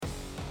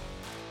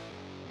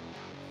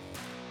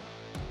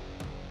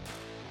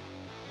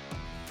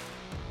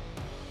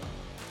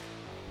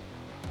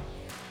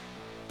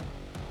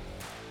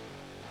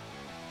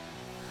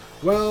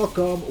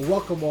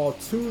Welcome all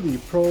to the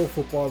Pro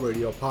Football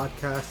Radio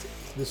Podcast.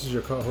 This is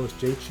your co-host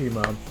Jay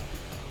Chima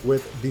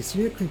with the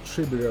senior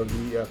contributor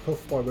of the Pro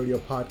Football Radio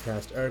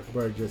Podcast, Eric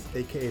Burgess,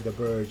 aka The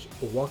Burge.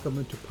 Welcome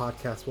into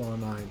Podcast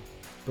 109.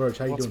 Burge,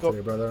 how you doing today,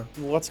 brother?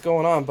 What's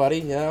going on, buddy?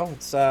 You know,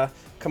 it's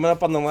coming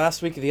up on the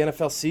last week of the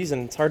NFL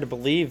season. It's hard to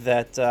believe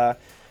that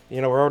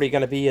we're already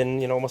going to be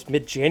in almost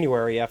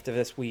mid-January after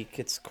this week.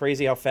 It's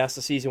crazy how fast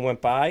the season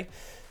went by,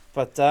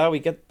 but we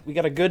got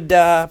a good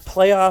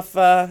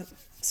playoff.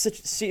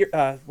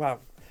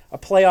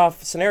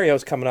 Playoff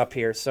scenarios coming up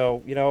here.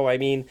 So, it's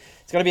going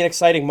to be an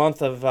exciting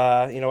month of,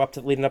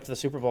 leading up to the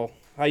Super Bowl.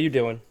 How you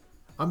doing?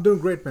 I'm doing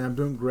great, man. I'm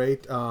doing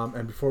great.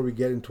 And before we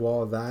get into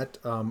all of that,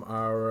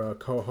 our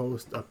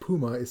co-host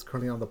Puma is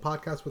currently on the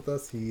podcast with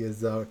us. He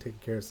is taking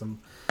care of some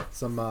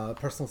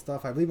personal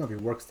stuff. I believe it might be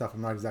work stuff.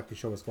 I'm not exactly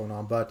sure what's going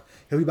on, but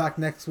he'll be back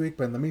next week.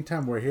 But in the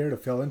meantime, we're here to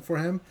fill in for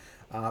him.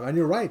 And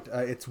you're right.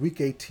 It's week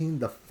 18,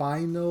 the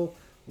final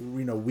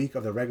week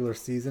of the regular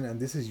season, and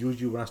this is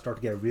usually when I start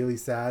to get really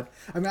sad.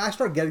 I mean, I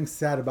start getting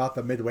sad about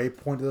the midway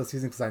point of the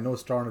season because I know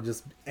it's starting to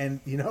just end,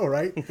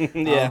 right?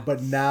 Yeah.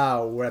 But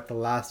now we're at the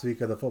last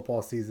week of the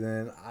football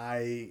season.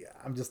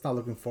 I'm just not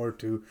looking forward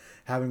to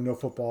having no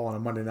football on a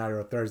Monday night or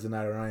a Thursday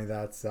night or any of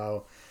that.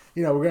 So,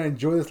 we're going to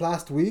enjoy this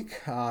last week,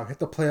 hit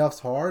the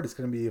playoffs hard. It's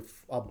going to be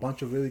a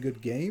bunch of really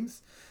good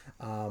games,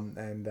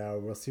 and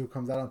we'll see who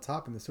comes out on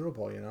top in the Super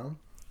Bowl,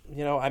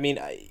 I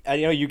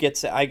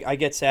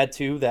get sad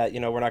too that we're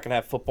not going to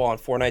have football on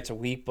 4 nights a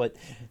week, but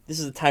this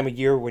is the time of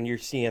year when you're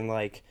seeing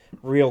like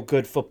real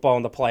good football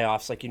in the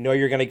playoffs. Like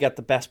you're going to get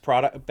the best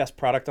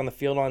product on the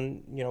field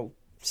on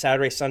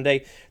Saturday,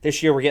 Sunday.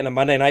 This year we're getting a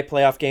Monday night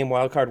playoff game,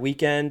 wild card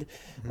weekend.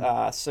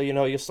 So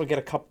you'll still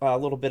get a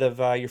little bit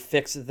of your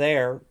fix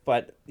there,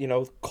 but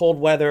cold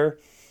weather,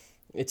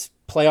 it's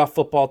playoff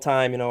football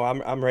time.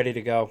 I'm ready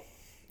to go.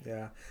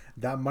 Yeah.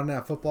 That Monday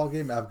Night Football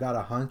game, I've got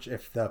a hunch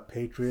if the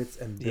Patriots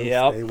and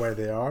Bills stay where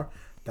they are,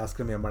 that's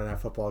going to be a Monday Night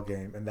Football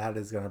game, and that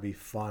is going to be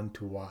fun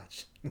to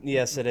watch.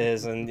 Yes, it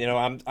is, and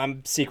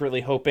I'm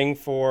secretly hoping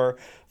for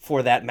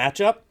that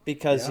matchup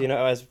because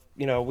as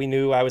we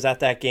knew I was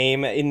at that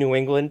game in New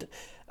England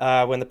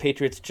when the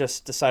Patriots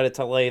just decided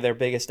to lay their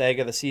biggest egg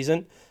of the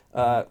season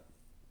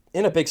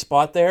in a big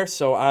spot there.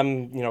 So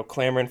I'm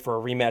clamoring for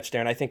a rematch there,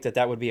 and I think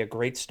that would be a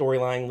great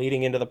storyline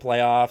leading into the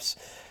playoffs.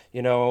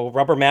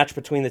 Rubber match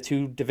between the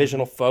two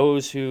divisional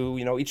foes who,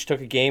 each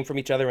took a game from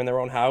each other in their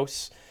own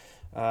house.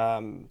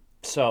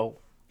 So,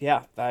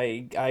 yeah,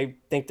 I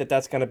think that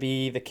that's going to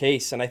be the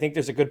case. And I think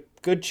there's a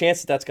good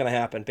chance that that's going to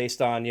happen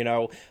based on,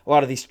 a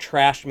lot of these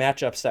trash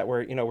matchups that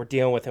we're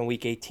dealing with in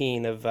week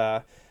 18 of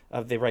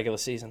the regular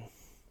season.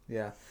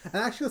 Yeah. And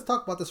actually, let's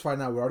talk about this right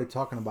now. We're already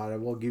talking about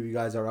it. We'll give you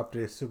guys our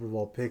updated Super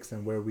Bowl picks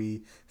and where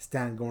we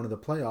stand going to the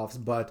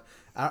playoffs. But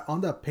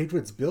on the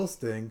Patriots-Bills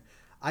thing,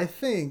 I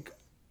think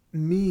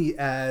me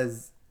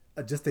as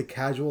just a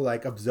casual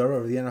observer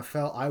of the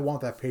NFL, I want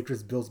that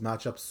Patriots-Bills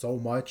matchup so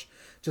much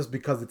just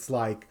because it's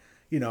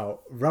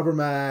rubber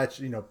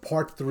match,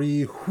 part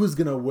 3, who's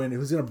going to win,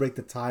 who's going to break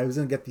the tie, who's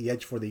going to get the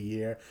edge for the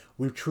year.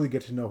 We truly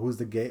get to know who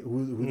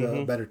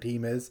the better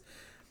team is.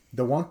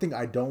 The one thing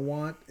I don't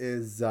want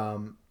is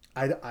I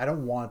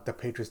don't want the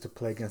Patriots to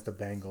play against the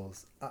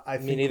Bengals. I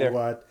think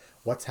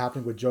what's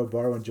happening with Joe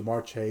Burrow and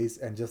Jamar Chase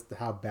and just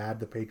how bad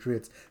the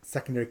Patriots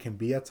secondary can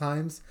be at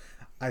times,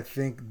 I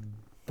think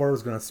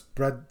Burrow's going to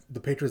spread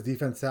the Patriots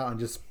defense out and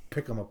just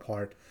pick them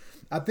apart.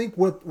 I think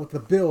with the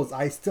Bills,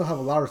 I still have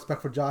a lot of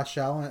respect for Josh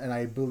Allen, and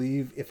I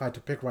believe if I had to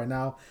pick right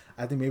now,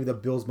 I think maybe the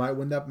Bills might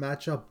win that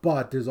matchup,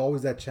 but there's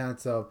always that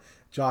chance of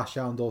Josh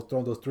Allen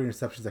throwing those 3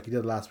 interceptions like he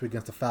did last week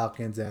against the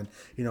Falcons, and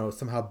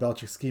somehow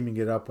Belichick scheming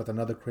it up with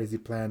another crazy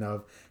plan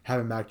of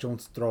having Mac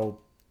Jones throw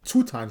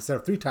 2 times instead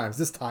of 3 times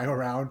this time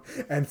around,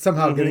 and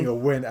somehow getting a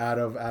win out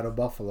of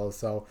Buffalo.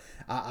 So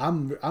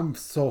I'm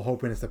so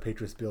hoping it's the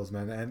Patriots Bills,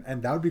 man,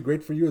 and that would be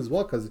great for you as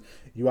well because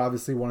you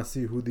obviously want to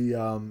see who the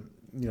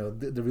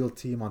the real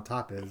team on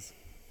top is.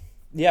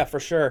 Yeah,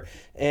 for sure,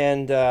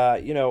 and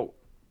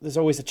there's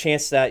always a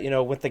chance that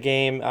with the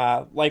game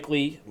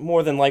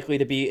more than likely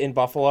to be in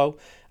Buffalo,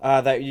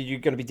 that you're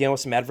going to be dealing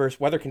with some adverse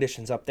weather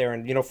conditions up there.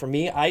 And for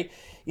me, a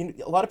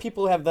lot of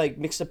people have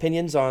mixed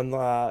opinions on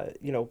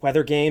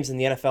weather games in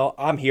the NFL.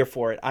 I'm here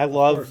for it. I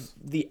love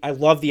the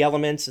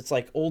elements. It's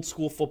like old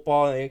school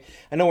football. I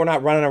know we're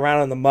not running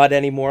around in the mud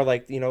anymore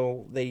like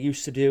they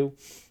used to do,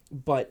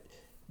 but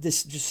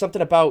this just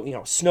something about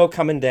snow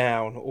coming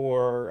down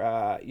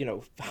or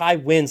high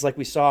winds like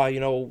we saw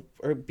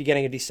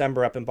beginning of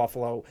December up in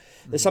Buffalo.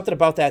 There's something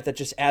about that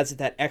just adds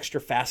that extra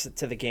facet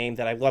to the game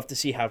that I love to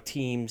see how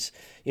teams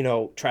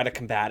try to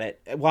combat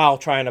it while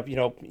trying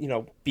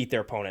to beat their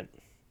opponent.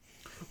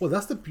 Well,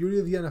 that's the beauty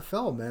of the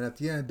NFL, man. At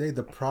the end of the day,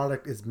 the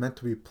product is meant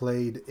to be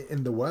played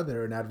in the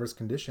weather in adverse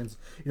conditions.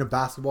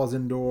 Basketball's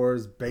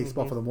indoors.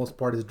 Baseball, for the most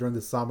part, is during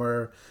the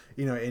summer.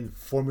 In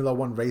Formula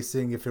One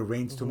racing, if it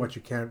rains too much,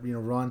 you can't,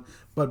 run.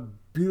 But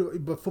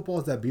football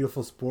is that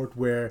beautiful sport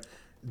where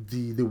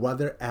the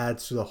weather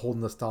adds to the whole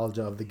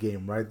nostalgia of the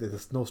game, right? The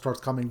snow starts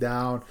coming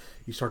down,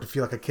 you start to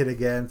feel like a kid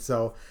again.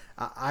 So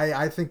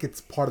I think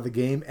it's part of the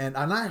game, and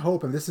I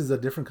hope, and this is a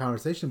different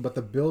conversation, but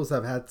the Bills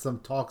have had some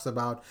talks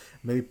about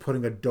maybe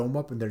putting a dome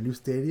up in their new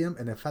stadium,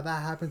 and if that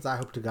happens, I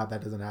hope to God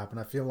that doesn't happen.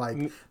 I feel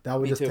like that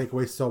would Me just too. take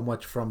away so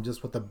much from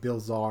just what the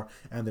Bills are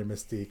and their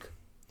mystique.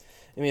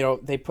 And,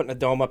 they putting a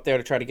dome up there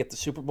to try to get the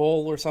Super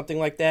Bowl or something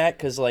like that,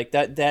 because like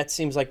that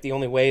seems like the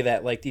only way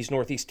that like these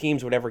Northeast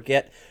teams would ever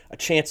get a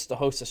chance to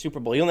host a Super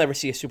Bowl. You'll never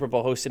see a Super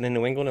Bowl hosted in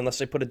New England unless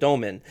they put a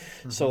dome in.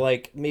 So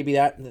like maybe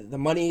that the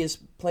money is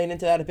playing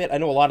into that a bit. I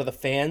know a lot of the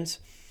fans,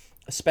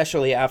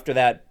 especially after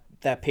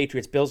that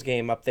Patriots Bills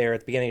game up there at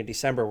the beginning of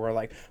December, were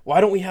like,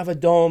 why don't we have a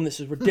dome? This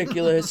is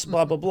ridiculous,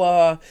 blah blah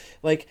blah.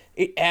 Like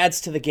it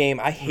adds to the game.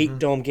 I hate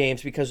dome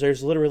games because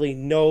there's literally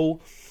no,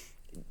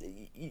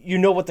 you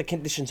know what the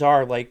conditions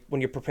are like when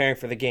you're preparing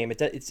for the game.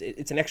 It's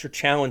an extra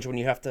challenge when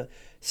you have to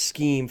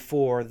scheme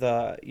for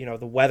the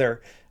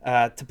weather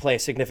to play a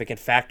significant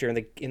factor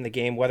in the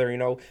game.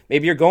 Whether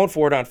maybe you're going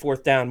for it on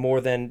fourth down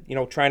more than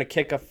trying to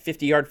kick a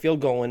 50-yard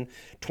field goal in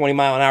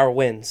 20-mile-an-hour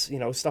winds.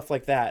 Stuff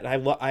like that.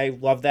 And I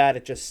love that.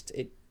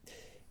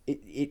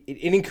 It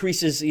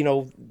increases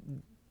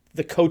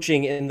the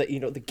coaching and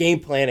the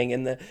game planning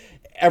and the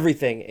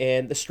everything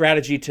and the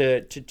strategy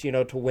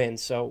to win.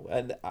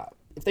 So.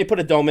 If they put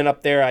a dome in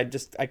up there,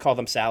 I call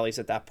them Sallies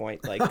at that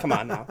point. Like, come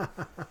on now.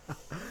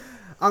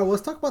 All right, well,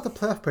 let's talk about the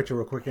playoff picture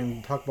real quick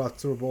and talk about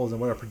Super Bowls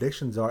and what our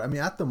predictions are. I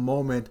mean, at the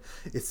moment,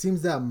 it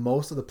seems that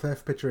most of the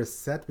playoff picture is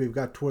set. We've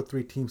got 2 or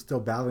 3 teams still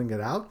battling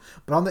it out.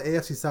 But on the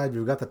AFC side,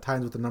 we've got the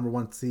Titans with the number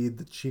 1 seed,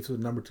 the Chiefs with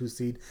the number 2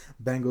 seed,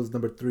 Bengals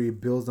number 3,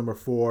 Bills number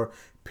 4,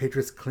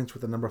 Patriots clinch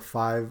with the number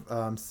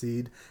 5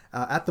 seed.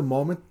 At the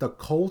moment, the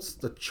Colts,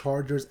 the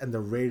Chargers, and the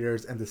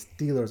Raiders and the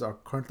Steelers are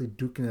currently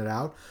duking it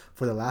out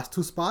for the last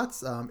 2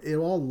 spots. In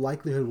all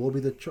likelihood, will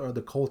be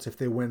the Colts if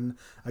they win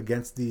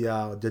against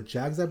the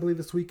Jags, I believe,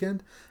 this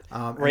weekend.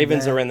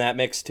 Ravens are in that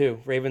mix too.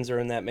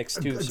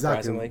 Surprisingly.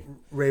 Exactly.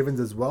 Ravens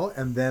as well.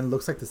 And then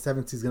looks like the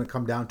 7th seed is going to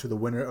come down to the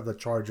winner of the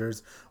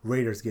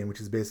Chargers-Raiders game, which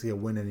is basically a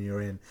win and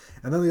you're in.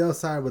 And then the other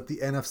side with the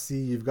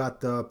NFC, you've got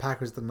the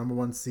Packers at the number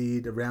 1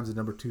 seed, the Rams at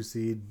number 2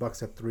 seed,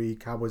 Bucks at 3,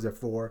 Cowboys at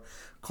 4,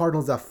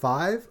 Cardinals at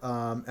 5,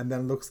 and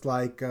then looks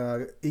like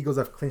Eagles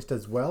have clinched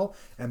as well.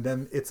 And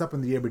then it's up in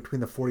the air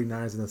between the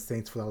 49ers and the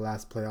Saints for the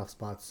last playoff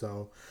spot.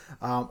 So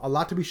a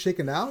lot to be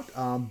shaken out.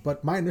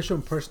 But my initial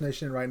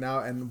impersonation right now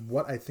and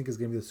what I think is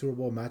going to be the Super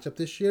Bowl matchup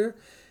this year,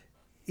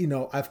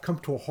 I've come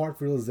to a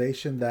hard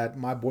realization that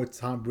my boy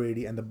Tom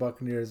Brady and the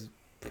Buccaneers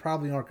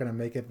probably aren't going to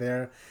make it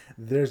there.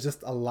 There's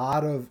just a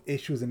lot of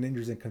issues and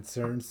injuries and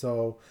concerns.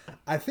 So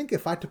I think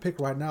if I had to pick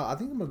right now, I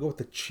think I'm going to go with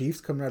the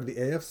Chiefs coming out of the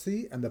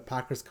AFC and the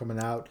Packers coming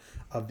out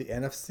of the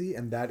NFC.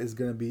 And that is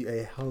going to be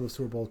a hell of a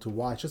Super Bowl to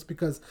watch. Just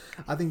because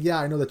I think,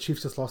 I know the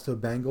Chiefs just lost to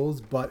the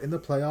Bengals, but in the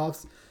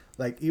playoffs,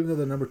 like even though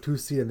they're number 2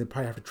 seed and they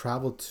probably have to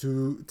travel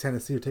to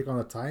Tennessee to take on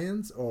the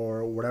Titans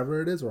or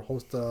whatever it is, or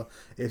host a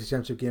AFC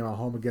Championship game at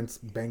home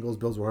against Bengals,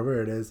 Bills,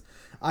 wherever it is,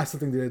 I still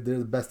think they're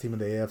the best team in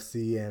the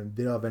AFC and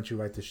they'll eventually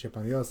right the ship.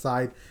 On the other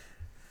side,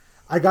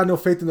 I got no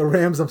faith in the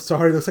Rams. I'm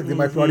sorry. It looks like they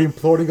might be already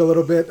imploding a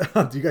little bit.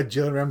 You got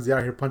Jalen Ramsey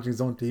out here punching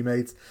his own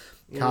teammates.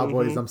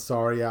 Cowboys, I'm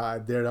sorry.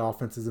 Their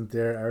offense isn't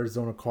there.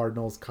 Arizona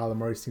Cardinals, Kyler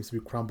Murray seems to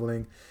be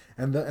crumbling.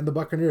 And the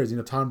Buccaneers,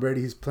 Tom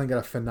Brady, he's playing at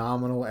a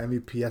phenomenal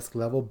MVP-esque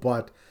level,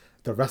 but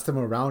the rest of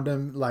them around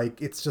him,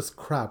 like, it's just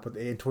crap. With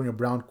Antonio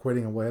Brown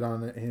quitting and we'll hit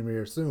on him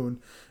here soon.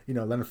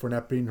 Leonard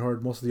Fournette being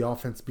hurt, most of the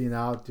offense being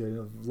out.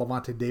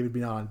 Lavonte David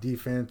being out on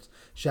defense.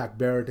 Shaq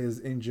Barrett is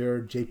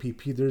injured.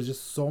 JPP. There's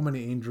just so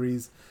many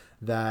injuries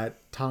that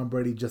Tom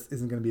Brady just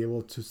isn't going to be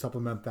able to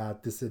supplement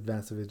that this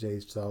advance of his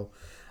age. So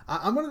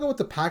I'm going to go with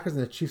the Packers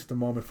and the Chiefs at the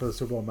moment for the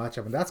Super Bowl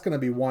matchup. And that's going to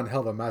be one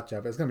hell of a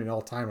matchup. It's going to be an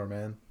all-timer,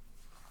 man.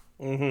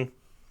 Mm-hmm.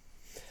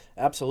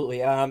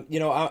 Absolutely.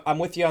 I'm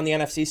with you on the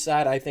NFC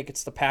side. I think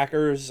it's the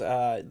Packers.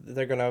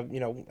 They're going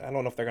to, I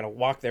don't know if they're going to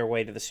walk their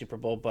way to the Super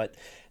Bowl, but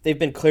they've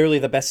been clearly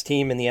the best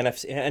team in the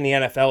NFC, in the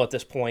NFL at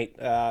this point,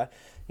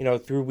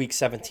 through week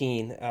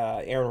 17.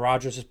 Aaron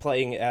Rodgers is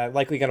playing,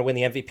 likely going to win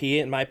the MVP,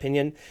 in my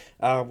opinion.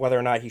 Whether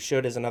or not he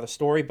should is another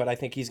story, but I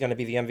think he's going to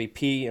be the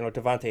MVP.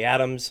 Devontae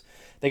Adams.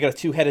 They got a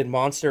 2-headed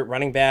monster at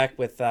running back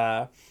with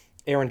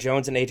Aaron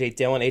Jones and A.J.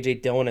 Dillon. A.J.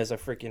 Dillon is a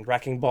freaking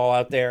wrecking ball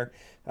out there.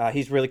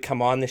 He's really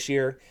come on this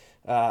year.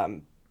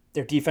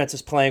 Their defense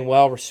is playing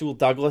well. Rasul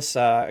Douglas,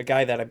 a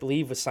guy that I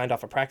believe was signed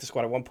off a practice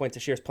squad at one point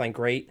this year, is playing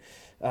great.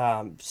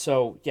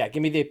 Give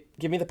me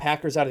the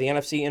Packers out of the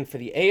NFC. And for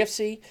the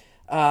AFC,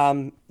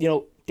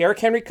 Derrick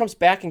Henry comes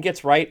back and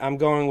gets right. I'm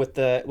going with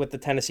the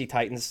Tennessee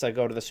Titans to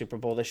go to the Super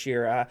Bowl this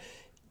year.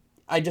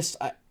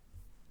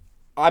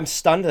 I'm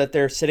stunned that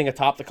they're sitting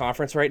atop the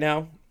conference right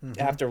now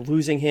after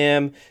losing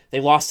him. They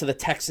lost to the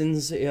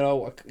Texans,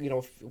 a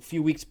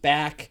few weeks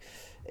back.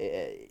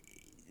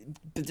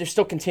 But they're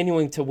still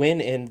continuing to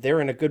win, and they're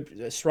in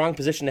a strong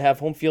position to have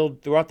home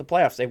field throughout the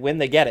playoffs. They win,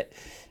 they get it.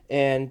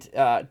 And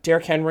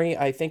Derrick Henry,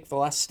 I think the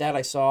last stat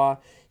I saw,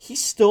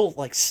 he's still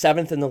like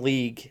 7th in the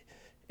league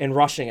in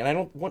rushing, and I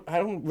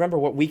don't remember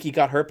what week he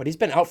got hurt, but he's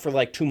been out for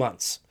like 2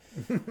 months.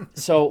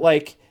 So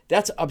like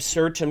that's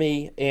absurd to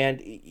me,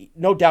 and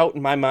no doubt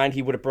in my mind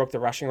he would have broke the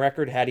rushing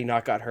record had he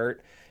not got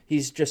hurt.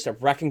 He's just a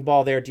wrecking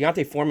ball there.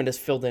 D'Onta Foreman has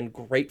filled in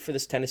great for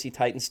this Tennessee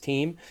Titans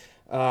team.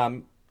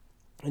 And,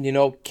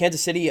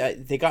 Kansas City,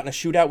 they got in a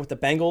shootout with the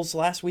Bengals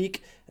last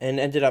week and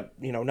ended up,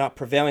 not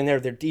prevailing there.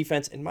 Their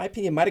defense, in my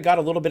opinion, might have got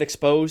a little bit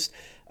exposed.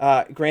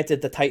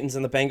 Granted, the Titans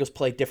and the Bengals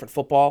play different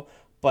football,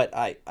 but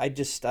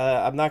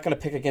I'm not going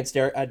to pick against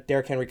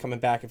Derrick Henry coming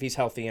back if he's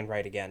healthy and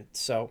right again.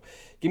 So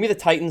give me the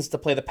Titans to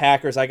play the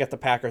Packers. I got the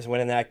Packers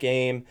winning that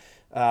game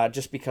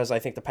just because I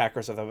think the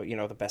Packers are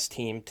the best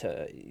team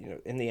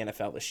in the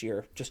NFL this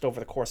year, just over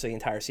the course of the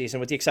entire season,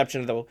 with the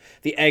exception of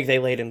the egg they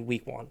laid in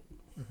week 1.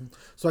 Mm-hmm.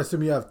 So I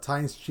assume you have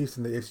Titans Chiefs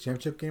in the AFC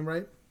Championship game,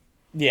 right?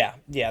 Yeah,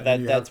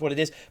 that's what it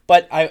is.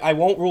 But I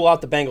won't rule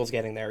out the Bengals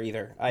getting there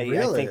either. Really?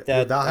 I think that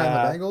without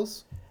having the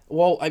Bengals?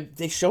 Well,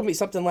 they showed me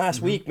something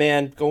last week,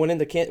 man, going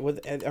into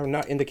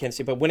not into Kansas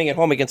City, but winning at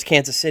home against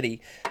Kansas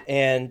City,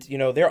 and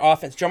their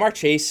offense. Jamar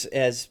Chase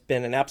has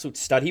been an absolute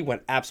stud. He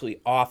went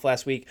absolutely off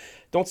last week.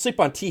 Don't sleep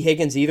on T.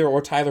 Higgins either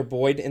or Tyler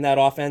Boyd in that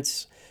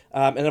offense.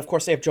 And of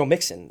course they have Joe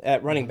Mixon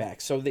at running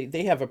back, so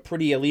they have a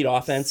pretty elite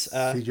offense.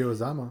 C.J.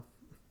 Uzomah.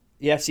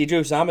 Yeah,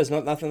 C.J. Uzomah is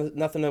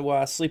nothing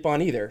to sleep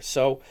on either.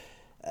 So.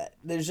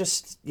 There's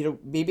just,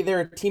 maybe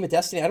they're a team of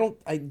destiny.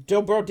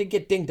 Joe Burrow did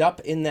get dinged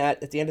up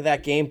at the end of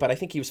that game, but I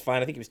think he was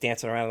fine. I think he was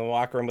dancing around in the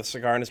locker room with a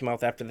cigar in his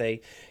mouth after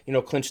they,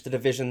 clinched the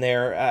division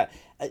there.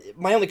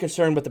 My only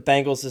concern with the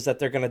Bengals is that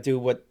they're going to do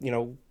what,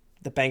 the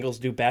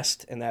Bengals do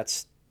best, and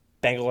that's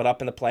bangle it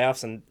up in the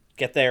playoffs and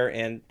get there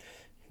and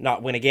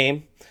not win a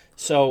game.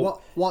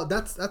 So, well,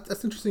 that's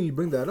interesting you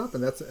bring that up,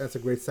 and that's a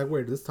great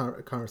segue to this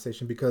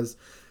conversation because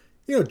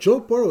Joe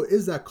Burrow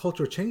is that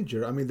culture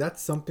changer. I mean,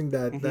 that's something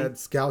that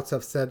scouts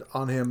have said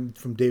on him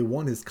from day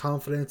one, his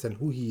confidence and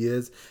who he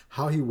is,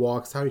 how he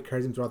walks, how he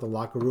carries him throughout the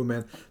locker room.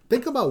 And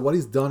think about what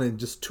he's done in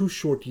just 2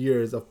 short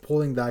years of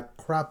pulling that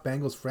crap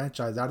Bengals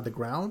franchise out of the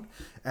ground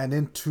and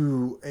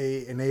into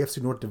an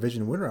AFC North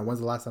division winner. And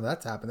when's the last time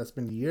that's happened? That's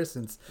been years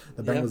since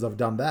the Bengals have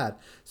done that.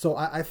 So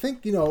I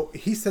think,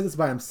 he said this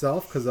by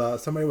himself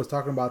because somebody was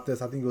talking about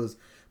this. I think it was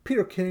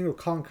Peter King or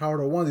Colin Coward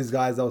or one of these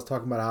guys that was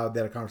talking about how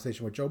they had a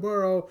conversation with Joe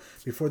Burrow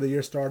before the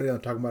year started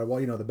and talking about,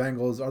 the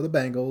Bengals are the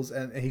Bengals.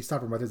 And he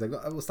stopped him right there. He's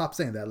like, well, stop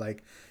saying that.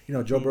 Like,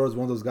 Joe Burrow is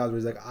one of those guys where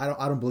he's like,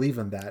 I don't believe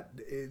in that.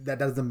 That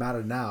doesn't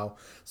matter now.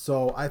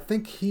 So I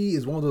think he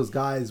is one of those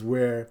guys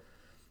where,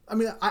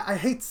 I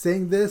hate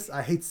saying this.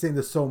 I hate saying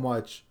this so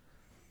much.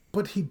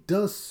 But he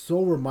does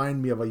so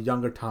remind me of a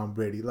younger Tom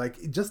Brady.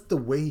 Like, just the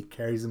way he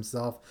carries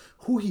himself,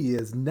 who he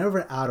is,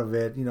 never out of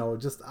it.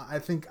 I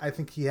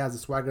think he has the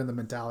swagger and the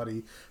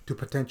mentality to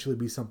potentially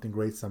be something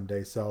great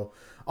someday. So,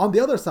 on the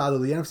other side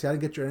of the NFC, I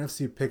didn't get your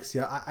NFC picks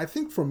yet. I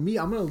think for me,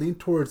 I'm going to lean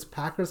towards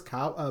Packers,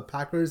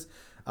 Buccaneers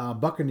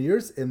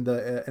in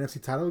the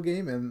NFC title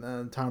game.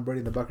 And Tom Brady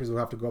and the Buccaneers will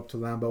have to go up to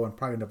Lambeau and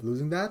probably end up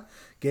losing that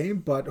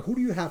game. But who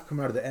do you have come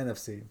out of the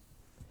NFC?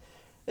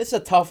 It's a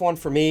tough one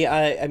for me.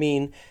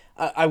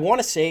 I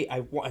want to say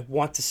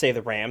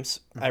the Rams.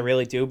 I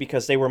really do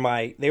because they were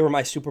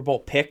my Super Bowl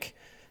pick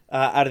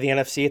out of the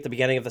NFC at the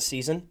beginning of the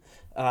season.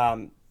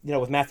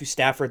 With Matthew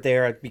Stafford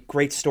there, it'd be a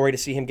great story to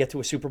see him get to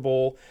a Super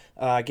Bowl,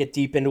 get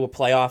deep into a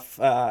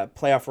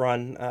playoff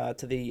run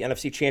to the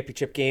NFC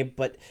Championship game.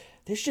 But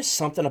there's just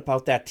something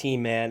about that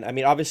team, man. I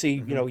mean,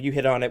 obviously, you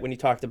hit on it when you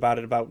talked about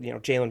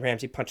Jalen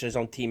Ramsey punching his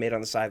own teammate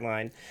on the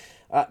sideline.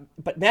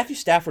 But Matthew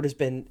Stafford has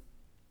been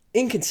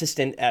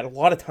inconsistent at a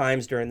lot of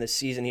times during this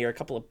season here. A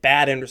couple of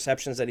bad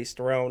interceptions that he's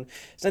thrown.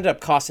 It's ended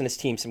up costing his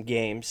team some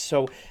games.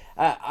 So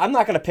I'm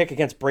not going to pick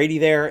against Brady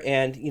there.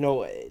 And,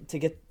 to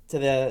get to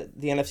the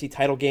NFC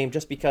title game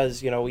just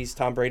because, he's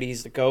Tom Brady,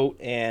 he's the GOAT.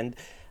 And,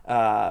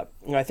 I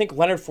think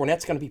Leonard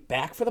Fournette's going to be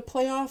back for the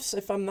playoffs,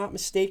 if I'm not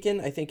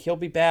mistaken. I think he'll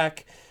be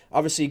back.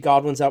 Obviously,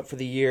 Godwin's out for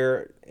the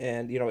year.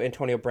 And,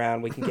 Antonio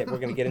Brown, we're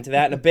going to get into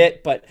that in a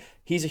bit. But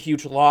he's a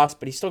huge loss.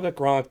 But he's still got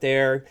Gronk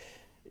there.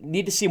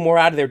 Need to see more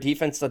out of their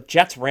defense. The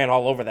Jets ran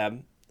all over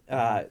them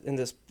in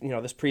this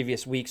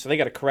previous week, so they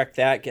got to correct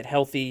that, get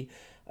healthy.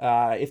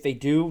 If they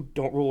do,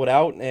 don't rule it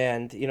out.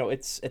 And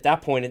it's at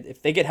that point,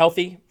 if they get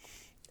healthy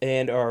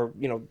and are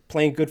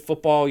playing good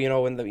football,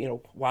 in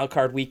the wild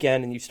card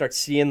weekend, and you start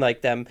seeing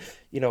like them,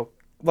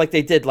 like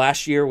they did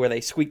last year, where they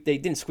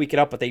didn't squeak it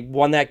up, but they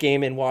won that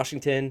game in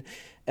Washington.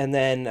 And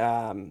then,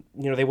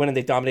 they went and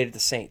they dominated the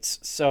Saints.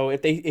 So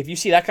if you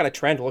see that kind of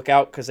trend, look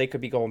out because they could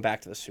be going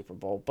back to the Super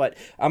Bowl. But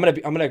I'm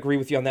gonna agree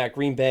with you on that.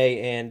 Green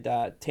Bay and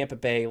Tampa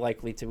Bay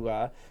likely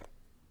to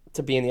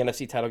be in the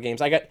NFC title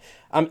games.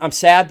 I'm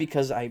sad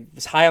because I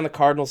was high on the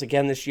Cardinals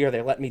again this year.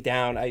 They let me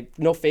down. I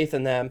no faith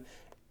in them.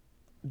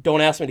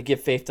 Don't ask me to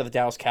give faith to the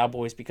Dallas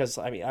Cowboys because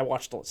I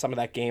watched some of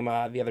that game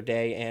the other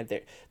day and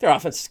their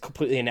offense is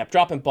completely inept,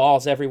 dropping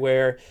balls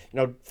everywhere.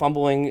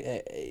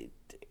 Fumbling.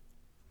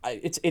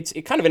 It's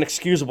kind of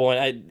inexcusable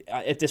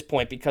at this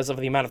point because of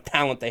the amount of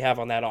talent they have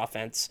on that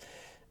offense.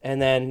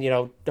 And then,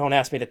 don't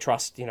ask me to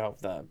trust,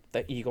 the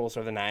Eagles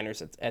or the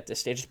Niners at this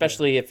stage,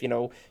 especially if,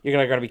 you're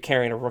going to be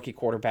carrying a rookie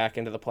quarterback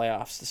into the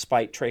playoffs,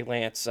 despite Trey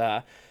Lance,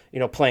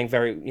 playing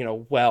very,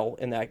 well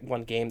in that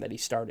one game that he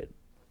started.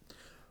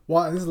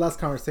 Well, this is the last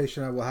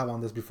conversation I will have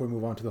on this before we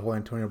move on to the whole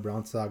Antonio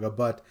Brown saga.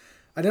 But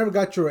I never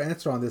got your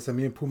answer on this. And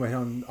me and Puma hit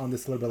on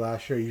this a little bit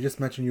last year. You just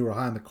mentioned you were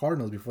high on the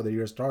Cardinals before the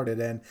year started.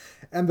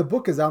 And the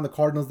book is out on the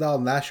Cardinals now.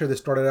 And last year they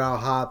started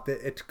out hot.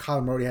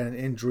 Kyler Murray had an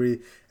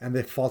injury and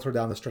they faltered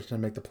down the stretch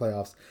and make the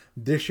playoffs.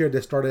 This year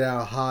they started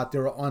out hot. They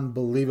were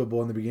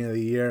unbelievable in the beginning of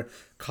the year.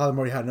 Kyler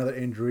Murray had another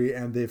injury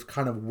and they've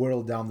kind of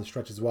whirled down the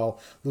stretch as well,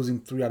 losing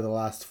 3 out of the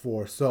last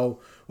 4. So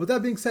with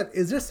that being said,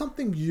 is there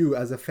something you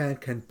as a fan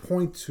can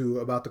point to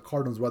about the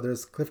Cardinals, whether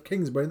it's Cliff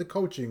Kingsbury and the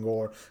coaching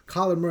or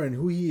Kyler Murray and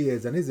who he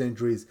is and his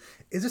injuries?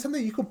 Is there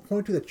something you can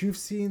point to that you've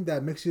seen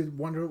that makes you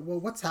wonder, well,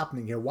 what's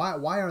happening here?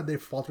 Why are they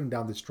faltering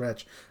down the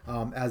stretch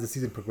as the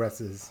season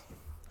progresses?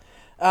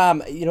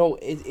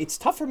 It's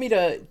tough for me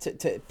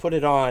to put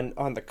it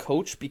on the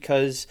coach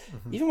because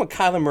even when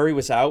Kyler Murray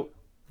was out,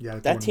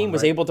 that team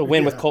was able to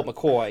win with Colt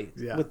McCoy,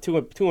 with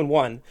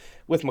 2-1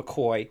 with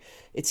McCoy.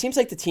 It seems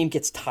like the team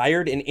gets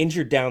tired and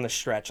injured down the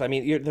stretch. I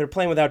mean, they're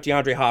playing without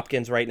DeAndre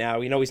Hopkins right now.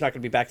 He's not going to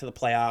be back to the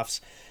playoffs.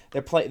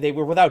 They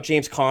were without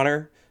James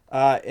Conner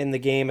in the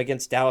game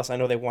against Dallas. I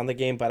know they won the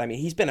game, but I mean,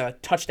 he's been a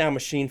touchdown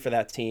machine for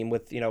that team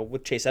with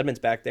Chase Edmonds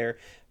back there.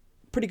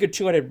 Pretty good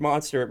 200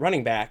 monster at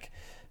running back.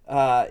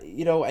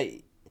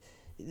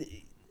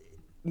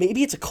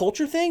 Maybe it's a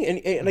culture thing,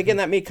 and again,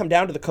 that may come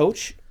down to the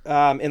coach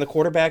and the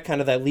quarterback, kind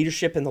of that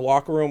leadership in the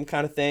locker room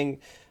kind of thing.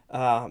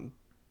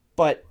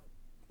 But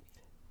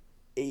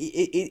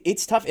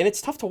it's tough, and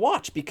it's tough to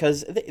watch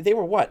because they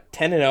were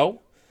 10-0,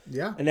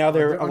 and now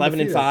they're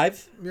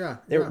 11-5. Now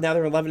they're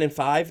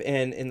 11-5,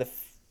 and in the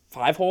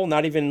 5-hole,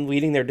 not even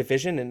leading their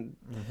division, and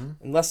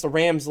unless the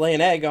Rams lay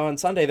an egg on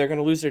Sunday, they're going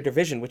to lose their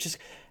division, which is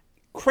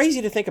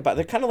crazy to think about.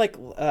 They're kind of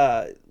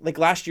like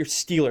last year's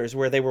Steelers,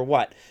 where they were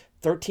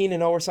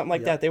 13-0 or something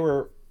like that. They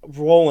were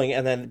rolling,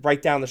 and then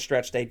right down the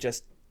stretch, they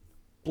just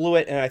blew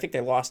it, and I think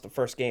they lost the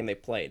first game they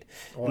played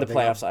in the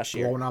playoffs last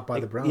year. Blown out by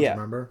the Browns,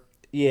 remember?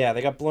 Yeah,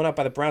 they got blown out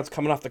by the Browns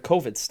coming off the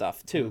COVID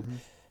stuff too.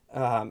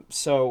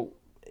 So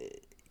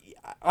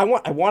I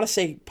want to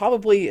say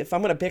probably if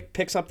I'm going to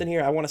pick something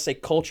here, I want to say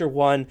culture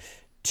 1,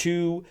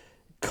 2.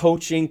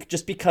 Coaching,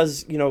 just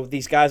because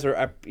these guys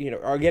are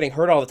getting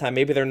hurt all the time.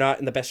 Maybe they're not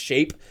in the best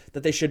shape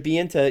that they should be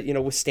in to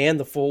withstand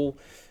the full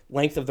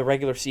length of the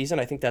regular season.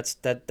 I think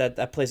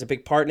that plays a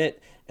big part in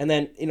it. And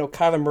then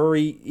Kyler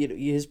Murray,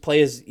 his play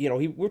is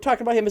we were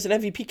talking about him as an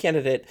MVP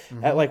candidate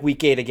at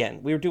week 8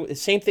 again. We were doing the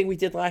same thing we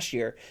did last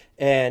year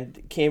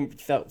and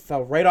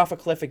fell right off a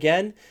cliff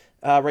again,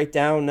 right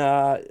down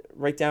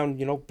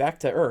back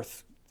to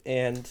earth.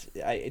 And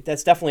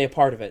that's definitely a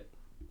part of it.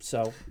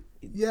 So.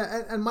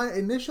 Yeah, and my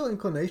initial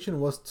inclination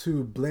was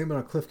to blame it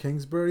on Cliff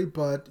Kingsbury,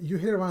 but you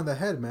hit it around the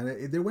head,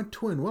 man. They went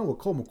 2-1 with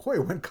Colt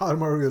McCoy when Kyler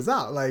Murray was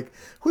out. Like,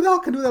 who the hell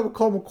can do that with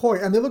Colt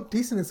McCoy? And they looked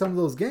decent in some of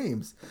those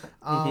games.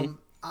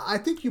 I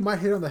think you might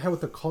hit it on the head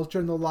with the culture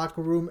in the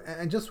locker room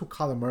and just who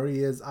Kyler Murray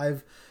is.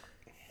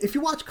 If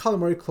you watch Kyler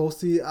Murray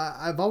closely,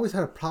 I've always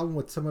had a problem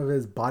with some of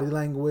his body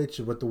language,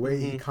 with the way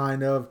he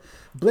kind of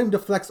blame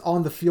deflects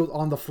on the field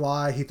on the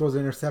fly. He throws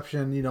an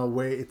interception,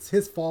 where it's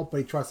his fault, but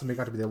he tries to make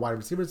it out to be the wide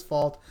receiver's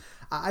fault.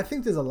 I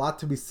think there's a lot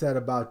to be said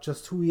about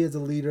just who he is a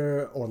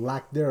leader or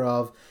lack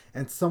thereof,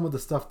 and some of the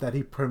stuff that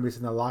he permits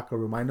in the locker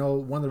room. I know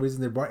one of the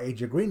reasons they brought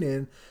AJ Green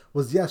in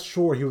was, yes,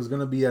 sure, he was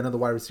going to be another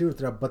wide receiver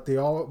threat, but they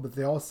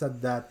all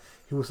said that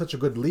he was such a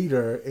good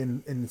leader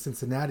in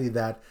Cincinnati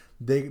that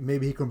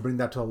maybe he can bring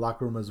that to the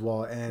locker room as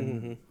well.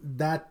 And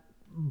that,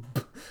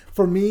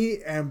 for me,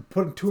 and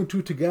putting 2 and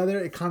 2 together,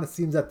 it kind of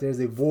seems that there's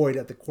a void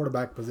at the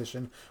quarterback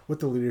position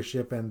with the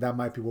leadership, and that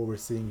might be what we're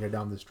seeing here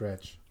down the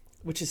stretch.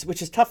 Which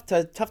is tough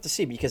to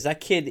see because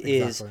that kid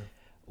is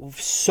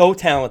so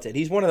talented.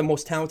 He's one of the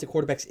most talented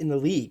quarterbacks in the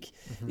league.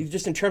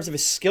 Just in terms of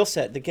his skill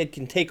set, the kid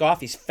can take off.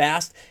 He's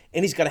fast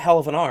and he's got a hell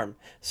of an arm.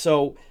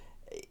 So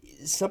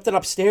something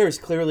upstairs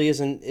clearly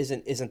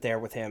isn't there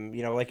with him.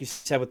 Like you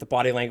said, with the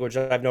body language,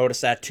 I've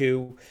noticed that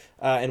too,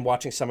 in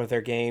watching some of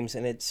their games,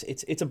 and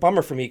it's a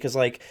bummer for me because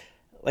like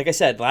I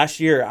said, last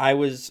year I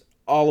was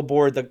all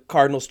aboard the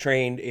Cardinals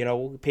train.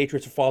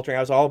 Patriots were faltering.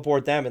 I was all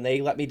aboard them, and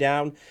they let me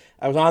down.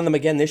 I was on them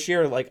again this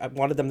year. I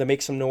wanted them to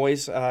make some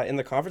noise in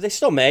the conference. They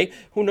still may.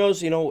 Who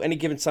knows, any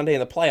given Sunday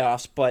in the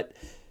playoffs, but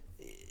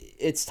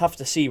it's tough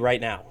to see right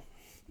now.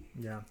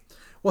 Yeah.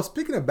 Well,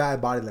 speaking of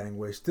bad body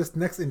language, this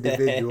next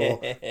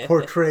individual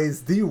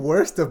portrays the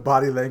worst of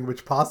body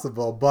language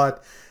possible.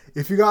 But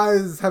if you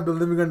guys have been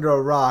living under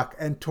a rock,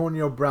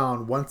 Antonio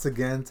Brown once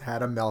again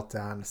had a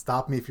meltdown.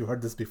 Stop me if you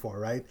heard this before,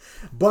 right?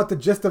 But the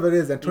gist of it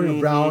is Antonio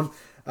Brown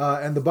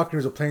and the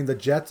Buccaneers are playing the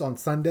Jets on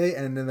Sunday,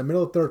 and in the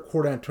middle of the third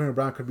quarter, Antonio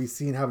Brown could be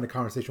seen having a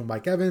conversation with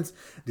Mike Evans,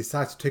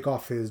 decides to take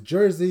off his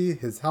jersey,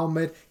 his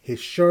helmet,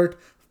 his shirt,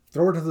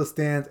 throw it to the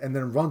stands, and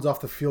then runs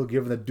off the field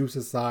giving the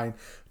deuces sign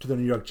to the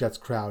New York Jets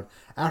crowd.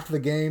 After the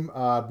game,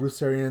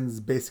 Bruce Arians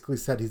basically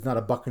said he's not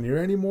a Buccaneer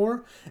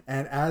anymore.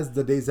 And as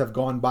the days have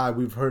gone by,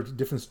 we've heard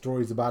different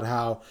stories about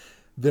how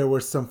there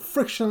was some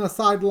friction on the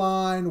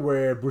sideline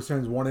where Bruce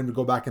Arians wanted him to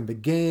go back in the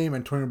game,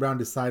 and Antonio Brown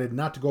decided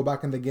not to go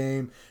back in the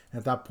game. And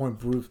at that point,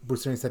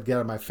 Bruce Arians said, "Get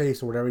out of my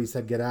face," or whatever he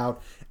said, "Get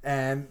out."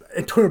 And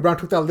Antonio Brown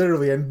took that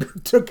literally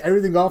and took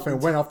everything off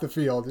and went off the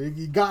field.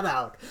 He got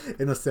out,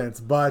 in a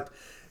sense. But,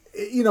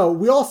 you know,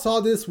 we all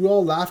saw this. We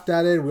all laughed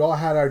at it. We all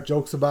had our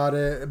jokes about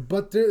it.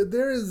 But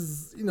there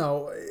is, you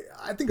know,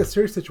 I think a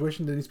serious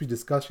situation that needs to be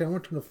discussed here. I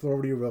want to turn the floor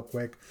over to you real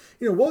quick.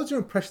 You know, what was your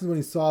impressions when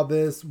you saw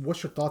this?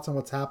 What's your thoughts on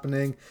what's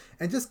happening?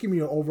 And just give me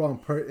your overall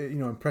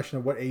impression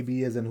of what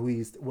AB is and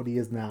what he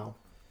is now.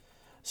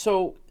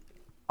 So,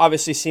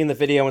 obviously, seeing the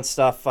video and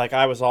stuff, like,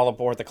 I was all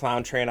aboard the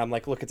clown train. I'm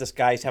like, look at this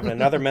guy. He's having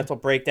another mental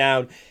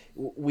breakdown.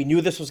 We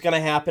knew this was going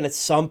to happen at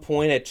some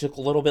point. It took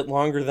a little bit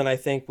longer than I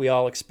think we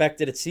all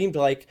expected. It seemed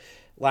like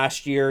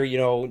last year, you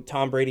know,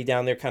 Tom Brady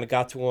down there kind of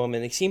got to him,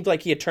 and he seemed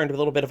like he had turned a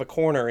little bit of a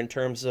corner in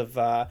terms of,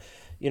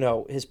 you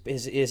know,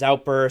 his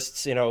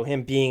outbursts, you know,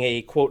 him being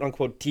a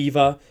quote-unquote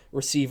diva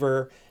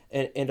receiver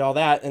and all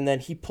that. And then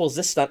he pulls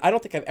this stunt. I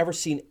don't think I've ever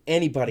seen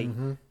anybody.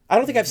 I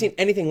don't think I've seen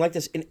anything like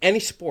this in any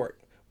sport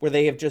where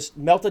they have just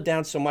melted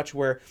down so much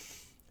where,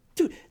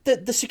 dude,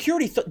 the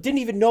security didn't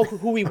even know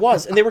who he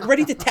was, and they were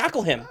ready to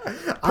tackle him.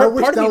 I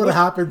wish that would have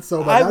happened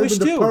so bad. That would have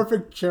been the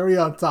perfect cherry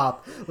on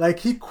top. Like,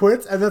 he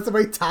quits, and then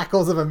somebody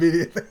tackles him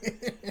immediately.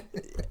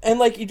 And,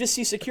 like, you just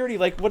see security,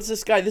 like, what's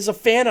this guy? There's a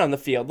fan on the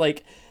field.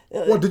 Like,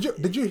 well,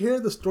 did you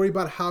hear the story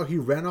about how he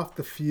ran off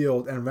the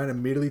field and ran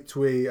immediately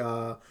to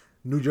a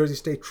New Jersey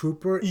State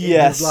trooper?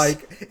 Yes.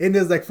 In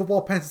his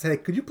football pants, and said, "Hey,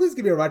 could you please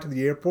give me a ride to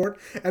the airport?"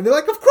 And they're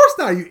like, "Of course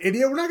not, you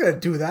idiot. We're not going to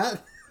do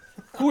that."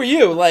 Who are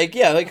you? Like,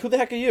 yeah, like, who the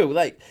heck are you?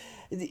 Like,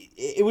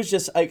 it was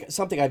just like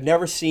something I've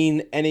never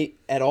seen any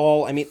at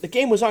all. I mean, the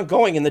game was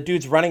ongoing, and the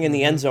dude's running in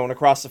the end zone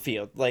across the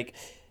field. Like,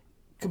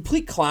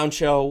 complete clown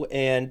show.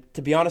 And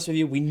to be honest with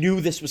you, we knew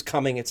this was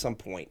coming at some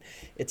point.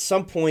 At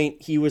some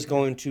point, he was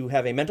going to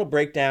have a mental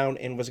breakdown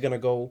and was going to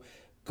go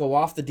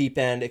off the deep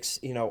end,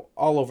 you know,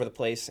 all over the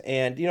place.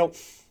 And, you know,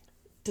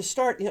 to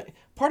start, you know,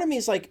 part of me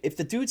is like, if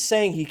the dude's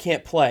saying he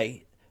can't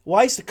play,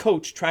 why is the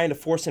coach trying to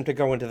force him to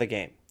go into the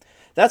game?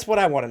 That's what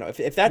I want to know.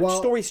 If that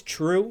story's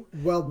true,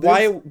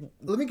 why?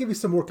 Let me give you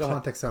some more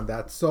context on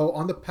that. So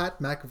on the Pat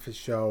McAfee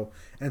show,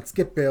 and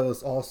Skip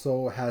Bayless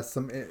also has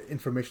some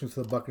information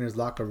to the Buccaneers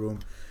locker room.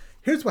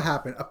 Here's what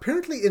happened.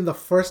 Apparently in the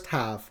first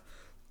half,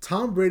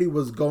 Tom Brady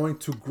was going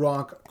to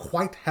Gronk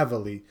quite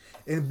heavily.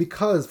 And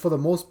because, for the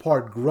most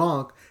part,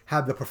 Gronk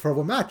had the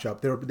preferable matchup.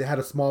 They had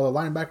a smaller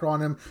linebacker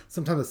on him,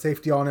 sometimes a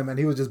safety on him, and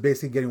he was just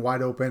basically getting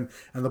wide open,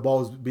 and the ball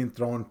was being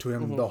thrown to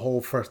him the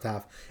whole first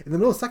half. In the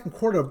middle of the second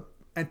quarter,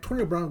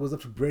 Antonio Brown goes up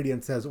to Brady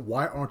and says,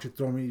 "Why aren't you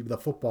throwing me the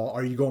football?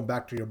 Are you going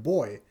back to your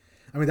boy?"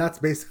 I mean, that's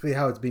basically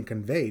how it's being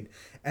conveyed.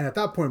 And at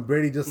that point,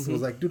 Brady just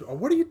was like, "Dude,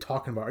 what are you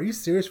talking about? Are you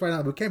serious right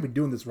now? We can't be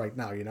doing this right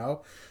now, you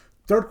know?"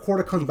 Third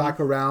quarter comes back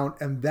around,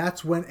 and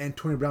that's when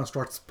Antonio Brown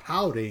starts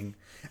pouting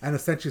and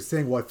essentially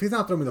saying, "Well, if he's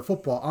not throwing me the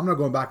football, I'm not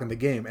going back in the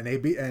game."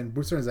 And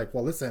Bruce Arians is like,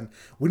 "Well, listen,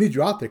 we need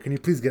you out there. Can you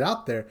please get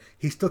out there?"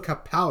 He still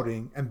kept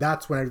pouting, and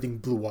that's when everything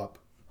blew up.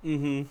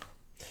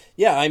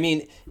 Yeah, I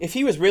mean, if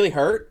he was really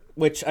hurt,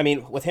 which, I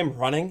mean, with him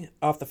running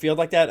off the field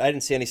like that, I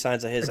didn't see any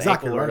signs of his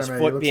ankle or his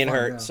foot being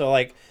hurt.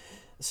 Yeah.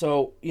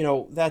 So, you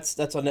know, that's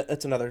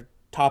another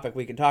topic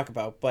we can talk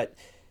about. But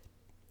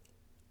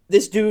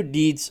this dude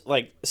needs,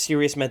 like,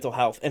 serious mental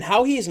health. And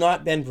how he has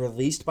not been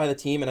released by the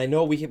team, and I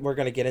know we're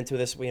going to get into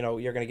this, you know,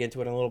 you're going to get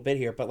into it in a little bit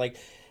here, but, like,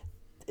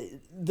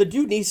 the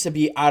dude needs to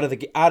be out of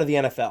the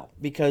NFL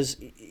because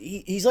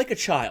he's like a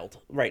child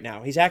right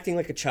now. He's acting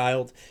like a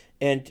child,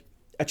 and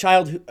a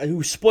child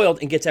who's spoiled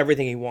and gets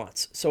everything he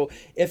wants. So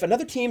if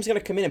another team's going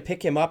to come in and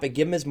pick him up and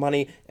give him his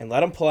money and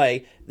let him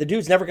play, the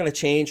dude's never going to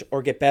change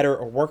or get better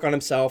or work on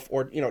himself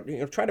or, you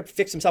know, try to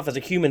fix himself as a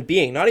human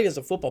being, not even as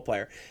a football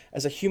player,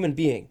 as a human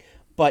being.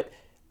 But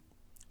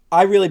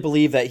I really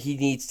believe that he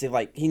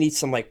needs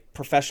some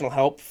professional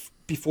help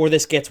before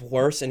this gets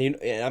worse. And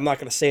I'm not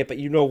going to say it, but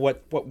you know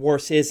what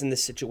worse is in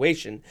this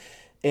situation.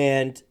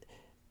 And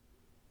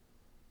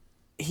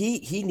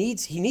he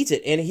needs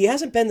it, and he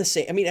hasn't been the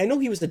same. I mean, I know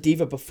he was the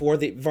diva before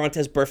the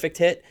Vontaze Burfict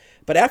hit,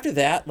 but after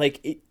that,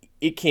 like,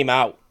 it came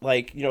out,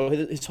 like, you know,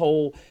 his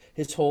whole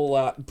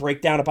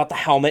breakdown about the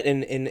helmet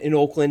in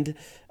Oakland.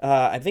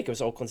 I think it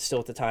was Oakland still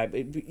at the time,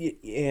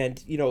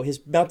 and, you know,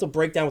 his mental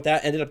breakdown with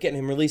that ended up getting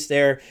him released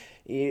there.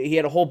 He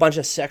had a whole bunch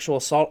of sexual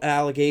assault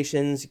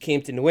allegations. He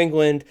came to New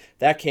England,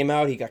 that came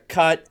out. He got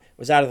cut,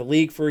 was out of the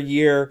league for a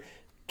year,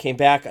 came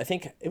back. I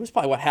think it was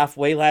probably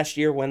halfway last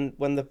year when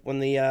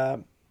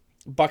the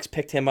Bucks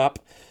picked him up,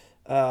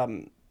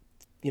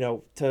 you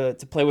know, to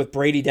play with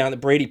Brady down.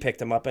 Brady picked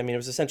him up. I mean, it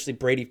was essentially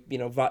Brady, you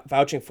know,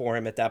 vouching for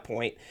him at that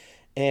point.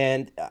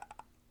 And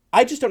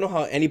I just don't know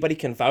how anybody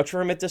can vouch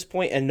for him at this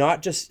point and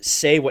not just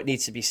say what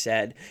needs to be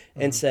said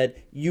and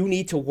said, you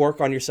need to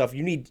work on yourself.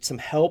 You need some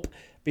help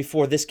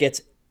before this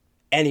gets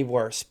any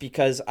worse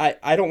because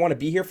I don't want to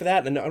be here for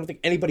that, and I don't think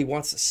anybody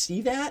wants to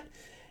see that.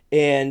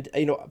 And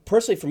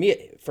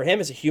personally, for him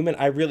as a human,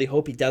 I really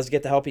hope he does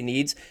get the help he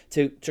needs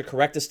to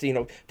correct this,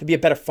 to be a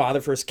better father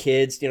for his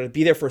kids, to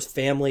be there for his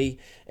family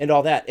and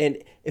all that. And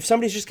if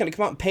somebody's just going to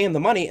come out and pay him the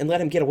money and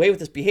let him get away with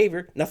this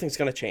behavior, nothing's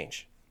going to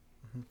change.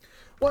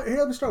 Well, here,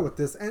 let me start with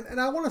this, and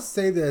I want to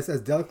say this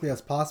as delicately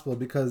as possible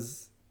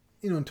because,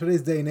 in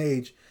today's day and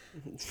age,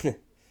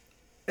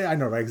 I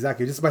know, right?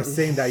 Exactly. Just by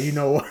saying that,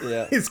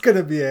 Yeah. it's going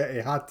to be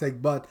a hot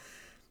take, but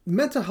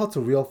mental health's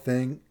a real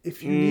thing.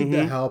 If you need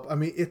the help, I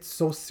mean, it's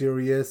so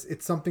serious.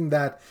 It's something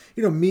that,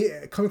 me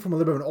coming from a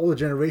little bit of an older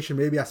generation,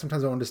 maybe I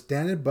sometimes don't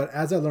understand it, but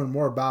as I learn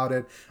more about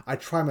it, I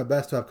try my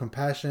best to have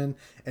compassion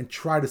and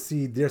try to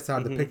see their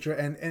side of the picture.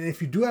 And if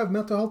you do have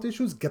mental health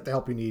issues, get the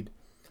help you need.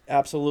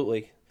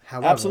 Absolutely.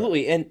 However,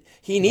 absolutely, and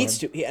he needs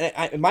to.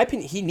 In my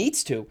opinion, he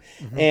needs to.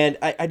 And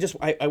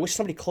I wish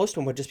somebody close to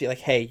him would just be like,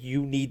 "Hey,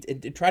 you need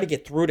to try to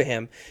get through to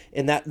him."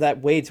 And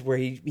that way to where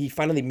he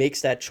finally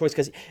makes that choice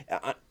because,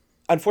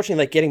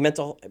 unfortunately, like getting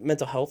mental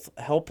health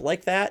help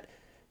like that,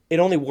 it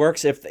only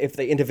works if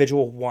the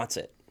individual wants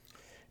it,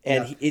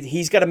 and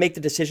he's got to make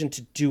the decision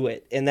to do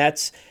it. And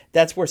that's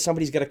where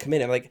somebody's got to come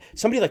in. And like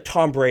somebody like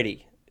Tom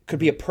Brady could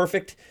be a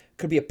perfect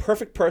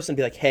person to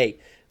be like, "Hey,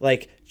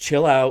 like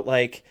chill out,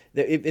 like."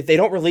 If they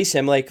don't release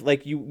him, like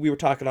we were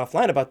talking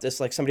offline about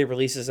this, like somebody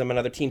releases him,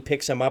 another team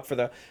picks him up for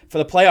the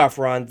playoff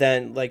run,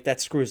 then like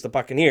that screws the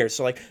Buccaneers.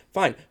 So like,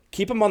 fine,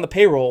 keep him on the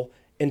payroll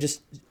and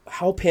just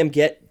help him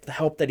get the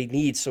help that he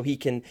needs so he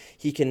can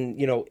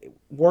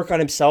work on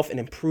himself and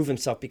improve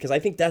himself, because I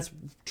think that's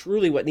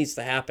truly what needs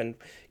to happen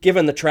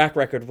given the track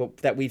record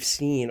that we've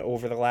seen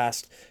over the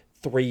last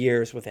 3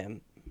 years with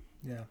him.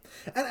 Yeah,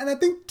 and I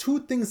think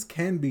two things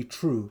can be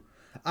true.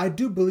 I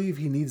do believe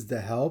he needs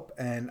the help,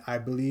 and I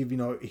believe,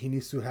 he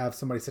needs to have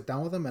somebody sit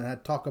down with him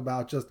and talk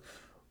about just,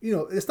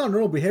 it's not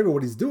normal behavior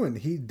what he's doing.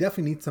 He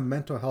definitely needs some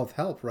mental health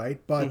help,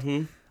 right? But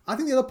I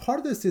think the other part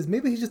of this is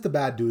maybe he's just a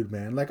bad dude,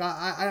 man. Like,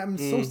 I'm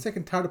so sick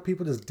and tired of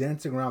people just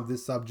dancing around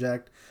this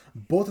subject.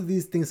 Both of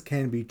these things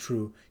can be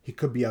true. He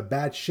could be a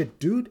bad shit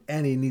dude,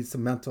 and he needs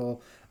some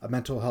mental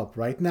help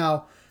right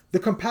now. The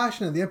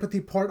compassion and the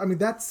empathy part, I mean,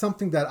 that's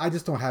something that I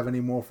just don't have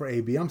anymore for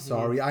AB. I'm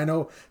sorry. I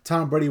know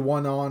Tom Brady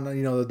won on,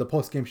 the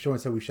post-game show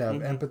and said we should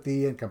have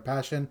empathy and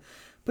compassion.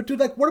 But dude,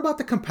 like, what about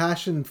the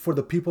compassion for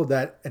the people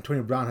that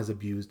Antonio Brown has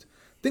abused?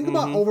 Think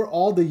about over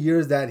all the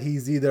years that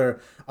he's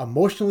either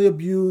emotionally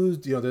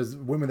abused, there's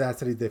women that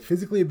said they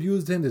physically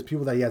abused him. There's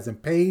people that he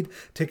hasn't paid,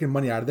 taking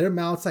money out of their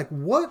mouths. Like,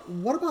 what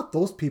about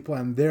those people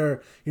and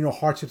their,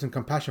 hardships and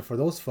compassion for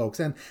those folks?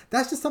 And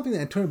that's just something that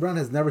Antonio Brown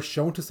has never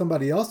shown to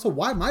somebody else. So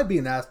why am I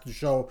being asked to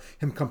show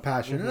him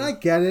compassion? And I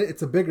get it.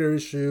 It's a bigger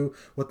issue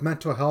with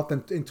mental health.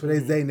 And in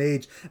today's day and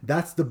age,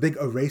 that's the big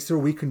eraser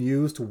we can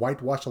use to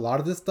whitewash a lot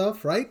of this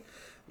stuff, right?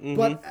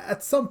 But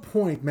at some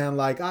point, man,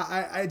 like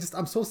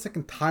I'm so sick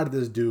and tired of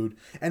this dude.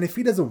 And if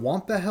he doesn't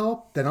want the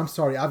help, then I'm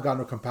sorry, I've got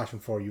no compassion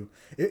for you.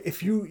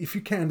 If you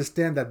can't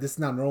understand that this is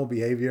not normal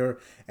behavior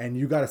and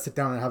you got to sit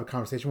down and have a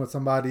conversation with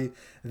somebody,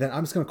 then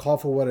I'm just gonna call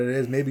for what it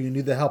is. Maybe you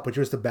need the help, but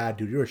you're just a bad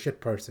dude. You're a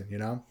shit person,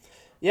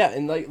 Yeah,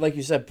 and like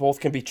you said, both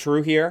can be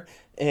true here.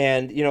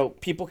 And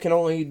people can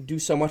only do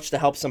so much to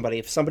help somebody.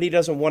 If somebody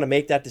doesn't want to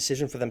make that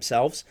decision for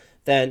themselves,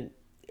 then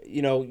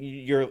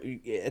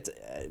it's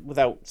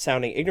without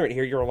sounding ignorant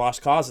here, you're a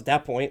lost cause at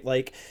that point.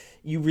 Like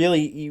you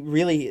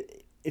really,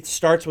 it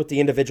starts with the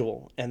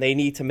individual, and they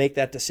need to make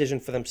that decision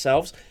for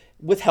themselves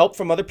with help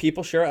from other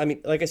people. Sure. I mean,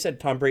 like I said,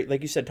 Tom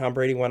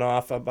Brady went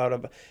off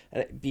about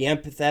be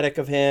empathetic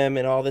of him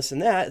and all this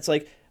and that. It's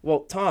like,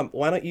 well, Tom,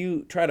 why don't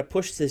you try to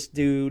push this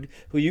dude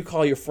who you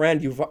call your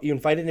friend? You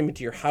invited him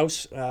into your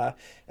house. I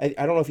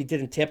don't know if he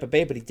did in Tampa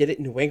Bay, but he did it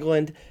in New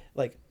England.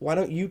 Like, why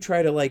don't you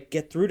try to like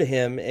get through to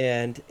him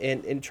and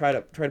try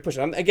to push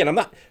it? I'm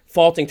not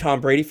faulting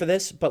Tom Brady for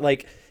this, but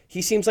like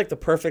he seems like the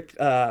perfect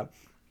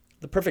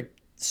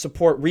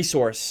support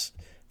resource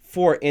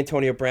for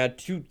Antonio Brown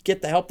to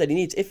get the help that he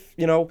needs if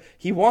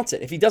he wants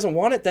it. If he doesn't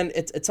want it, then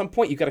at some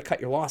point you got to cut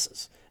your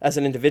losses as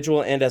an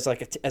individual and as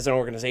as an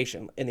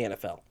organization in the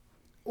NFL.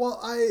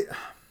 Well,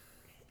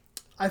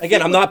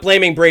 I'm not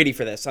blaming Brady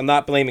for this. I'm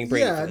not blaming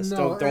Brady for this.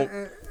 No, don't.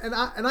 And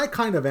I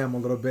kind of am a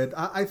little bit.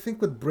 I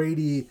think with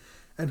Brady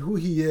and who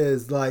he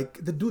is,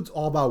 like the dude's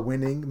all about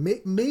winning.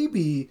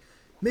 Maybe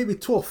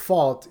to a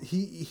fault.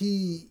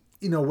 He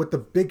with the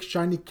big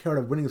shiny carrot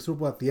of winning a Super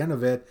Bowl at the end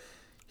of it,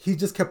 he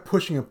just kept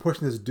pushing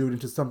this dude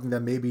into something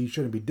that maybe he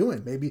shouldn't be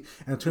doing. Maybe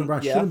Antonio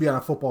Brown shouldn't be on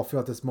a football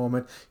field at this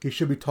moment. He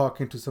should be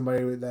talking to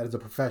somebody that is a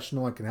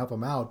professional and can help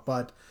him out.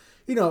 But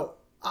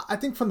I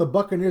think from the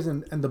Buccaneers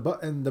and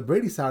the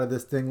Brady side of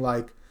this thing,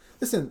 like,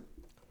 listen,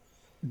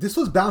 this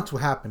was bound to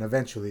happen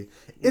eventually.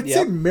 It's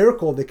a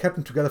miracle they kept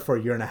them together for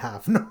a year and a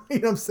half. You know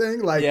what I'm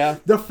saying? Like,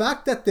 the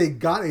fact that they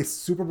got a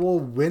Super Bowl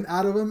win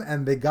out of him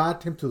and they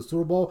got him to the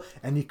Super Bowl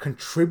and he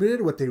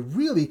contributed with a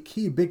really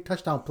key big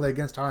touchdown play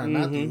against Tyrann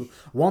Mathieu,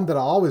 one that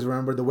I always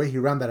remember, the way he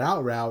ran that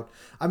out route.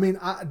 I mean,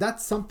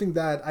 that's something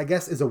that I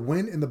guess is a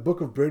win in the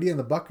book of Brady and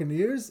the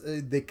Buccaneers.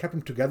 They kept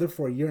him together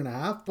for a year and a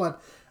half,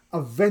 but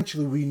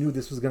eventually we knew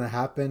this was going to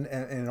happen,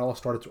 and it all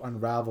started to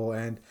unravel.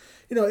 And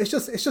it's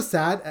just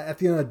sad at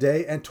the end of the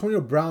day.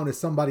 Antonio Brown is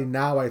somebody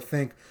now, I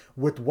think,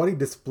 with what he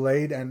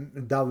displayed and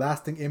that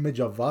lasting image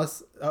of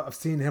us, of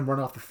seeing him run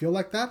off the field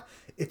like that,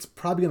 it's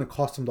probably going to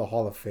cost him the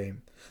Hall of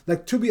Fame.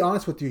 Like, to be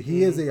honest with you,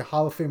 he is a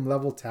Hall of Fame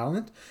level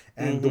talent,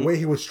 and the way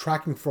he was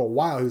tracking for a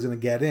while, he was going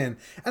to get in.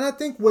 And I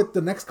think with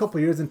the next couple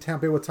of years in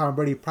Tampa Bay with Tom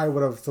Brady, he probably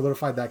would have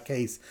solidified that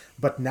case.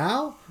 But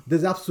now,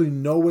 there's absolutely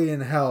no way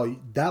in hell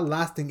that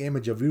lasting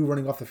image of you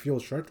running off the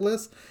field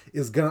shirtless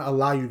is going to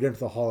allow you to get into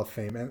the Hall of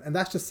Fame. And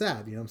that's just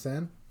sad, you know what I'm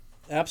saying?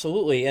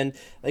 Absolutely, and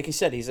like you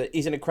said, he's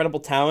an incredible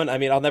talent. I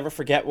mean, I'll never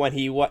forget when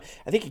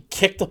I think he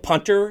kicked the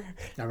punter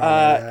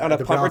on a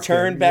punt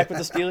return back with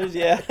the Steelers.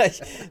 Yeah,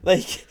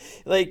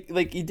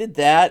 like he did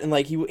that, and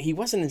like he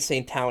was an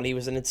insane talent. He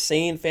was an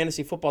insane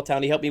fantasy football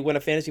talent. He helped me win a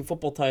fantasy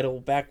football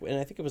title back, and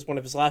I think it was one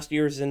of his last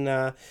years in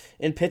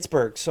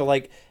Pittsburgh. So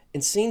like,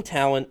 insane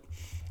talent.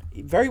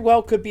 He very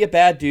well could be a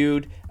bad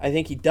dude. I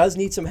think he does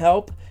need some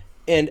help,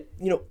 and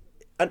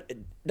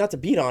not to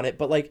beat on it,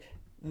 but like,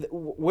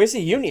 where's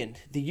the union?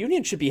 The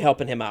union should be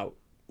helping him out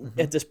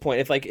at this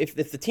point.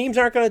 If the teams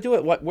aren't going to do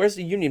it, where's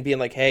the union being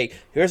like, hey,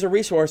 here's a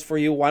resource for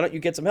you. Why don't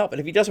you get some help? And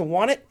if he doesn't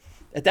want it,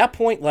 at that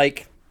point,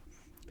 like,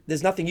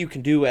 there's nothing you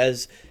can do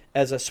as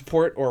a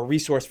support or a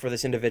resource for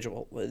this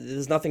individual.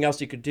 There's nothing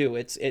else you could do.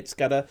 It's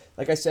got to,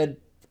 like I said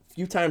a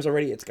few times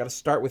already, it's got to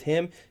start with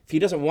him. If he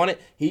doesn't want it,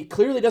 he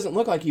clearly doesn't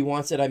look like he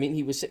wants it. I mean,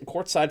 he was sitting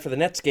courtside for the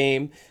Nets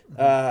game,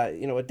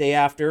 a day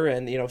after,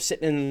 and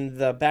sitting in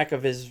the back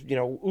of his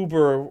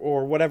Uber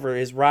or whatever,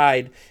 his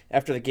ride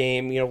after the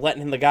game,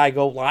 letting the guy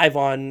go live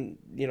on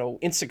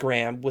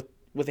Instagram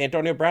with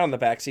Antonio Brown in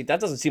the backseat. That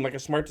doesn't seem like a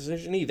smart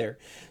decision either.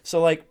 So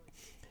like,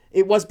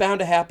 it was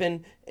bound to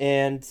happen,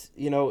 and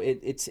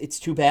it's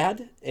too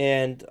bad.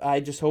 And I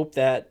just hope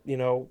that he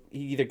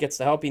either gets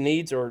the help he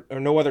needs, or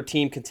no other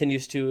team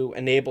continues to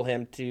enable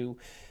him to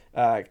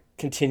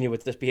continue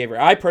with this behavior.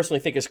 I personally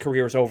think his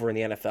career is over in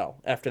the NFL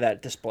after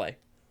that display.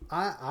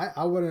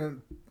 I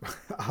wouldn't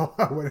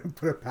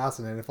put it past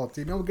an NFL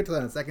team. We'll get to that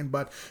in a second.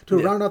 But to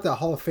round out that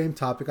Hall of Fame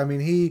topic, I mean,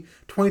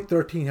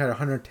 2013 had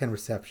 110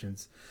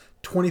 receptions.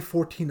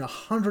 2014,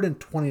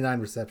 129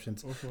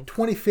 receptions.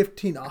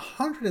 2015,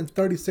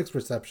 136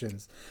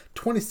 receptions.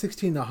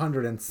 2016,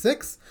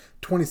 106.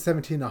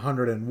 2017,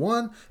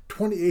 101.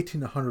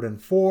 2018,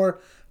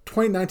 104.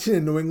 2019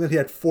 in New England, he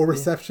had 4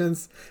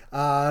 receptions.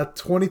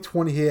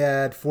 2020, he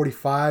had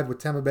 45 with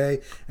Tampa Bay,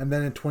 and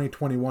then in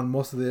 2021,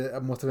 most of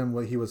them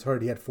when he was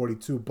hurt, he had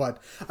 42.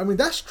 But I mean,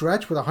 that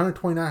stretch with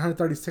 129,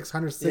 136,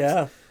 106.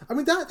 Yeah. I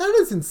mean, that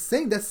is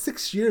insane. That's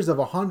 6 years of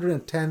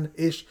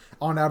 110-ish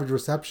on average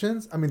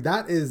receptions. I mean,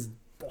 that is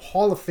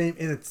Hall of Fame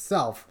in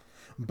itself.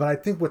 But I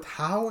think with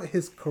how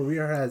his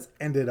career has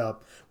ended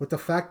up, with the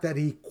fact that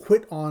he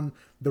quit on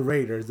the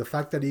Raiders, the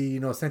fact that he,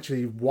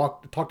 essentially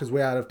talked his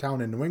way out of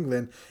town in New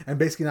England, and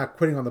basically not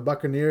quitting on the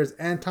Buccaneers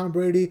and Tom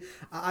Brady,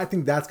 I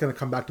think that's going to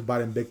come back to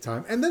bite him big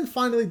time. And then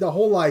finally, the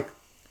whole,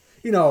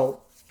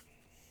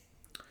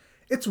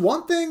 it's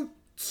one thing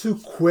to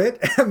quit,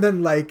 and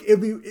then,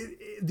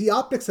 the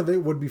optics of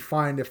it would be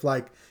fine if,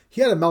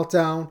 he had a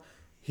meltdown,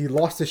 he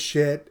lost his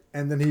shit,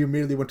 and then he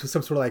immediately went to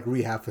some sort of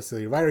rehab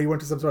facility, right? Or he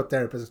went to some sort of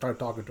therapist and started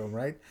talking to him,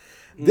 right?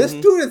 Mm-hmm. This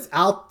dude is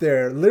out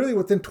there literally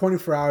within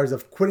 24 hours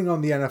of quitting on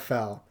the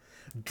NFL,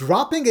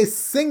 dropping a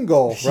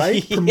single,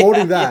 right?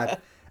 Promoting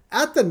that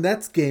at the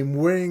Nets game,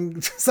 wearing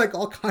just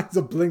all kinds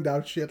of blinged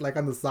out shit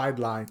on the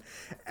sideline,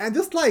 and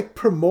just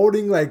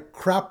promoting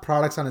crap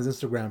products on his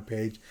Instagram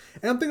page.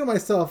 And I'm thinking to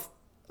myself,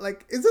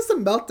 is this a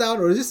meltdown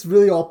or is this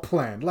really all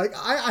planned?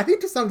 I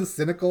hate to sound this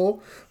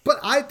cynical, but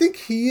I think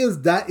he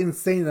is that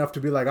insane enough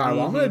to be all right, well,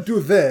 I'm going to do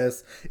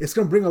this. It's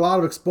going to bring a lot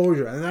of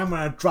exposure, and then I'm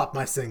going to drop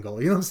my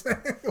single. You know what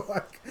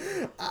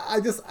I'm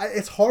saying?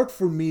 It's hard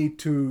for me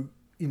to,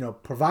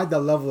 provide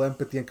that level of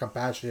empathy and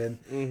compassion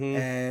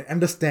and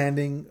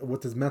understanding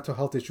with his mental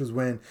health issues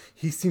when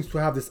he seems to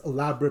have this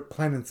elaborate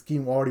plan and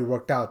scheme already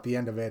worked out at the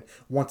end of it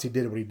once he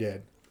did what he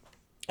did.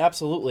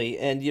 Absolutely.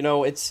 And,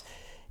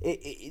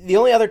 the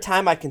only other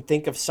time I can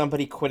think of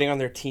somebody quitting on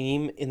their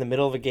team in the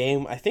middle of a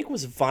game, I think,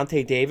 was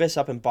Vontae Davis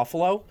up in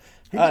Buffalo.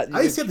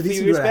 I said that he used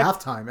to do it at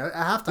halftime. At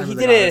halftime, he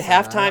did it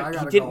at halftime.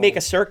 He didn't make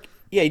a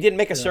he didn't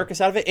make a circus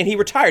out of it, and he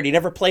retired. He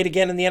never played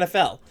again in the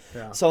NFL.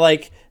 Yeah. So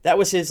that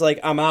was his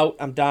I'm out,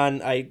 I'm done.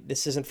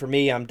 This isn't for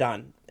me. I'm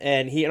done.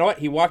 And he,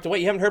 he walked away.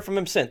 You haven't heard from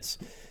him since.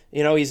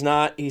 He's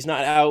not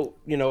out.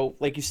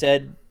 Like you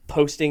said,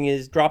 dropping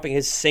his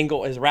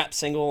rap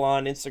single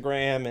on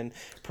Instagram and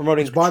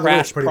promoting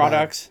trash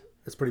products. Bad.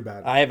 It's pretty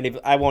bad.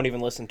 I won't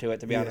even listen to it,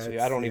 to be honest with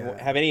you. I don't even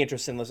have any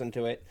interest in listening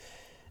to it.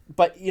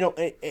 But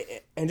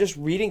and just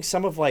reading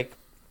some of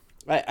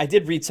I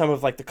did read some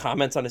of the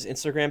comments on his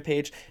Instagram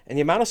page, and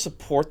the amount of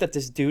support that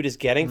this dude is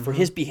getting for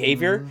his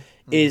behavior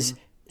is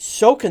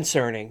so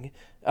concerning.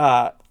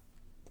 Not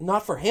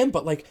for him,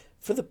 but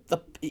for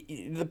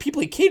the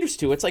people he caters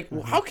to. It's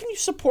how can you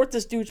support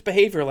this dude's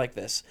behavior like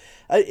this?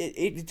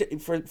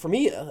 For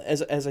me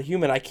as a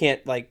human, I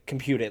can't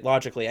compute it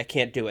logically. I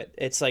can't do it.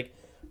 It's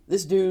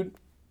this dude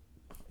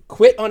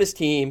quit on his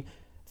team,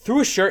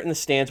 threw a shirt in the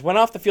stands, went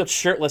off the field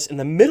shirtless in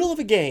the middle of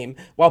a game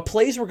while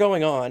plays were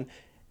going on,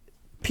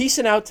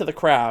 peacing out to the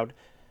crowd,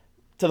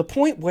 to the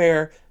point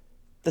where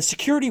the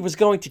security was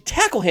going to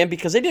tackle him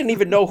because they didn't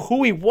even know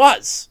who he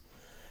was.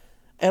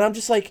 And I'm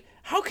just like,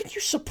 how can you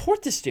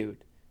support this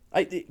dude?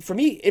 For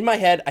me, in my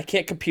head, I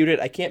can't compute it.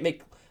 I can't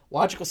make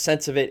logical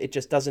sense of it. It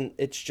just doesn't.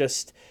 It's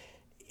just,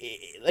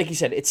 like you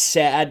said, it's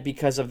sad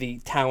because of the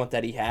talent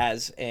that he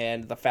has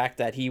and the fact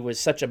that he was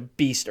such a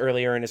beast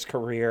earlier in his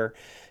career.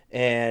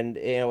 And,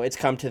 it's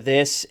come to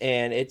this,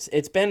 and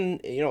it's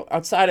been,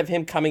 outside of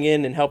him coming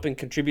in and helping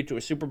contribute to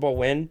a Super Bowl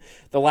win,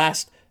 the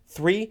last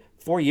 3-4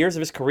 years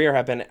of his career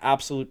have been an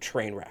absolute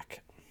train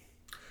wreck.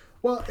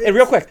 Well, and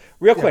real quick,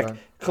 man.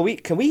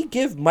 can we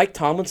give Mike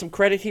Tomlin some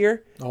credit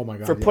here? Oh my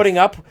God, for putting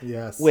up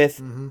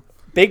with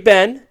Big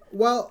Ben?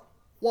 Well,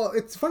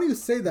 it's funny you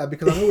say that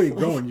because I know where you're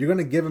going. You're going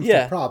to give him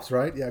some props,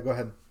 right? Yeah, go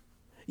ahead.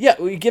 Yeah,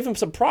 we give him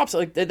some props.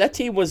 Like that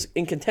team was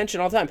in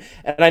contention all the time,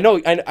 and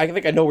I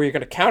think I know where you're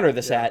going to counter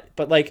this at.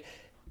 But like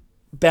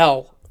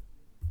Bell,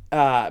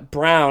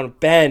 Brown,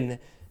 Ben,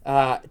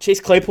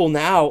 Chase Claypool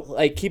now,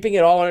 like keeping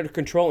it all under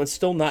control and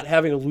still not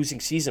having a losing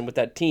season with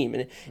that team.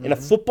 And in a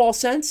football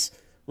sense,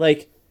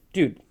 like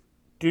dude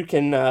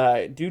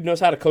knows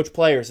how to coach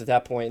players at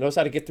that point. Knows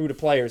how to get through to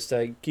players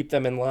to keep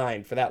them in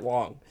line for that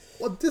long.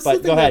 Well,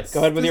 go ahead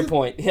with your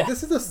point. Yeah.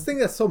 This is the thing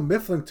that's so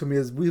miffling to me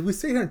is we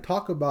sit here and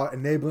talk about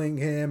enabling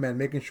him and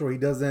making sure he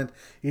doesn't,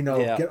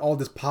 get all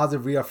this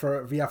positive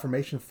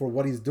reaffirmation for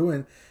what he's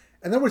doing.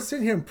 And then we're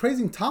sitting here and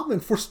praising Tomlin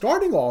for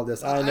starting all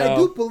this. I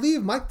do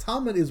believe Mike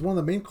Tomlin is one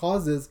of the main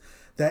causes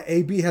that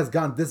AB has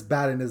gone this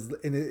bad in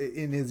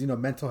his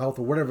mental health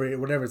or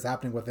whatever is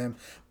happening with him.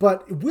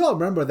 But we all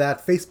remember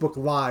that Facebook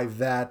Live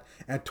that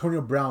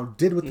Antonio Brown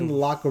did within the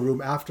locker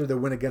room after the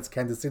win against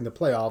Kansas City in the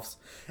playoffs.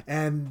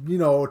 And,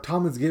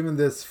 Tomlin's given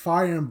this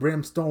fire and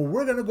brimstone.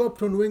 We're going to go up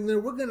to New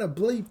England. We're going to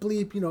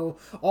bleep,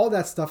 all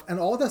that stuff. And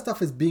all that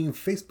stuff is being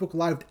Facebook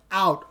Lived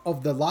out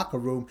of the locker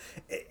room.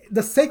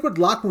 The sacred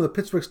locker room of the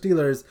Pittsburgh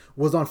Steelers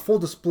was on full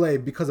display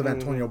because of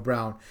Antonio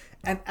Brown.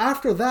 And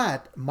after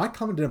that, Mike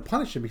Tomlin didn't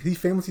punish him. He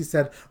famously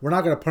said, "We're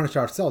not going to punish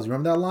ourselves." You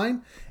remember that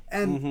line?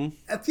 And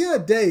at the end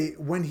of the day,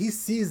 when he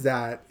sees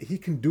that he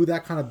can do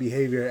that kind of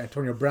behavior,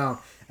 Antonio Brown,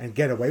 and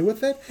get away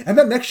with it, and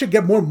then next year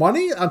get more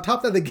money, on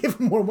top of that they give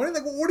him more money,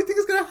 like, what do you think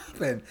is going to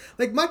happen?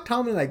 Like, Mike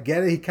Tomlin, I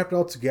get it. He kept it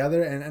all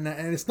together, and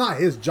it's not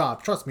his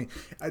job. Trust me.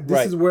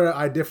 This is where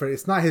I differ.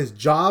 It's not his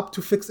job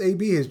to fix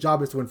AB. His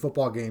job is to win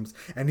football games,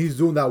 and he's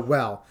doing that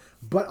well.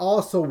 But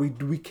also,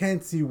 we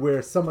can't see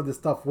where some of this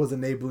stuff was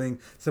enabling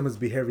some of his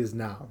behaviors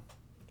now.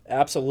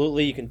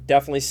 Absolutely. You can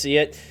definitely see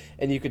it.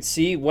 And you could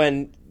see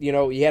when,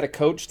 you had a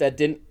coach that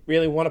didn't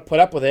really want to put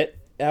up with it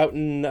out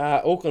in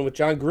Oakland with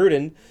John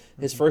Gruden.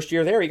 His first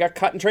year there, he got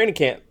cut in training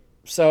camp.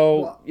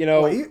 So,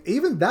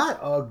 even that,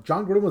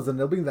 John Gruden was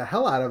enabling the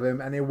hell out of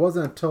him. And it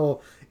wasn't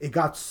until it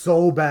got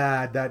so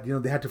bad that,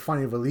 they had to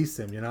finally release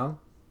him,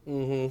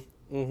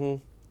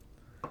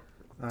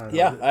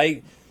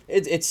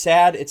 It's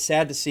sad. It's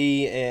sad to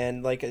see,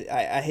 and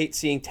I hate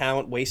seeing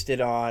talent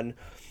wasted on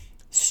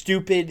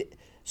stupid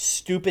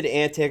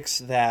antics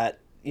that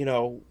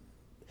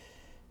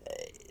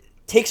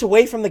takes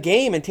away from the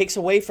game and takes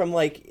away from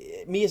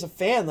me as a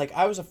fan. Like,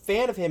 I was a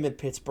fan of him in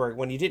Pittsburgh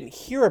when you didn't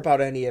hear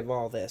about any of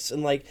all this,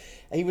 and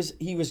he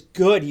was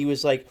good. He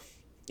was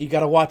you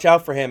got to watch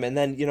out for him, and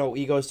then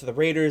he goes to the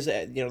Raiders.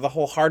 The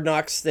whole Hard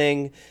Knocks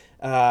thing.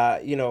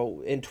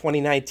 In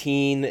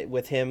 2019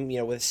 with him,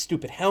 with his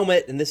stupid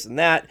helmet and this and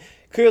that,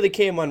 clearly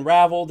came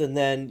unraveled. And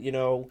then,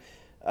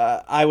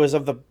 I was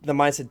of the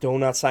mindset, do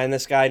not sign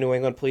this guy, New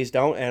England, please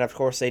don't. And of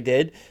course they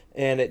did,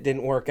 and it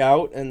didn't work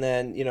out. And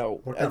then,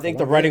 I think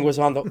the writing was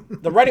on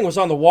the writing was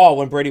on the wall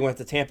when Brady went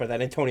to Tampa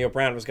that Antonio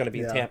Brown was going to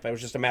be in Tampa. It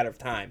was just a matter of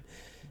time.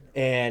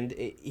 And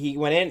he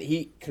went in,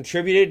 he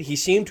contributed, he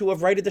seemed to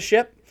have righted the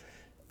ship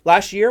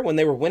last year when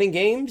they were winning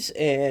games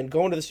and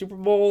going to the Super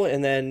Bowl,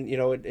 and then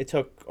it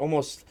took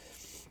almost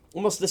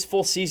this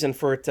full season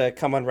for it to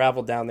come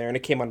unraveled down there, and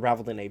it came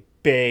unraveled in a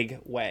big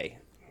way.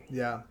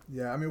 Yeah.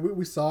 I mean,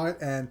 we saw it,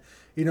 and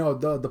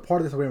the part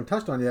of this that we haven't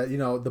touched on yet.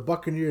 The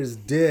Buccaneers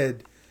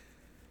did.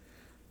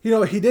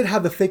 He did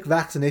have the fake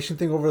vaccination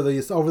thing over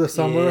the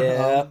summer.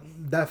 Yeah.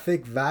 That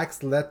fake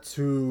vax led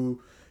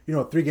to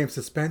 3-game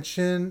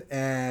suspension,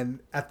 and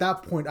at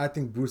that point, I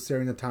think Bruce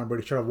Arians and Tom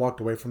Brady should have walked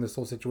away from this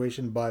whole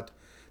situation, but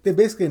they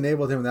basically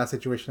enabled him in that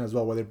situation as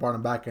well, where they brought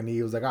him back, and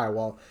he was like, all right,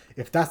 well,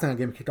 if that's not going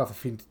to get me kicked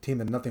off the team,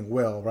 then nothing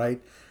will, right?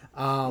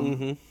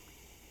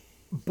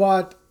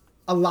 But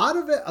a lot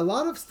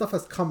of stuff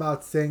has come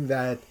out saying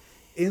that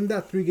in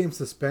that 3-game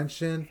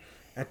suspension,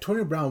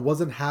 Antonio Brown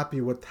wasn't happy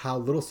with how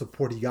little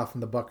support he got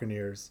from the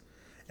Buccaneers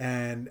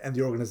and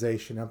the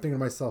organization. I'm thinking to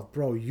myself,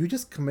 bro, you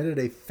just committed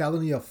a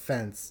felony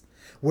offense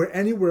where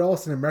anywhere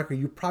else in America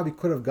you probably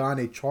could have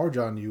gotten a charge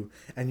on you,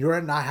 and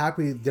you're not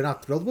happy, they're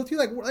not thrilled with you.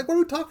 Like what are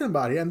we talking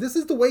about here? And this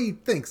is the way he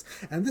thinks.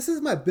 And this is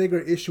my bigger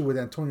issue with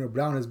Antonio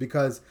Brown, is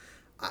because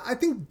I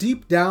think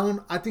deep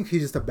down, I think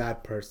he's just a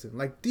bad person.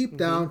 Like deep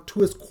down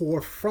to his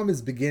core, from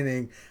his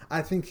beginning,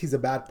 I think he's a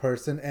bad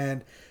person.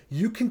 And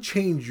you can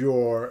change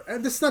your,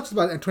 and this is not just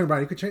about Antonio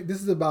Brown, you can change,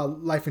 this is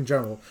about life in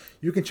general.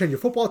 You can change your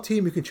football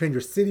team, you can change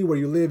your city where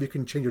you live, you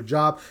can change your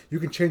job, you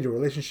can change your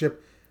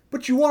relationship,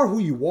 but you are who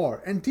you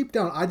are. And deep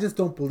down, I just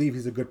don't believe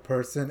he's a good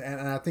person,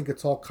 and I think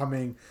it's all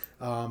coming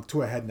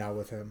to a head now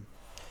with him.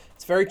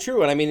 It's very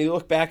true. And I mean, you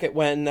look back at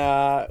when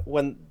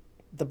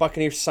the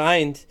Buccaneers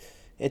signed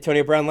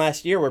Antonio Brown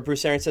last year, where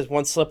Bruce Arians says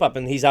one slip up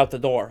and he's out the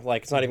door.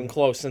 Like, it's not even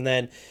close. And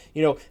then,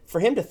 for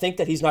him to think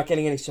that he's not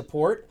getting any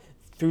support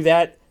through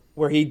that,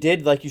 where he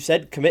did, like you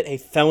said, commit a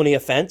felony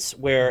offense,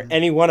 where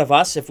any one of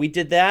us, if we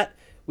did that,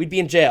 we'd be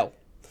in jail.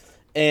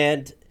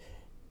 And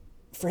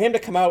for him to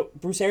come out,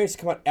 Bruce Arians to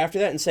come out after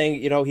that and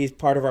saying, he's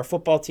part of our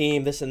football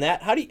team, this and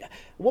that.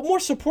 What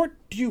more support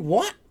do you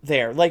want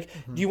there? Like,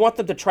 do you want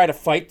them to try to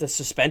fight the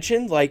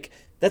suspension? Like,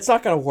 that's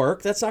not going to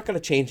work. That's not going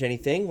to change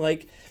anything.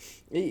 Like,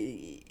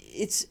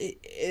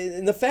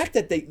 and the fact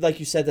that they, like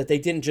you said, that they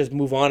didn't just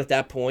move on at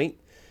that point.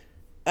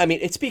 I mean,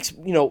 it speaks.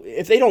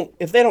 If they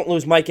don't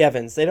lose Mike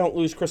Evans, they don't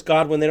lose Chris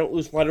Godwin, they don't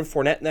lose Leonard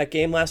Fournette in that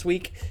game last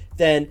week,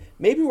 then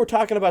maybe we're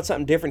talking about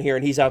something different here,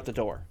 and he's out the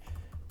door.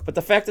 But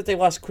the fact that they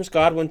lost Chris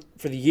Godwin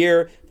for the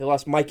year, they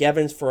lost Mike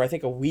Evans for I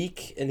think a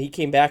week, and he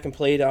came back and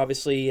played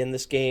obviously in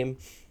this game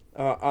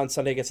on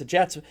Sunday against the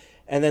Jets,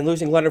 and then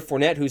losing Leonard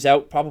Fournette, who's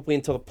out probably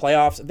until the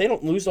playoffs. If they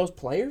don't lose those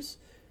players,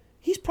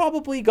 he's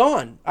probably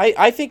gone.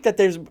 I think that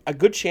there's a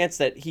good chance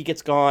that he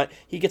gets cut,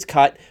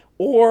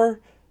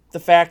 or the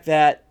fact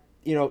that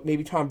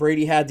maybe Tom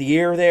Brady had the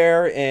year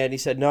there and he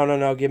said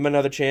no, give him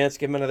another chance.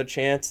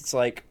 It's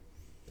like,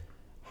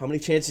 how many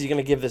chances are you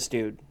going to give this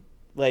dude?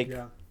 Like,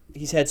 yeah.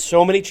 He's had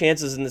so many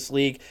chances in this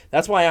league.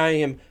 That's why I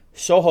am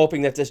so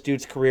hoping that this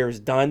dude's career is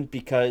done,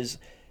 because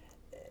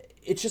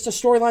it's just a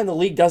storyline the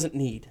league doesn't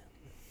need.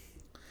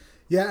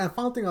 Yeah, and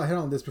final thing I'll hit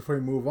on this before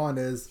we move on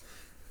is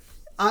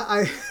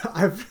I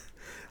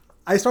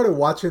started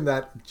watching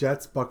that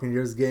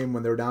Jets-Buccaneers game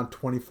when they were down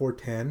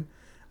 24-10.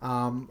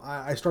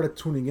 I started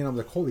tuning in. I was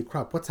like, holy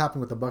crap, what's happening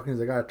with the Buccaneers?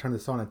 I got to turn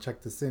this on and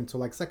check this in. So,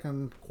 like,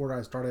 second quarter,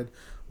 I started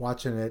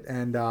watching it.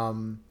 And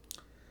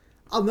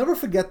I'll never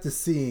forget the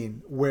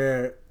scene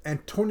where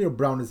Antonio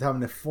Brown is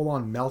having a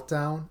full-on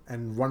meltdown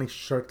and running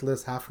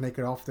shirtless,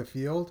 half-naked off the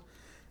field.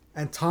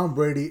 And Tom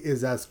Brady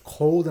is as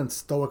cold and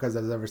stoic as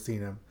I've ever seen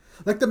him.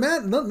 Like, the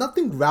man,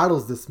 nothing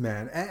rattles this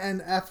man.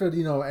 And after,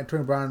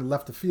 Antonio Brown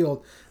left the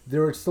field, they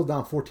were still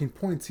down 14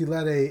 points. He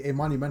led a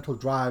monumental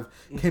drive,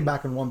 came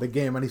back and won the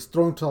game. And he's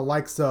thrown to the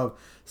likes of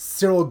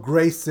Cyril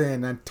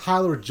Grayson and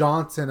Tyler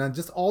Johnson and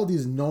just all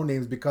these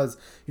no-names because,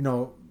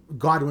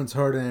 Godwin's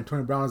hurt and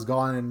Antonio Brown is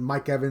gone and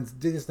Mike Evans,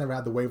 they just never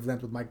had the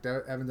wavelength with Mike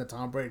Evans and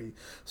Tom Brady.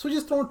 So he's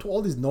just thrown to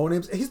all these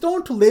no-names. He's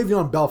thrown to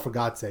Le'Veon Bell, for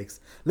God's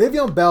sakes.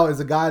 Le'Veon Bell is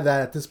a guy that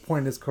at this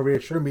point in his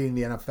career shouldn't be in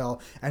the NFL,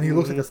 and he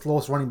looks like the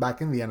slowest running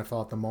back in the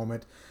NFL at the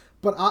moment.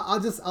 But I'll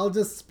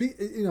just speak,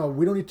 we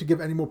don't need to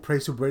give any more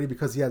praise to Brady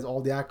because he has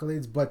all the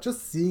accolades, but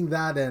just seeing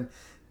that and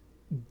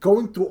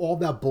going through all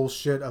that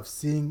bullshit of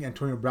seeing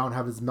Antonio Brown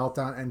have his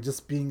meltdown and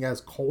just being as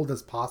cold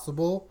as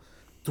possible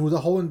through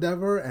the whole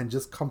endeavor and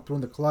just come through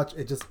in the clutch,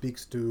 it just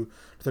speaks to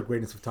the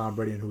greatness of Tom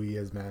Brady and who he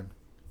is, man.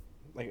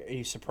 Like, are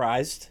you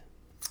surprised?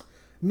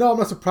 No, I'm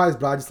not surprised,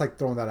 but I just like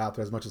throwing that out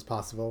there as much as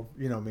possible.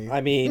 You know me. I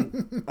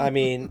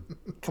mean,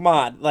 come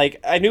on. Like,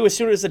 I knew as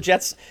soon as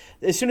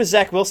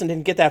Zach Wilson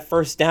didn't get that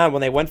first down when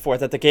they went for it,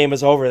 that the game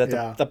was over,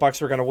 that the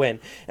Bucs were going to win.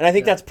 And I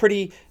think that's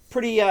pretty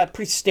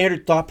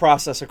standard thought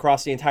process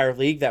across the entire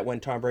league, that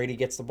when Tom Brady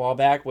gets the ball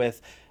back with,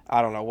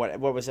 I don't know, what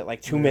was it,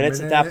 like 2 minutes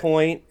at that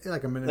point?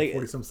 Like a minute, like,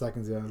 40-some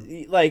seconds,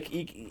 yeah. Like,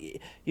 he's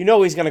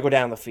going to go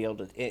down the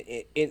field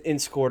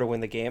and score to win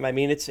the game. I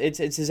mean, it's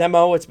his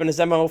MO. It's been his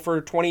MO for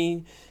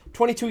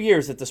 22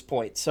 years at this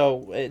point.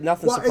 So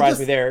nothing surprised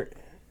me there.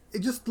 It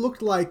just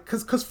looked like,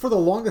 because for the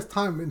longest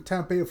time in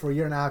Tampa Bay, for a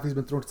year and a half, he's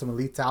been thrown to some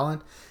elite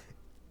talent.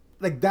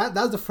 Like, that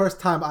was the first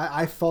time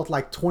I felt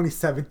like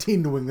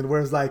 2017 New England,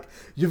 where it's like,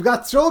 you've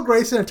got Cyril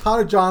Grayson and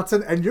Tyler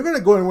Johnson, and you're going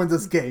to go and win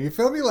this game. You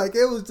feel me? Like,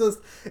 it was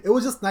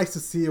just nice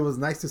to see. It was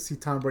nice to see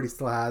Tom Brady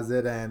still has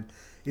it, and,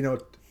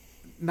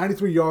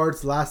 93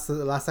 yards, last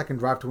second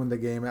drive to win the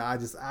game. I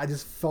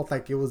just felt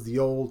like it was the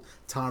old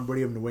Tom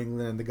Brady of New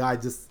England, and the guy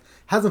just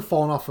hasn't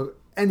fallen off of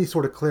any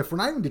sort of cliff, or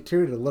not even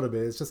deteriorated a little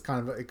bit. It's just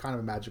kind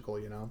of magical,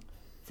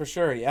 For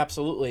sure, yeah,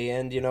 absolutely.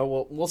 And,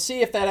 we'll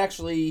see if that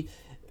actually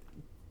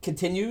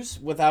continues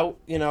with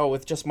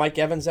just Mike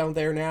Evans out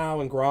there now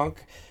and Gronk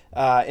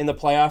in the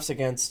playoffs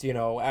against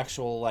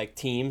actual like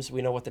teams.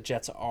 We know what the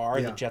Jets are.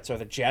 Yeah. The Jets are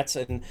the Jets,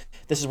 and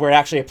this is where it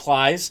actually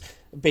applies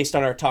based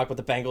on our talk with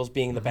the Bengals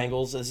being the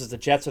Bengals. This is the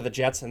Jets are the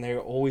Jets, and they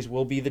always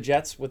will be the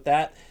Jets with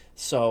that.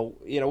 So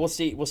we'll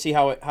see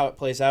how it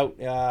plays out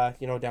down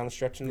the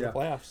stretch into the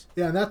playoffs.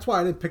 Yeah, and that's why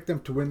I didn't pick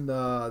them to win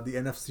the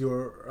NFC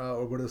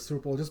or go to the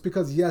Super Bowl, just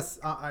because yes,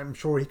 I'm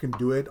sure he can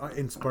do it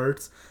in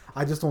spurts.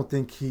 I just don't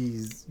think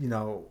he's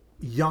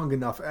young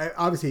enough.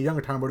 Obviously, a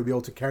younger Tom Brady to be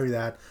able to carry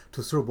that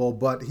to the Super Bowl,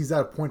 but he's at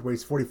a point where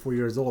he's 44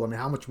 years old. I mean,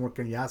 how much more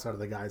can you ask out of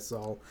the guy?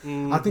 So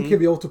I think he'll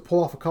be able to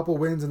pull off a couple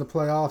wins in the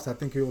playoffs. I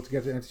think he'll be able to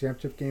get to the NFC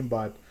Championship game,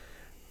 but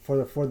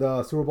For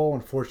the Super Bowl,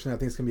 unfortunately, I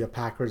think it's gonna be a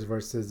Packers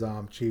versus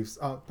Chiefs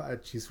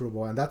Super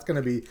Bowl, and that's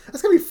gonna be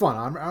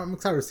fun. I'm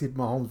excited to see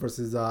Mahomes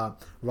versus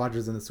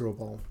Rodgers in the Super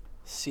Bowl.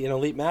 See an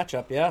elite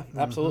matchup. Yeah,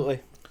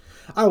 absolutely.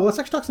 All right, well, let's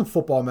actually talk some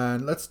football,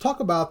 man. Let's talk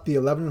about the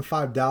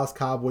 11-5 Dallas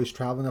Cowboys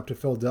traveling up to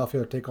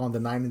Philadelphia to take on the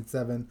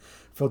 9-7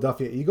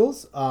 Philadelphia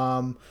Eagles.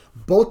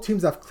 Both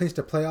teams have clinched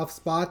a playoff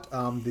spot.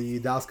 The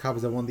Dallas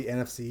Cowboys have won the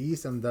NFC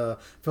East, and the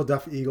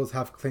Philadelphia Eagles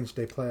have clinched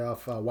a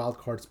playoff wild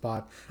card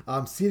spot.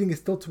 Seeding is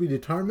still to be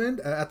determined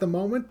at the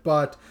moment,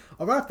 but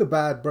right off the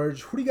bat,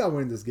 Burge, who do you got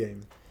winning this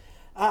game?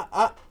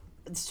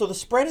 So the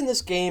spread in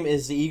this game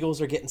is the Eagles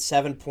are getting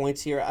 7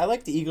 points here. I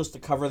like the Eagles to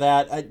cover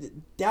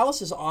that.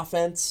 Dallas's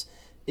offense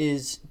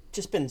is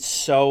just been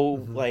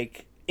so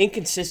like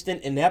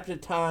inconsistent, inept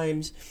at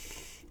times.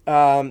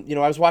 I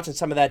was watching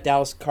some of that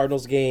Dallas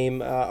Cardinals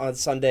game on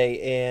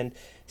Sunday and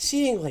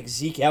seeing like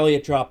Zeke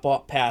Elliott drop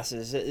off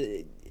passes.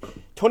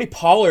 Tony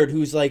Pollard,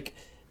 who's like,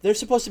 they're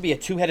supposed to be a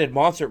two-headed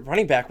monster at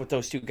running back with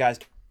those two guys.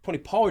 Tony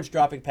Pollard's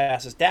dropping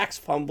passes. Dak's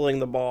fumbling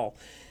the ball.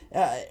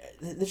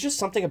 There's just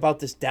something about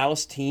this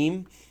Dallas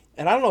team.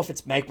 And I don't know if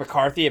it's Mike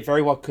McCarthy. It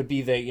very well could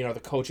be the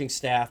coaching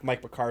staff,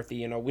 Mike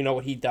McCarthy. We know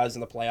what he does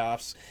in the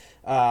playoffs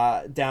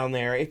down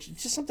there. It's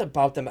just something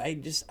about them. I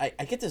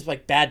get this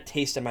like bad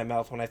taste in my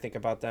mouth when I think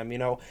about them.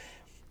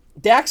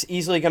 Dak's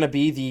easily going to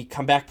be the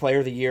comeback player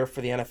of the year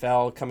for the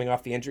NFL coming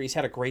off the injury. He's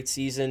had a great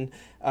season.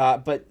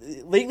 But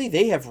lately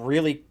they have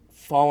really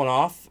fallen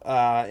off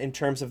in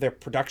terms of their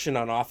production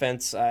on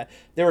offense.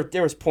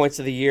 There was points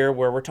of the year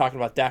where we're talking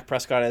about Dak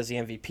Prescott as the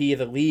MVP of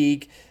the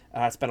league.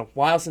 It's been a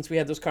while since we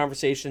had those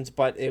conversations,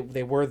 but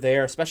they were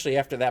there, especially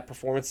after that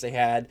performance they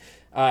had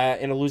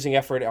in a losing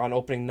effort on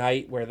opening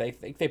night, where they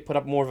think they put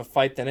up more of a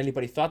fight than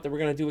anybody thought they were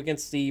going to do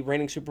against the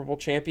reigning Super Bowl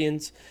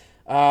champions.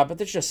 But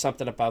there's just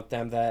something about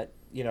them that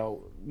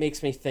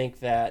makes me think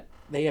that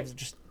they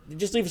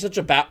just leave such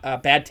a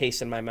bad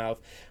taste in my mouth.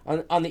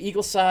 On the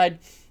Eagles side,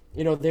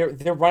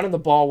 they're running the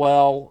ball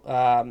well.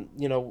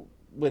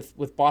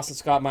 With Boston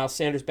Scott, Miles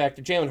Sanders back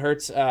to Jalen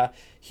Hurts,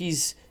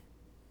 he's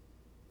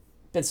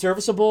been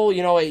serviceable.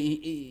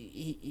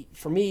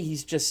 For me,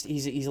 he's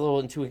a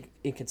little too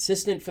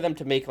inconsistent for them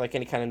to make like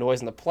any kind of noise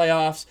in the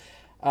playoffs.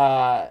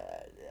 I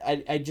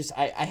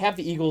have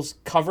the Eagles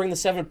covering the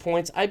 7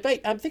 points. I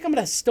think I'm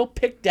gonna still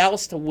pick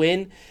Dallas to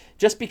win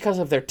just because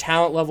of their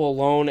talent level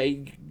alone.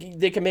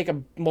 They can make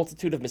a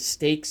multitude of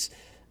mistakes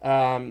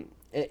and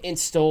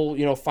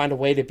still find a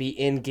way to be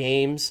in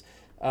games.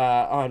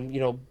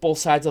 On both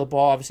sides of the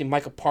ball. Obviously,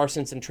 Michael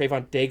Parsons and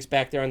Trayvon Diggs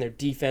back there on their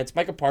defense.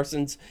 Michael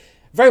Parsons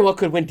very well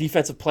could win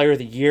Defensive Player of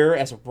the Year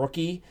as a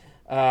rookie.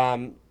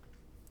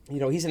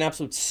 He's an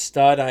absolute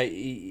stud.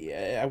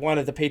 I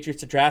wanted the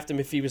Patriots to draft him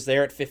if he was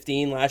there at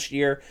 15 last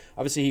year.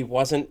 Obviously, he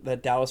wasn't. The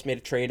Dallas made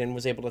a trade and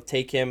was able to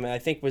take him. I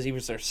think he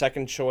was their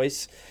second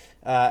choice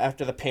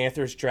after the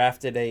Panthers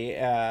drafted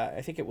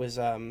I think it was,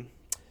 why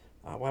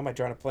am I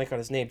drawing a blank on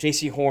his name?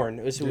 J.C. Horn.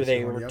 It was who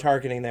they were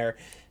targeting there.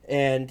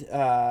 And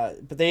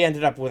but they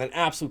ended up with an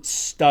absolute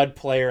stud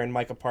player in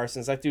Michael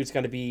Parsons. That dude's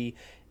going to be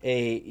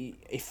a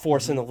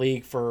force in the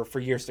league for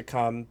years to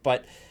come.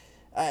 But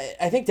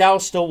I think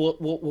Dallas still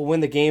will win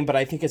the game, but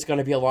I think it's going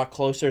to be a lot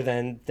closer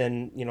than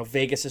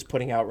Vegas is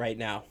putting out right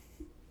now.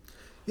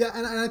 Yeah,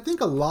 and I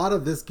think a lot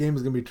of this game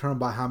is going to be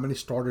determined by how many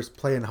starters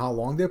play and how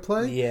long they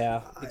play.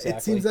 Yeah, exactly.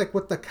 It seems like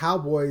with the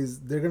Cowboys,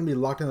 they're going to be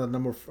locked in the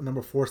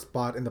number 4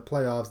 spot in the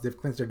playoffs. They've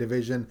clinched their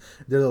division.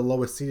 They're the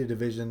lowest seeded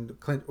division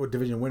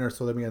winner,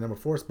 so they'll be a number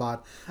 4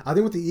 spot. I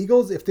think with the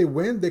Eagles, if they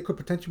win, they could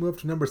potentially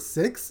move to number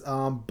 6.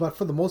 But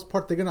for the most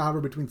part, they're going to hover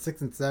between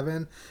 6 and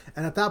 7.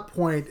 And at that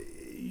point,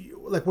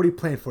 like, what are you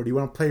playing for? Do you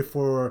want to play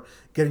for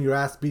getting your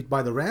ass beat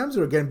by the Rams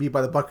or getting beat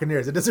by the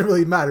Buccaneers? It doesn't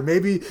really matter.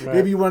 Maybe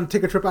you want to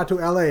take a trip out to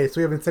LA so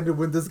you have incentive to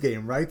win this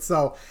game, right?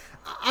 So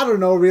I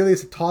don't know. Really,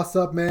 it's a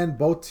toss-up, man.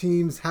 Both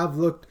teams have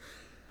looked.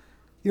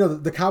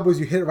 The Cowboys,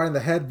 you hit it right in the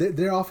head.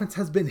 Their offense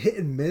has been hit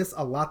and miss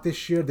a lot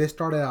this year. They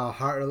started out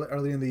hot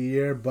early in the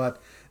year,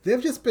 but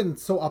they've just been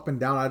so up and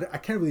down. I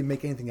can't really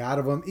make anything out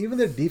of them. Even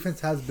their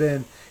defense has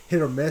been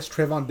hit or miss.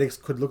 Trayvon Diggs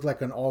could look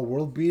like an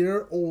all-world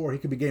beater, or he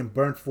could be getting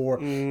burnt for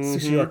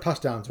 60-yard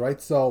touchdowns,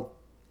 right? So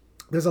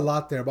there's a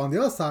lot there. But on the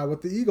other side,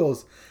 with the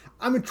Eagles,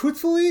 I mean,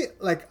 truthfully,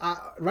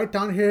 right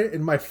down here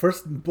in my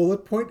first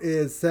bullet point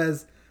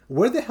says,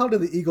 where the hell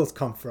did the Eagles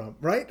come from,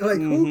 right? Like,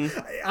 who?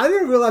 I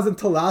didn't realize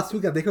until last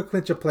week that they could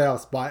clinch a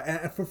playoff spot.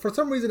 And for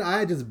some reason,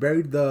 I just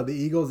buried the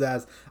Eagles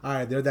as, all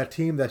right, they're that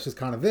team that's just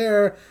kind of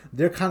there.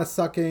 They're kind of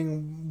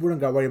sucking. We don't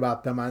got to worry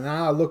about them. And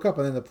I look up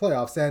and then the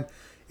playoffs. And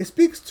it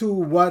speaks to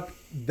what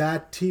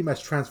that team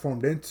has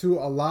transformed into.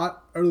 A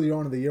lot early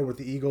on in the year with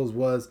the Eagles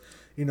was,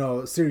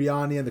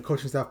 Sirianni and the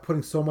coaching staff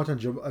putting so much on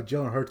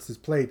Jalen Hurts'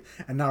 plate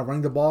and not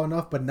running the ball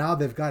enough, but now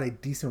they've got a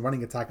decent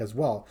running attack as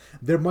well.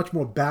 They're much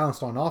more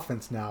balanced on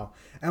offense now.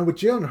 And with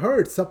Jalen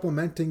Hurts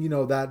supplementing,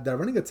 that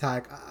running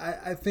attack,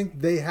 I think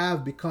they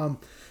have become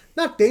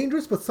not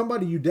dangerous, but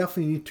somebody you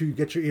definitely need to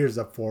get your ears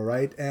up for,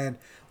 right? And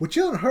with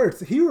Jalen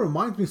Hurts, he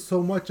reminds me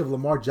so much of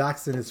Lamar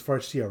Jackson his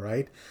first year,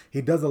 right?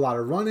 He does a lot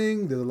of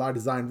running, there's a lot of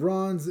designed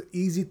runs,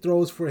 easy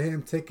throws for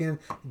him,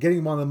 getting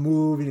him on the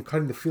move,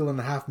 cutting the field in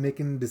half,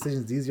 making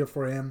decisions easier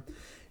for him.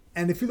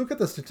 And if you look at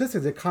the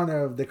statistics, they're kind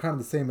of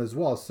the same as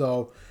well.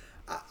 So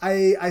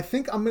I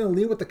think I'm going to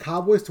lean with the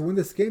Cowboys to win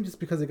this game just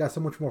because they got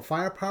so much more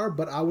firepower,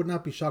 but I would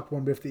not be shocked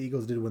one bit if the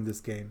Eagles did win this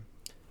game.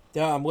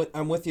 Yeah,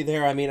 I'm with you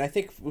there. I mean, I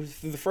think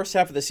through the first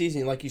half of the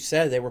season, like you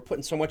said, they were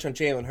putting so much on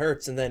Jalen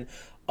Hurts, and then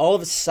all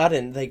of a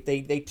sudden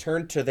they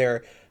turned to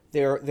their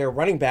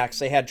running backs.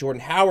 They had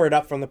Jordan Howard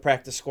up from the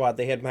practice squad.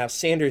 They had Miles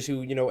Sanders,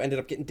 who ended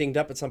up getting dinged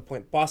up at some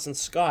point. Boston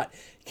Scott,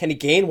 Kenny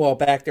Gainwell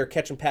back there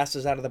catching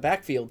passes out of the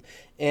backfield,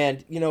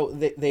 and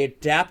they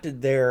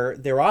adapted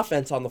their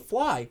offense on the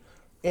fly.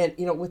 And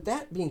with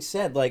that being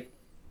said, like,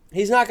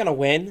 he's not going to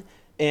win.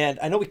 And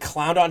I know we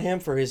clowned on him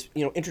for his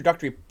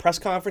introductory press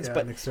conference,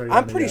 but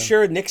I'm pretty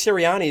sure Nick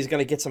Sirianni is going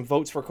to get some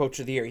votes for Coach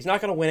of the Year. He's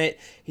not going to win it.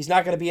 He's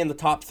not going to be in the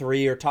top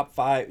 3 or top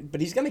 5, but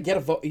he's going to get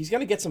a vote. He's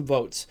going to get some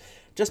votes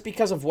just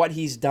because of what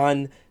he's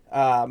done,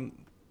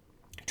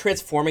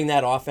 transforming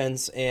that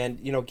offense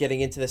and getting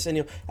into this.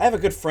 And I have a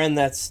good friend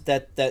that's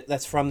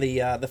from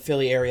the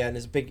Philly area and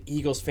is a big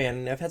Eagles fan,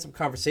 and I've had some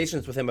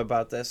conversations with him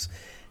about this.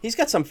 He's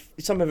got some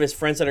of his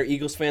friends that are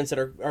Eagles fans that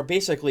are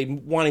basically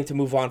wanting to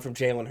move on from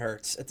Jalen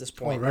Hurts at this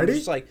point. Already?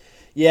 Just like,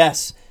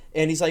 yes.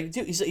 And he's like,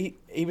 dude,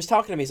 he was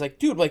talking to me. He's like,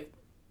 dude, like,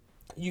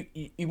 you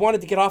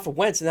wanted to get off of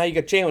Wentz, and now you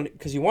got Jalen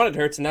because you wanted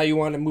Hurts, and now you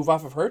want to move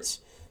off of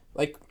Hurts?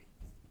 Like,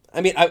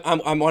 I mean,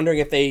 I'm wondering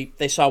if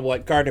they saw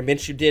what Gardner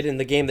Minshew did in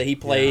the game that he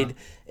played,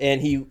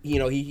 and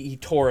he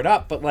tore it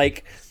up. But,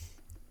 like,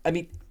 I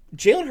mean,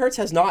 Jalen Hurts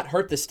has not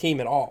hurt this team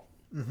at all.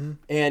 Mm-hmm.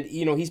 And,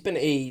 he's been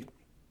a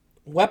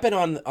weapon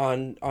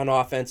on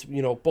offense,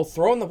 both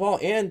throwing the ball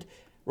and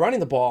running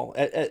the ball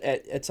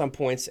at some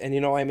points.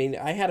 And, I mean,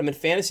 I had him in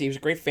fantasy. He was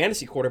a great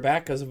fantasy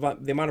quarterback because of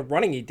the amount of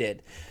running he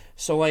did.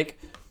 So, like,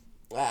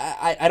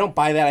 I don't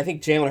buy that. I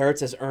think Jalen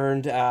Hurts has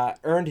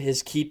earned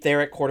his keep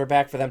there at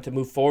quarterback for them to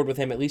move forward with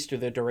him at least through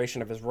the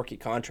duration of his rookie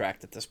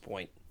contract at this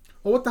point.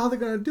 Well, what the hell are they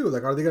going to do?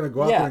 Like, are they going to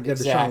go out there and get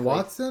Deshaun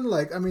Watson?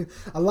 Like, I mean,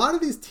 a lot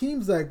of these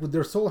teams, like,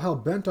 they're so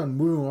hell-bent on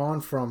moving on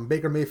from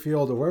Baker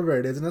Mayfield or wherever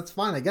it is, and that's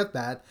fine, I get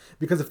that,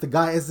 because if the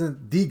guy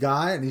isn't the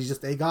guy and he's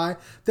just a guy,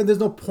 then there's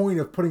no point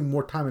of putting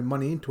more time and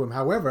money into him.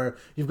 However,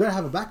 you've got to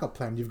have a backup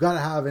plan. You've got to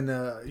have,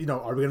 are we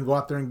going to go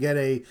out there and get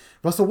a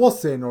Russell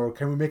Wilson, or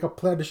can we make a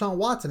play on Deshaun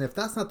Watson? If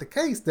that's not the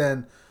case,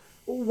 then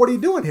what are you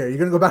doing here? You're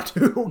going to go back to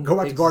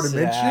Gardner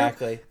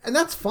Minshew? And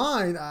that's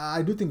fine.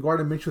 I do think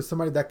Gardner Minshew is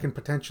somebody that can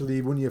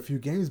potentially win you a few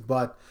games.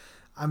 But,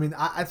 I mean,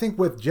 I think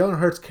with Jalen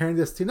Hurts carrying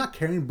this team, not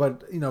carrying,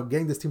 but,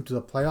 getting this team to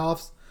the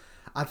playoffs,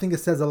 I think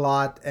it says a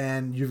lot.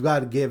 And you've got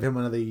to give him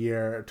another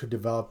year to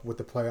develop with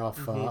the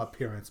playoff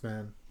appearance,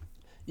 man.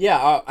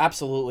 Yeah,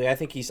 absolutely. I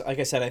think he's, like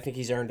I said, I think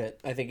he's earned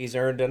it. I think he's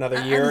earned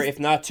another year, if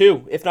not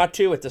two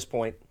at this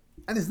point.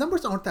 And his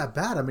numbers aren't that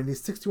bad. I mean,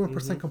 he's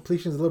 61%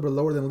 completion is a little bit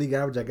lower than league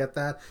average. I get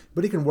that.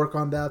 But he can work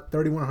on that.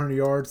 3,100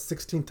 yards,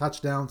 16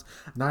 touchdowns,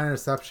 9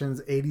 interceptions,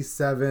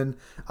 87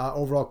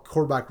 overall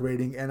quarterback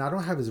rating. And I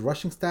don't have his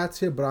rushing stats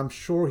here, but I'm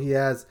sure he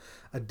has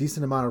a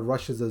decent amount of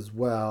rushes as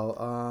well.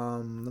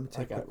 Let me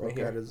take a look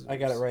at his. I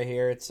got it right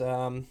here. It's,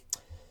 where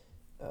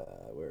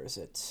is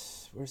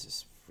it? Where's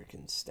his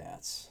freaking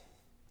stats?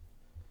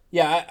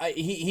 Yeah,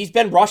 he's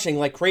been rushing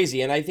like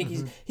crazy, and I think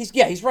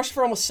he's rushed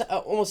for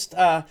almost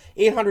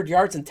 800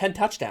 yards and 10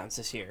 touchdowns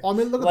this year. I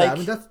mean, look at that. I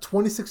mean, that's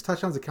 26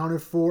 touchdowns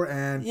accounted for,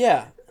 and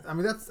I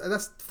mean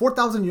that's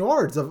 4,000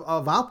 yards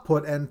of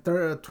output and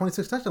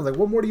 26 touchdowns. Like,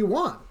 what more do you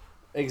want?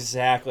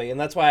 Exactly, and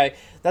that's why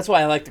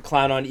I like to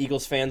clown on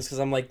Eagles fans because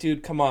I'm like,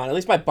 dude, come on. At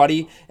least my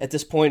buddy at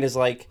this point is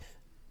like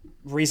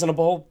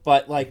reasonable,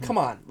 but like, come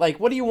on, like,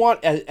 what do you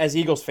want as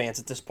Eagles fans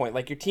at this point?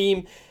 Like, your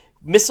team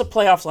missed the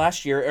playoffs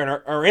last year and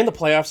are in the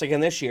playoffs again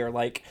this year.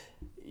 Like,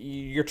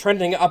 you're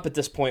trending up at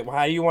this point.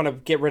 Why do you want to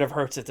get rid of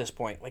Hurts at this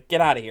point? Like,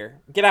 get out of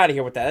here. Get out of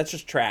here with that. That's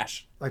just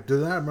trash. Like, do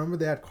they remember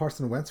they had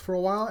Carson Wentz for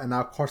a while, and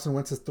now Carson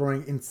Wentz is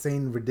throwing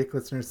insane,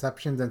 ridiculous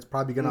interceptions, and it's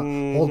probably going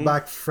to hold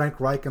back Frank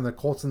Reich and the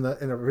Colts in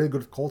a really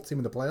good Colts team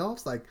in the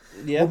playoffs? Like,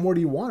 what more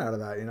do you want out of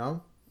that,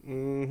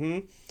 Mm-hmm.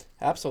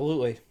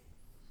 Absolutely.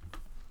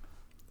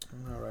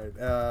 All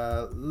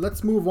right.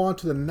 Let's move on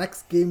to the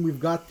next game. We've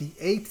got the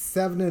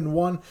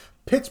 8-7-1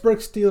 Pittsburgh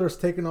Steelers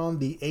taking on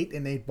the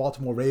 8-8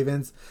 Baltimore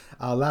Ravens.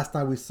 Last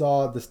night we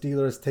saw the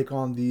Steelers take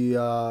on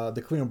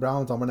the Cleveland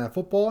Browns on Monday Night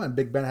Football, and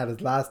Big Ben had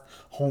his last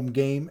home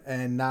game,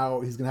 and now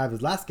he's going to have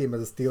his last game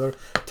as a Steeler,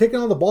 taking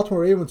on the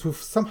Baltimore Ravens, who've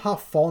somehow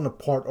fallen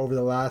apart over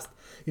the last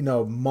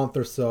month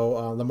or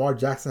so. Lamar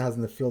Jackson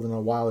hasn't in the field in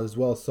a while as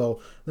well.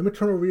 So let me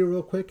turn over you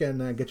real quick and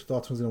get your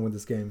thoughts on who's going to win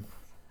this game.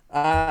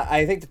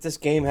 I think that this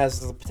game has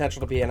the potential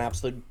to be an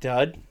absolute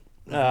dud.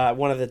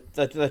 One of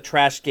the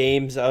trash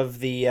games of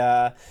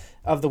the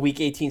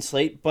Week 18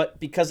 slate, but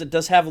because it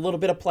does have a little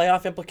bit of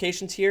playoff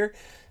implications here,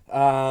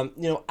 I'm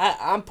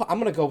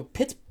going to go.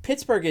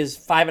 Pittsburgh is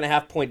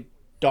 5.5 point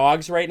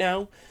dogs right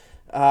now,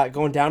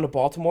 going down to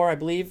Baltimore, I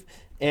believe,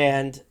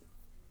 and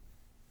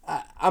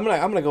I'm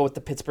gonna go with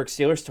the Pittsburgh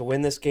Steelers to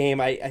win this game.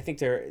 I think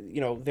they're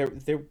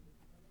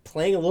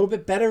playing a little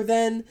bit better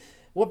than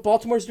what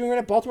Baltimore's doing right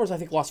now. Baltimore's, I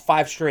think, lost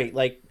 5 straight.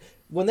 Like,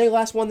 when they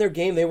last won their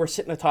game, they were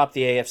sitting atop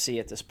the AFC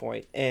at this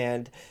point.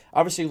 And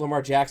obviously,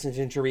 Lamar Jackson's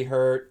injury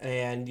hurt,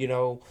 and,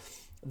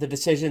 the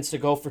decisions to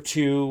go for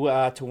two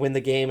to win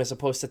the game as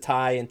opposed to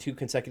tie in 2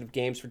 consecutive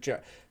games for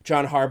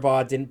John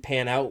Harbaugh didn't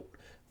pan out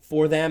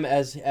for them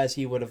as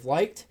he would have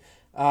liked.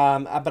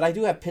 But I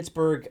do have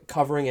Pittsburgh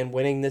covering and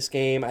winning this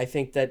game. I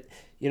think that,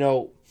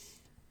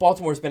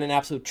 Baltimore's been an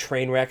absolute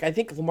train wreck. I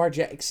think Lamar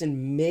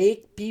Jackson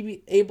may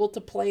be able to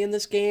play in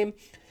this game.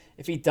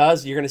 If he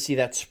does, you're going to see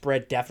that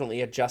spread definitely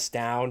adjust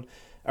down,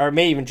 or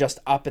may even just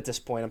up at this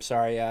point. I'm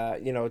sorry,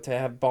 to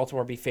have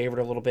Baltimore be favored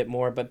a little bit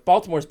more. But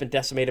Baltimore's been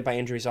decimated by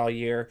injuries all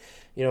year.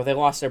 They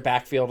lost their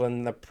backfield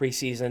in the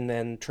preseason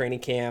and training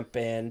camp,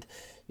 and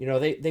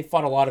they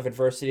fought a lot of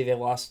adversity. They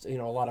lost a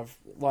lot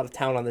of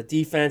talent on the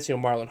defense.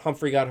 Marlon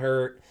Humphrey got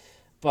hurt,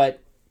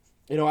 but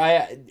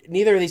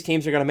neither of these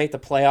teams are going to make the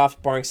playoffs,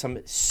 barring some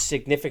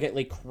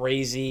significantly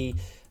crazy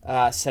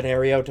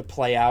scenario to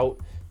play out.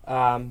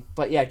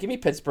 But yeah, give me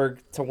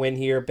Pittsburgh to win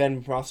here.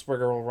 Ben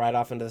Roethlisberger will ride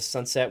off into the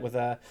sunset with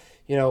I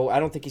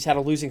don't think he's had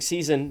a losing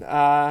season,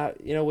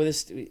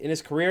 in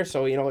his career.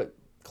 So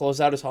close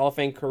out his Hall of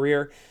Fame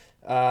career.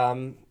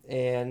 And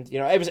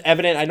it was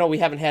evident. I know we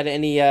haven't had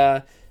any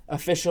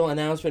official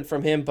announcement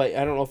from him, but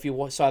I don't know if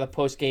you saw the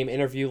post game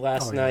interview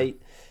last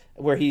night,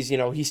 where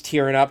he's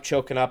tearing up,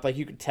 choking up, like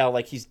you could tell,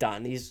 like he's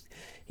done.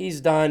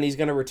 He's done. He's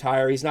going to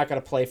retire. He's not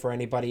going to play for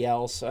anybody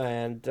else.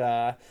 And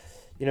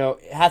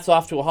hats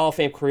off to a Hall of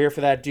Fame career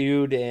for that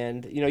dude.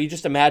 And you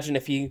just imagine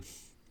if he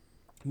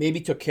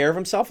maybe took care of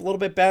himself a little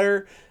bit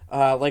better,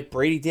 like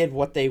Brady did,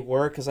 what they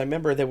were. Because I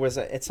remember there was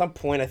at some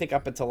point, I think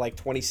up until like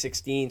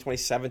 2016,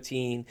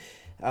 2017.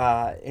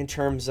 In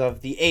terms of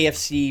the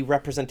AFC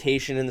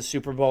representation in the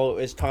Super Bowl,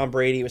 it was Tom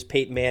Brady, it was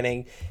Peyton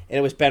Manning, and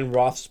it was Ben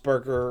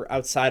Roethlisberger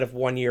outside of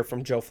 1 year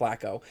from Joe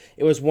Flacco.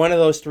 It was one of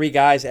those 3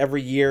 guys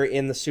every year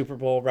in the Super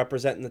Bowl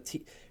representing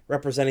the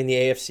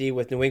AFC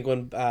with New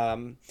England,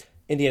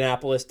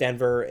 Indianapolis,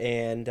 Denver,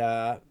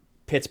 and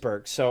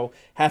Pittsburgh. So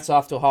hats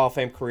off to a Hall of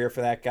Fame career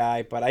for that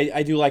guy, but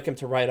I do like him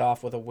to ride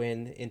off with a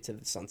win into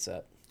the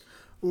sunset.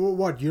 Well,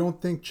 what, you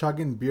don't think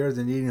chugging beers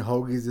and eating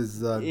hoagies is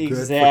good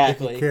for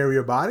taking care of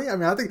your body? I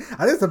mean, I think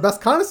it's the best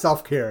kind of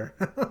self-care.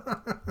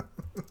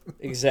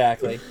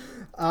 Exactly.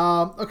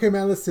 Okay,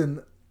 man,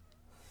 listen.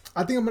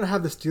 I think I'm going to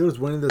have the Steelers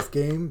winning this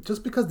game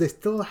just because they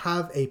still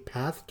have a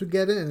path to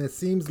get it, and it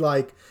seems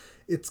like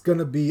it's going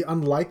to be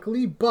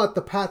unlikely, but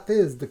the path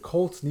is the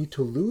Colts need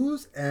to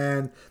lose,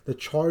 and the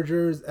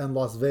Chargers and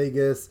Las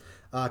Vegas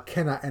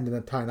cannot end in a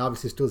tie. And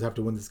obviously, Steelers have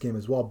to win this game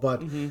as well.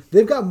 But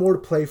they've got more to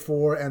play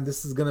for, and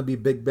this is going to be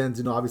Big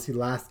Ben's, obviously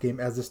last game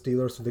as the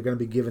Steelers, so they're going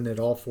to be giving it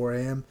all for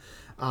him.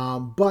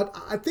 But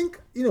I think,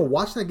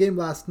 watching that game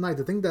last night,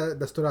 the thing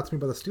that stood out to me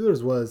about the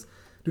Steelers was,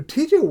 dude,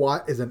 TJ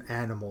Watt is an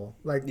animal.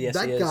 Like, yes,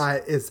 that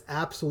guy is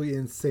absolutely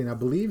insane. I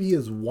believe he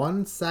is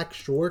 1 sack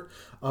short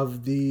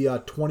of the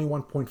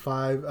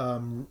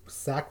 21.5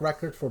 sack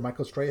record for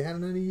Michael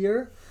Strahan in a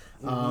year.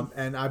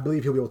 And I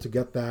believe he'll be able to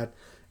get that.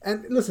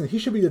 And listen, he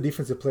should be the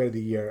defensive player of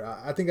the year.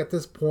 I think at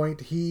this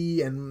point,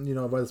 he and,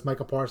 whether it's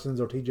Micah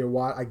Parsons or TJ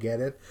Watt, I get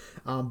it.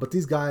 But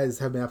these guys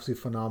have been absolutely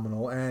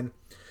phenomenal. And,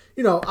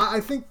 I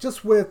think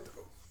just with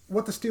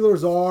what the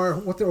Steelers are,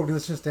 what their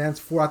organization stands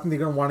for, I think they're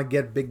going to want to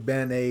get Big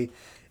Ben a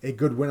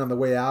good win on the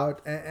way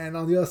out. And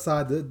on the other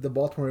side, the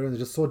Baltimore Ravens are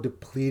just so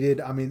depleted.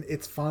 I mean,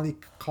 it's finally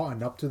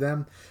caught up to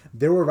them.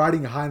 They were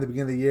riding high in the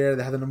beginning of the year.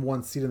 They had the number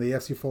 1 seed in the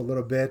AFC for a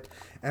little bit.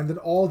 And then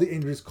all the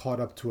injuries caught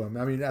up to them.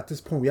 I mean, at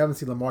this point, we haven't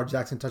seen Lamar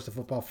Jackson touch the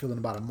football field in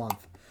about a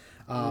month.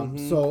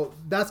 So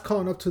that's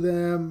calling up to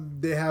them.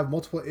 They have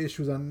multiple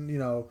issues on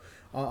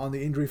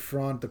the injury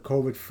front, the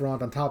COVID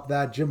front. On top of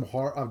that, John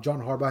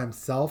Harbaugh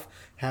himself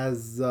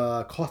has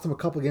cost him a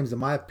couple games, in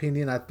my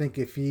opinion. I think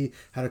if he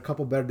had a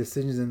couple better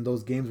decisions in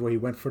those games where he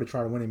went for to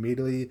try to win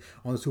immediately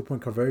on the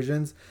 2-point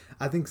conversions,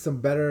 I think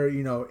some better,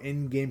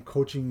 in-game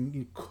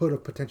coaching could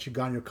have potentially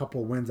gotten you a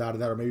couple of wins out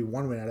of that, or maybe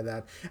 1 win out of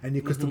that, and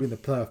you could still be in the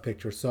playoff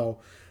picture. So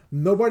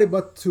nobody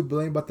but to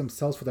blame but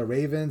themselves for the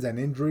Ravens and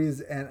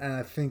injuries, and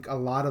I think a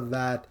lot of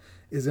that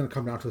is going to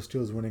come down to the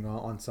Steelers winning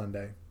on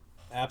Sunday.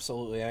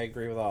 Absolutely, I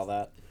agree with all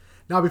that.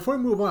 Now, before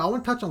we move on, I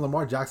want to touch on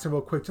Lamar Jackson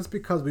real quick, just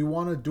because we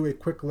want to do a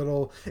quick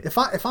little. If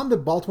I'm the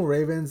Baltimore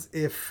Ravens,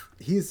 if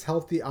he's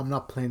healthy, I'm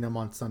not playing him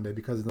on Sunday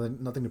because there's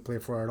nothing to play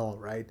for at all,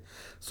 right?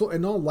 So,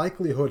 in all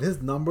likelihood,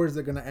 his numbers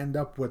are going to end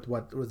up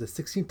with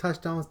 16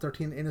 touchdowns,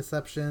 13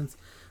 interceptions.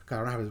 God,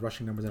 I don't have his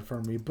rushing numbers in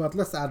front of me, but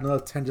let's add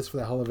another 10 just for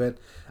the hell of it.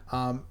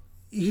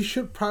 He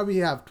should probably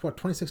have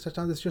 26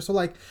 touchdowns this year. So,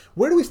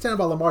 where do we stand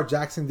about Lamar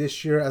Jackson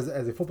this year as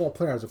a football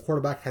player, as a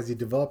quarterback? Has he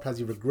developed? Has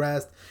he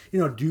regressed?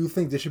 Do you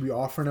think they should be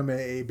offering him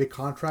a big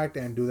contract?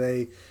 And do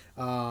they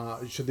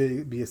should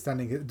they be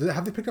extending?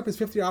 Have they picked up his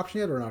 5th-year option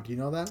yet, or not? Do you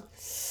know that?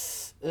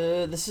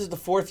 This is the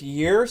 4th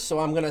year, so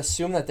I'm going to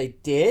assume that they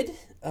did.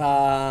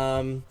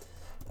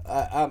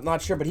 I'm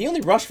not sure, but he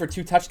only rushed for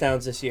 2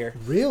 touchdowns this year.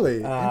 Really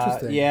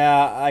interesting.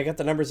 Yeah, I got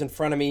the numbers in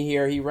front of me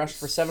here. He rushed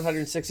for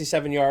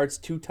 767 yards,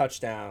 2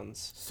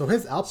 touchdowns. So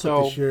his output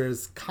So this year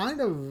is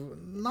kind of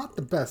not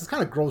the best. It's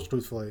kind of gross,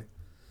 truthfully.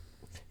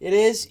 it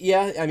is,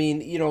 yeah. I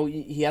mean,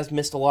 he has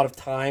missed a lot of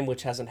time,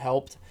 which hasn't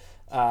helped.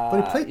 But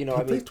he played. You know,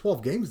 He I mean, played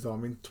 12 games though. I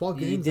mean, 12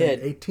 he games and did.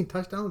 18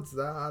 touchdowns.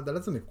 That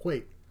doesn't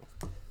equate.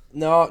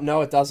 No,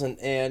 no, it doesn't.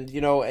 And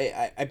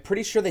I'm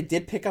pretty sure they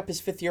did pick up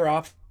his 5th-year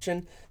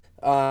option.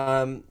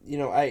 I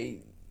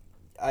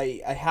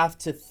have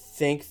to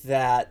think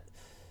that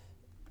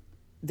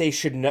they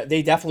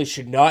definitely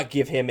should not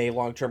give him a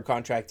long-term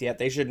contract yet.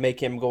 They should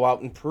make him go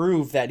out and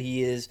prove that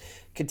he is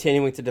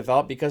continuing to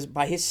develop, because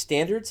by his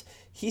standards,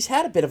 he's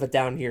had a bit of a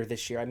down year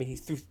this year. I mean, he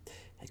threw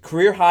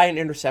career high in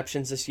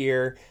interceptions this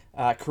year,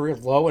 career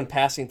low in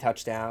passing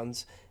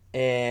touchdowns,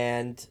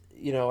 and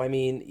I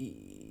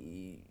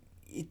mean,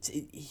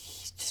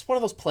 he's just one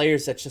of those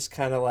players that's just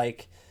kind of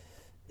like,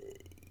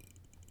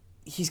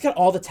 he's got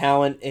all the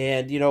talent,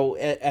 and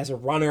as a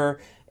runner,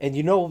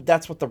 and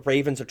that's what the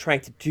Ravens are trying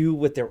to do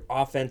with their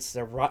offense.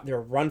 They're a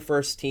run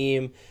first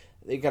team.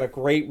 They got a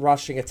great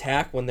rushing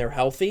attack when they're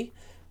healthy.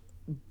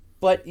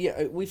 But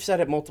yeah, we've said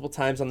it multiple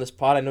times on this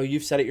pod. I know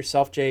you've said it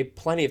yourself, Jay,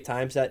 plenty of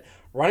times, that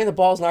running the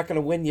ball is not going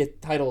to win you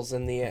titles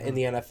in the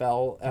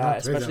NFL,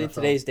 especially in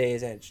today's day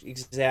and age.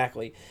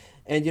 Exactly.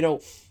 And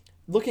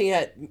looking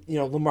at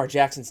Lamar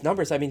Jackson's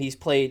numbers, I mean, he's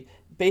played,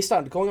 based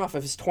on going off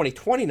of his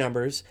 2020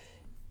 numbers,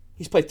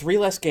 he's played 3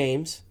 less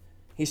games.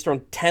 He's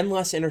thrown 10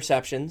 less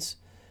interceptions.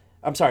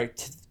 I'm sorry,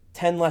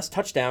 10 less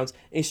touchdowns.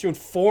 And he's thrown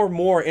 4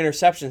 more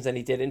interceptions than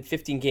he did in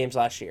 15 games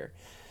last year.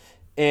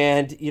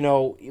 And,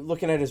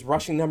 looking at his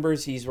rushing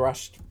numbers, he's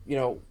rushed,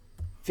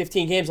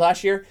 15 games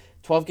last year,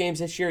 12 games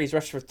this year. He's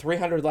rushed for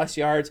 300 less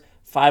yards,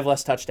 5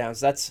 less touchdowns.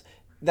 That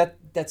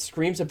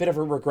screams a bit of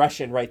a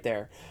regression right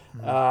there,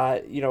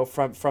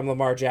 from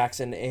Lamar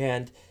Jackson.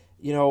 And,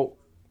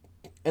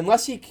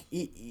 unless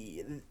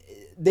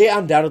they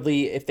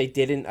undoubtedly, if they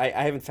didn't, I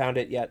haven't found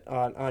it yet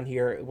on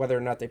here, whether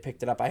or not they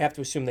picked it up. I have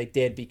to assume they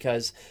did,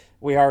 because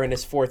we are in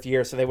his 4th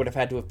year, so they would have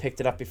had to have picked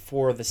it up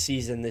before the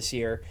season this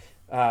year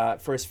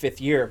for his 5th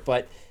year.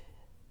 But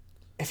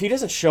if he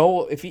doesn't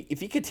show, if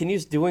he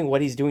continues doing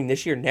what he's doing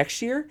this year,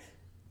 next year,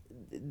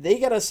 they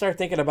got to start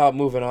thinking about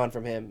moving on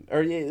from him,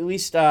 or at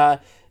least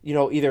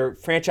either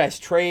franchise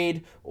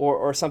trade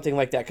or something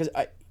like that, because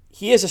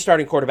he is a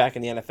starting quarterback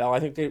in the NFL.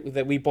 I think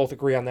that we both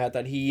agree on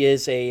that he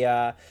is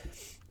a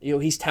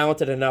he's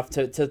talented enough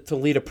to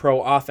lead a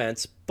pro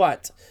offense.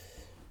 But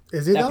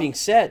Is he that though? being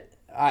said,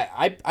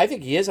 I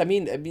think he is. I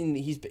mean,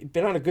 he's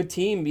been on a good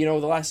team, the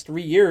last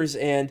 3 years,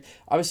 and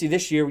obviously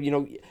this year,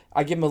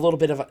 I give him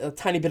a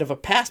tiny bit of a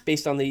pass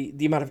based on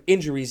the amount of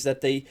injuries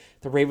that the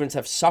Ravens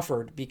have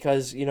suffered,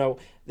 because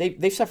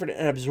they've suffered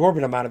an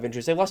absorbent amount of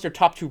injuries. They lost their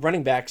top 2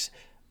 running backs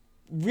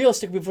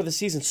realistically before the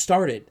season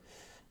started,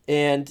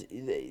 and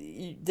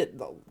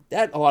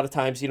that a lot of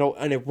times, in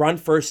a run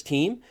first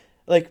team,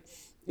 like,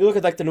 you look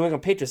at the New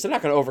England Patriots, they're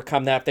not going to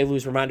overcome that if they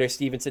lose Ramondre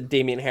Stevenson,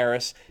 Damian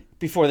Harris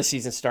before the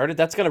season started.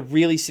 That's going to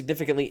really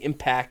significantly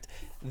impact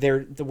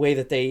the way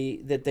that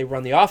they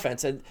run the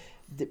offense. And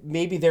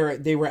maybe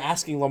they were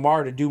asking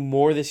Lamar to do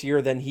more this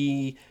year than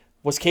he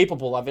was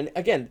capable of. And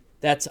again,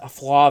 that's a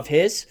flaw of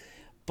his,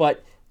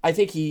 but I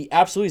think he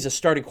absolutely is a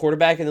starting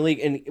quarterback in the league,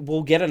 and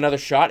will get another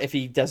shot if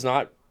he does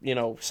not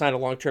sign a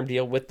long-term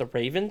deal with the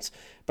Ravens.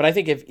 But I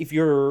think if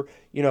you're,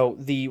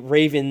 the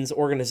Ravens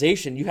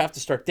organization, you have to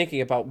start thinking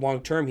about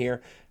long-term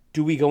here.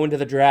 Do we go into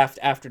the draft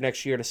after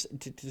next year to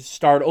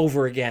start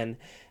over again?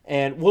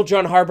 And will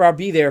John Harbaugh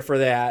be there for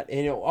that?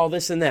 And all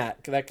this and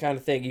that kind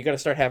of thing. You got to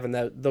start having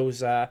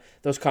those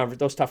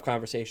tough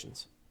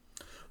conversations.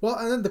 Well,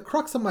 and then the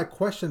crux of my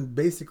question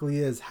basically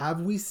is: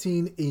 have we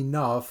seen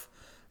enough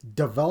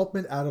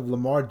development out of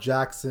Lamar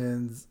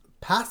Jackson's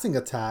passing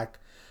attack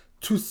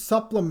to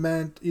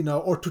supplement,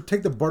 or to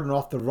take the burden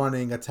off the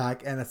running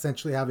attack and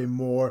essentially have a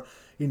more,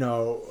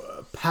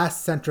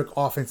 pass-centric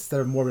offense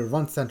instead of more of a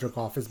run-centric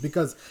offense?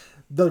 Because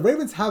the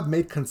Ravens have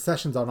made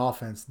concessions on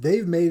offense.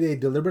 They've made a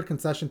deliberate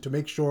concession to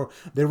make sure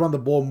they run the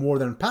ball more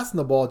than passing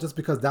the ball, just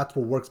because that's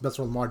what works best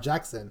for Lamar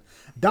Jackson.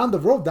 Down the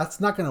road, that's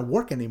not going to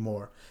work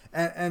anymore.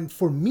 And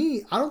for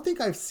me, I don't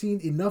think I've seen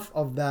enough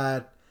of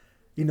that,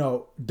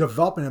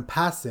 development in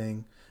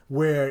passing,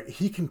 where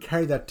he can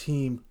carry that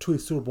team to a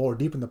Super Bowl or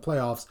deep in the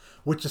playoffs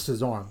with just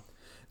his arm.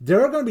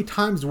 There are going to be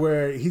times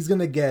where he's going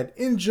to get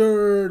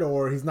injured,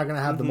 or he's not going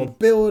to have the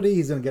mobility.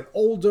 He's going to get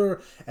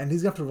older, and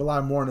he's going to have to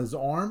rely more on his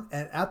arm.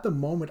 And at the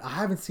moment, I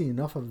haven't seen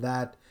enough of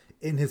that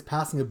in his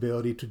passing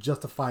ability to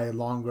justify a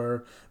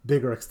longer,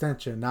 bigger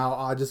extension. Now,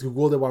 I just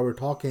Googled it while we're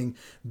talking.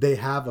 They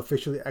have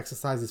officially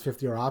exercised his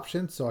 5th-year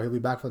option, so he'll be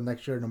back for the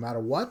next year no matter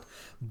what.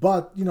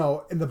 But,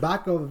 in the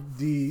back of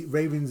the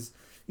Ravens,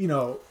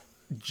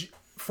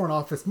 front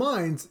office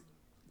minds,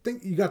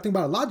 you got to think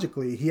about it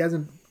logically. He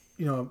hasn't,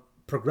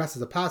 progress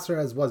as a passer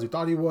as well as you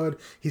thought he would.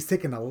 He's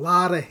taken a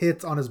lot of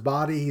hits on his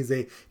body.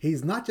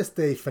 He's not just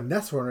a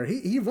finesse runner.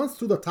 He runs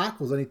through the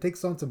tackles and he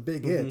takes on some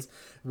big hits.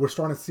 We're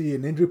starting to see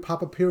an injury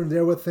pop up here and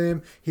there with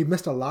him. He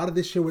missed a lot of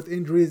this year with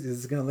injuries.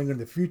 Is this going to linger in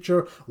the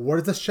future? What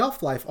is the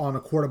shelf life on a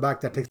quarterback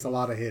that takes a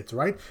lot of hits,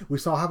 right? We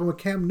saw happen with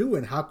Cam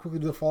Newton. How quickly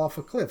do they fall off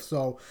a cliff?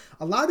 So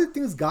a lot of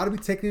things got to be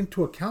taken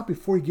into account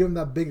before you give him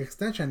that big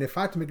extension. And if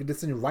I had to make a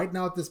decision right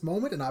now at this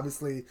moment, and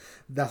obviously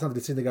that's not the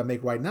decision they got to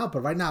make right now, but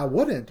right now I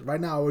wouldn't.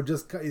 Right now I would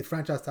just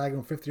franchise tag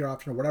him, 50-year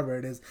option or whatever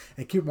it is,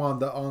 and keep him on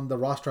the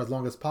roster as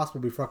long as possible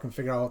before I can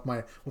figure out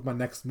what my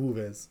next move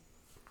is.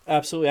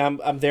 Absolutely,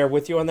 I'm there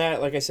with you on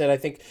that. Like I said, I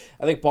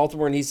think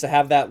Baltimore needs to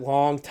have that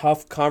long,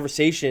 tough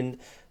conversation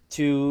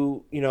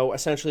to,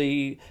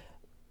 essentially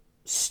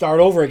start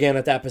over again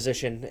at that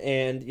position.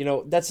 And,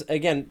 that's,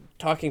 again,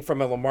 talking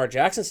from a Lamar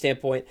Jackson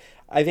standpoint,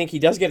 I think he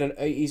does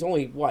he's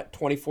only,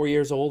 24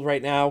 years old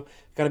right now,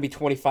 going to be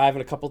 25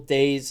 in a couple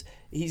days.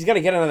 He's going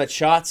to get another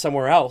shot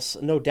somewhere else,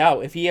 no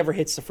doubt. If he ever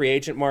hits the free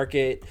agent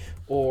market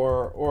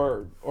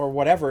or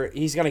whatever,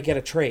 he's going to get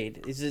a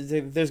trade.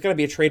 There's going to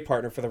be a trade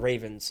partner for the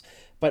Ravens.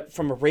 But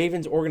from a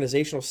Ravens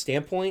organizational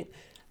standpoint,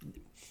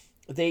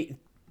 they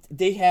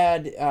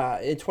had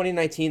in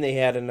 2019 they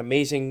had an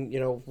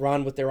amazing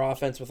run with their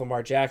offense with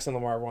Lamar Jackson.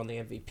 Lamar won the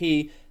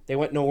MVP. They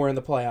went nowhere in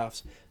the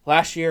playoffs.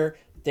 Last year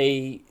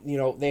they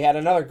had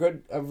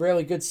a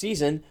really good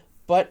season,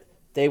 but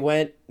they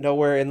went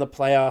nowhere in the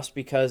playoffs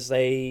because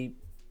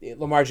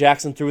Lamar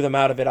Jackson threw them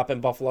out of it up in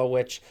Buffalo,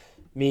 which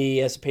me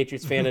as a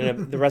Patriots fan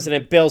and the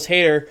resident Bills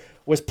hater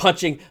was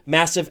punching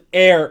massive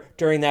air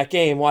during that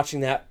game,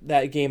 watching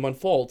that game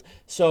unfold.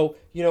 So,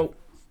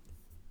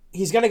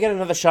 he's going to get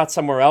another shot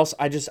somewhere else.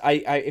 I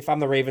if I'm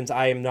the Ravens,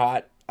 I'm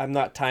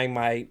not tying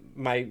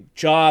my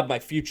job, my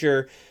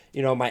future,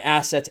 my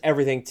assets,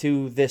 everything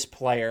to this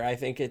player. I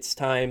think it's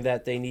time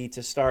that they need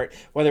to start,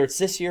 whether it's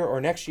this year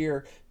or next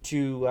year,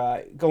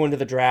 to go into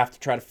the draft to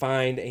try to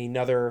find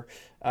another,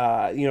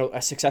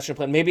 a succession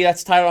plan. Maybe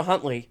that's Tyler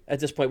Huntley at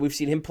this point. We've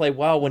seen him play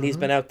well when he's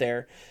been out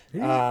there. He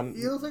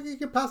looks like he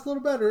can pass a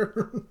little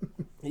better.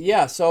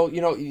 Yeah, so,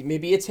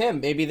 maybe it's him.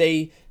 Maybe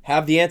they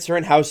have the answer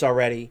in-house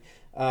already.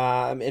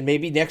 And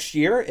maybe next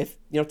year, if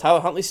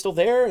Tyler Huntley's still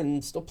there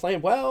and still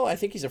playing well, I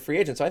think he's a free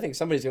agent. So I think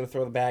somebody's going to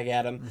throw the bag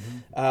at him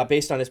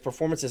based on his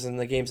performances in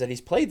the games that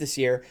he's played this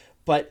year.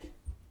 But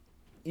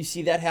you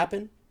see that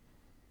happen?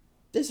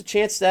 There's a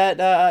chance that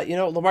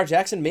Lamar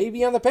Jackson may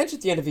be on the bench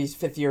at the end of his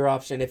 5th-year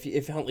option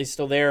if Huntley's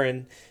still there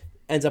and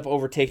ends up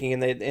overtaking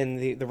and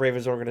the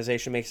Ravens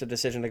organization makes a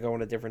decision to go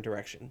in a different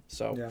direction.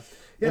 So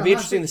it'll be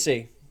interesting to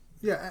see.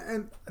 Yeah,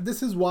 and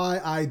this is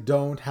why I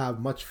don't have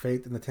much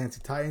faith in the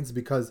Tennessee Titans,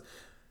 because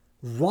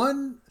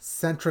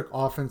run-centric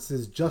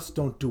offenses just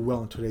don't do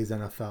well in today's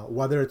NFL.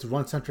 Whether it's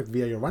run-centric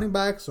via your running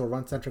backs or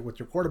run-centric with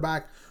your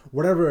quarterback,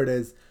 whatever it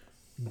is,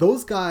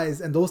 those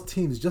guys and those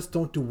teams just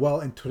don't do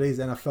well in today's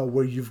NFL,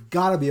 where you've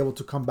got to be able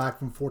to come back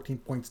from 14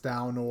 points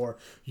down, or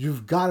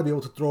you've got to be able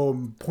to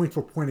throw point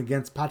for point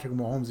against Patrick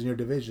Mahomes in your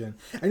division.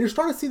 And you're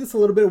starting to see this a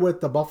little bit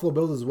with the Buffalo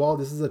Bills as well.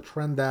 This is a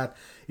trend that,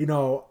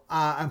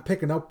 I'm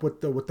picking up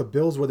with the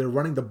Bills, where they're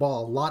running the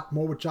ball a lot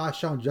more with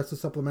Josh Allen just to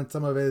supplement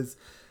some of his,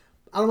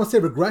 I don't want to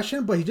say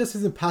regression, but he just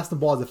isn't passing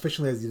the ball as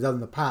efficiently as he does in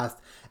the past.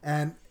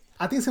 And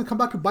I think it's going to come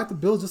back to bite the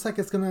Bills, just like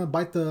it's going to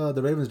bite the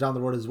Ravens down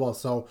the road as well.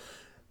 So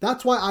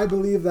that's why I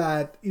believe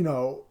that,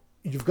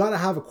 you've got to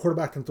have a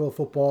quarterback that can throw the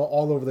football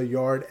all over the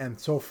yard. And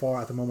so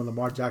far at the moment,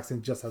 Lamar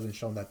Jackson just hasn't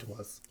shown that to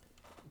us.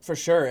 For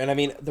sure. And I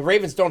mean, the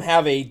Ravens don't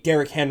have a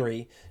Derrick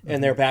Henry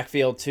in their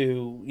backfield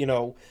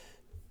to,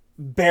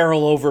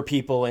 barrel over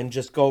people and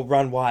just go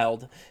run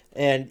wild.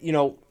 And,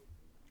 you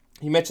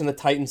mentioned the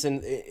Titans,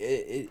 and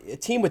a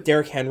team with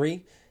Derrick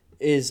Henry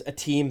is a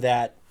team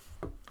that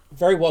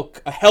very well,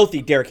 a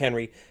healthy Derrick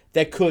Henry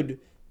that could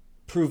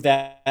prove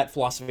that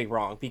philosophy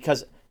wrong,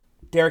 because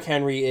Derrick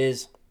Henry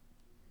is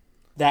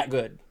that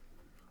good.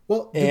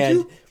 Well,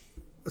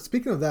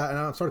 speaking of that, and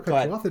I'm sorry to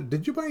cut you off,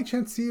 did you by any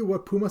chance see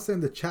what Puma said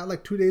in the chat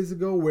like 2 days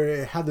ago, where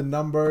it had the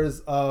numbers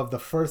of the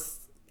first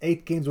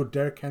 8 games with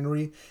Derrick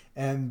Henry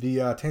and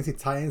the Tennessee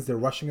Titans, their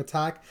rushing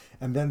attack,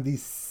 and then the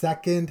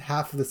second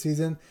half of the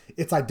season,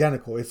 it's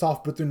identical. It's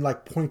off between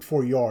like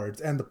 0.4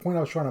 yards. And the point I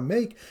was trying to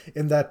make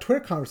in that Twitter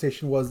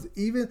conversation was,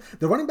 even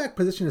the running back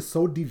position is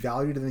so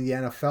devalued in the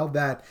NFL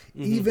that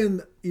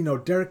even,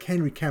 Derrick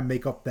Henry can't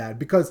make up that,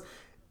 because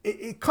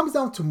it comes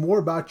down to more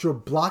about your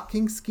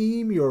blocking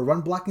scheme, your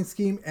run blocking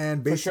scheme,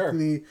 and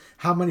basically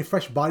how many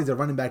fresh bodies at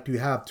running back do you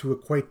have to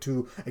equate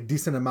to a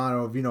decent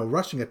amount of,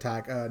 rushing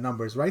attack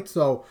numbers, right?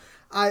 So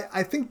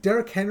I think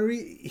Derrick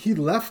Henry, he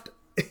left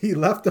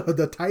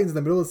the Titans in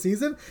the middle of the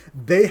season.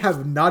 They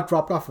have not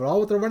dropped off at all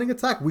with their running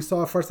attack. We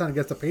saw it first time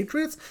against the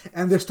Patriots,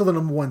 and they're still the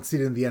number 1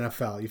 seed in the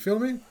NFL. You feel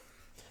me?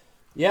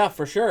 Yeah,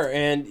 for sure.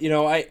 And,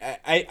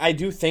 I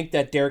do think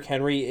that Derrick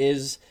Henry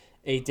is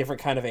a different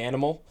kind of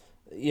animal,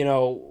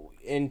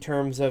 in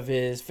terms of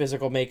his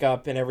physical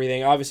makeup and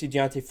everything. Obviously,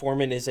 Deontay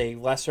Foreman is a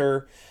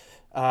lesser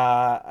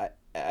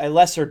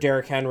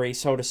Derrick Henry,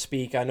 so to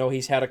speak. I know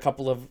he's had a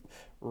couple of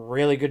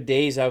really good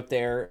days out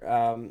there,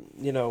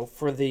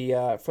 for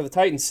the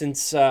Titans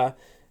since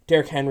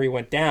Derrick Henry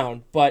went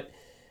down. But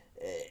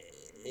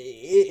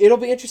it'll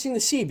be interesting to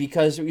see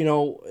because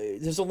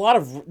there's a lot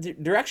of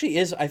there actually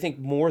is, I think,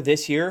 more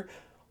this year,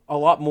 a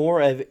lot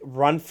more of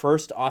run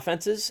first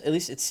offenses. At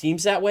least it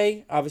seems that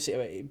way.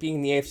 Obviously, being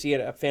in the AFC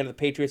and a fan of the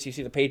Patriots, you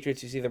see the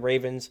Patriots, you see the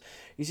Ravens,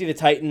 you see the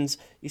Titans,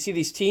 you see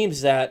these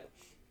teams that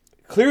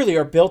clearly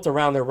are built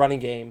around their running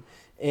game.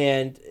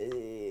 And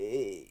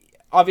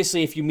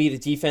obviously, if you meet a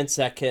defense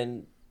that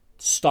can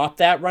stop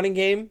that running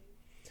game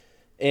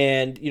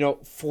and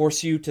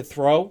force you to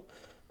throw,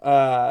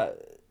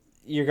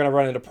 you're going to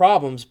run into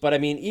problems. But I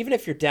mean, even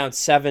if you're down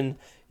 14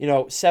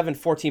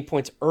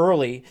 points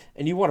early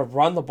and you want to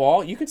run the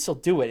ball, you can still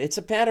do it. It's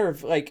a matter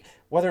of like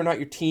whether or not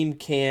your team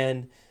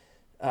can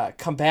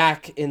come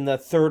back in the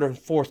third and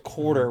fourth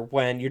quarter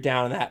when you're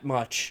down that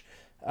much,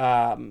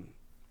 to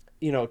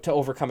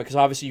overcome it. Because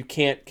obviously you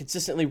can't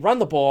consistently run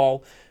the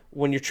ball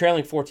when you're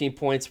trailing 14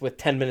 points with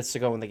 10 minutes to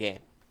go in the game.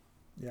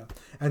 Yeah,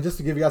 and just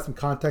to give you guys some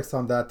context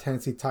on that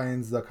Tennessee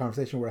Titans, the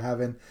conversation we're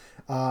having,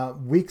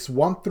 weeks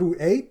 1 through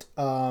 8,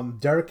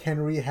 Derrick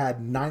Henry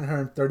had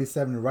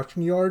 937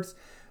 rushing yards.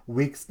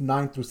 Weeks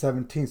 9 through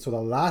 17, so the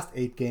last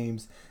 8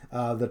 games,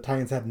 the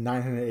Titans had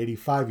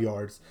 985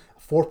 yards,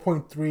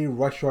 4.3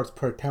 rush yards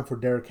per attempt for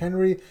Derrick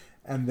Henry,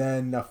 and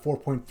then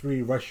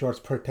 4.3 rush yards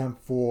per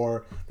attempt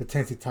for the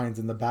Tennessee Titans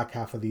in the back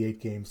half of the 8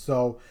 games.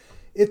 So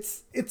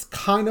it's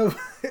kind of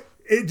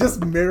it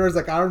just mirrors,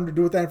 like, I don't know what to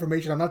do with that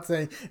information. I'm not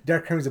saying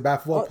Derrick Henry's a bad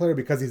football player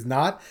because he's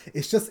not.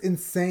 It's just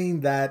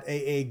insane that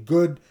a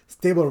good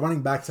stable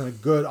running backs and a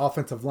good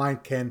offensive line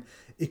can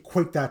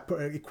equate that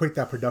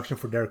production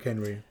for Derrick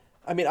Henry.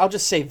 I mean, I'll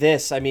just say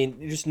this. I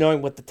mean, just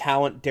knowing what the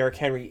talent Derrick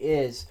Henry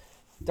is,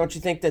 don't you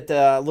think that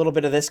a little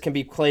bit of this can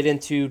be played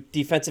into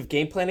defensive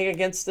game planning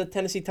against the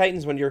Tennessee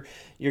Titans when you're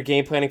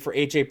game planning for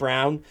A.J.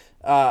 Brown,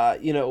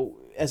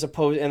 as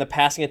opposed in the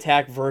passing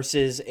attack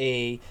versus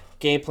a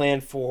game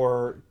plan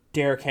for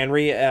Derrick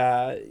Henry,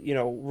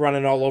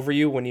 running all over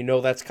you when you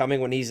know that's coming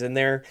when he's in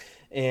there,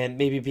 and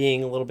maybe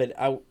being a little bit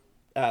out.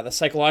 The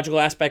psychological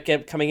aspect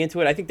coming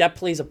into it, I think that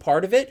plays a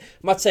part of it.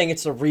 I'm not saying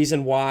it's the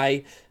reason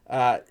why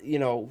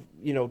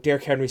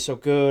Derrick Henry's so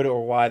good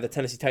or why the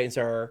Tennessee Titans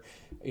are,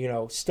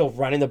 still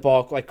running the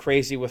ball like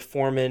crazy with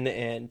Foreman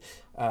and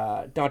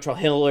Dontrell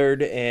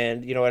Hillard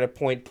and, at a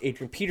point,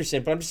 Adrian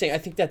Peterson. But I'm just saying I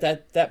think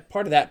that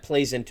part of that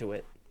plays into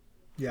it.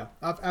 Yeah,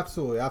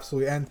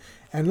 absolutely.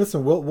 And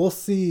listen, we'll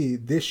see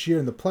this year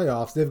in the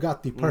playoffs. They've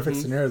got the perfect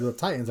scenario of the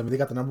Titans. I mean, they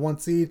got the number 1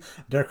 seed.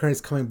 Derrick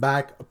Henry's coming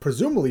back,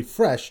 presumably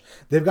fresh.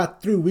 They've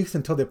got 3 weeks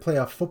until they play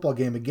a football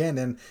game again,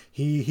 and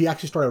he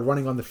actually started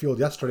running on the field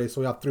yesterday.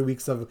 So we have 3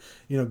 weeks of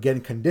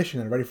getting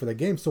conditioned and ready for the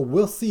game. So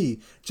we'll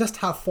see just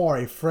how far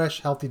a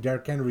fresh, healthy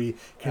Derrick Henry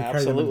can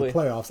carry them in the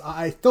playoffs.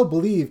 I still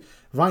believe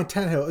Ryan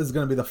Tannehill is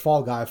going to be the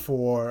fall guy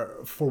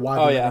for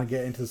why they're going to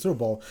get into the Super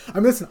Bowl. I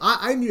mean, listen,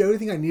 I knew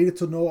everything I needed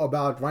to know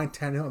about Ryan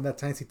Tannehill and that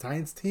Tennessee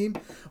Titans team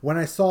when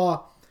I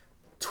saw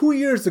 2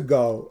 years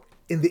ago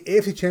in the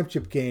AFC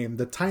Championship game,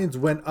 the Titans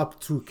went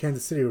up to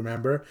Kansas City,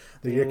 remember?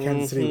 The year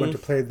Kansas City went to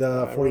play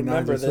the 49ers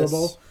in the Super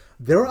Bowl.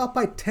 They were up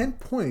by 10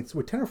 points,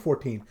 with 10 or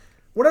 14.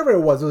 Whatever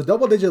it was a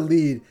double-digit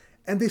lead.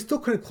 And they still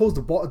couldn't close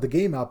the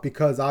game out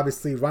because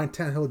obviously Ryan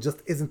Tannehill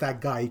just isn't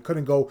that guy. He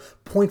couldn't go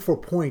point for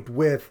point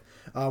with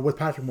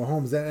Patrick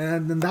Mahomes.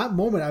 And in that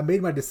moment, I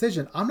made my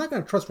decision. I'm not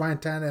going to trust Ryan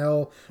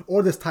Tannehill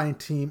or this Titan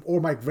team or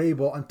Mike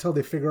Vrabel until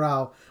they figure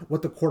out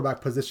what the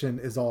quarterback position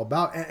is all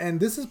about. And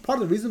this is part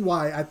of the reason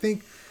why I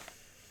think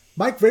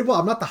Mike Vrabel,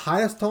 I'm not the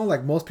highest on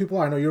like most people.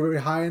 I know you're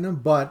very high in him.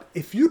 But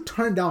if you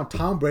turn down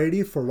Tom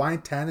Brady for Ryan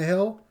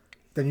Tannehill,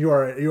 then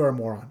you're a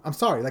moron. I'm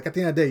sorry. Like, at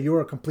the end of the day,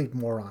 you're a complete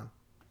moron.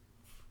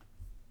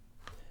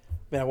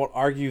 I won't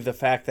argue the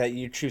fact that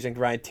you're choosing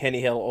Ryan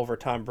Tannehill over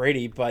Tom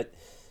Brady, but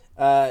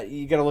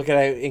you got to look at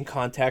it in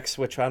context,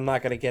 which I'm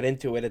not going to get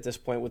into it at this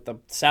point with the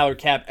salary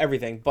cap,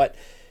 everything. But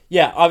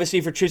yeah, obviously,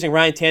 if you're choosing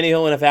Ryan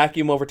Tannehill in a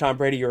vacuum over Tom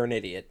Brady, you're an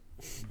idiot.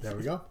 There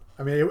we go.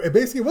 I mean, it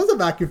basically was a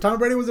vacuum. Tom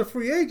Brady was a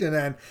free agent,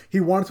 and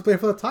he wanted to play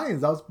for the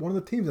Titans. That was one of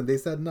the teams, and they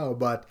said no.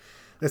 But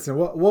listen,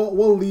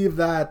 we'll leave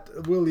that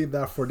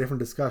for a different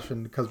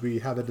discussion because we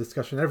have a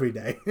discussion every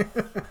day.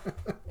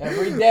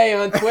 Every day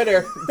on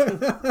Twitter.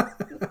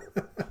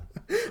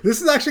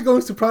 This is actually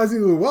going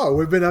surprisingly well.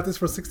 We've been at this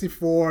for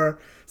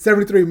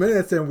 73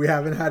 minutes, and we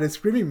haven't had a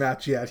screaming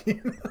match yet.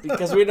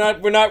 Because we're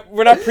not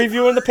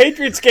previewing the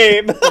Patriots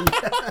game.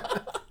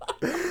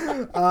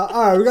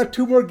 All right, we got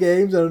 2 more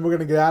games, and we're going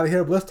to get out of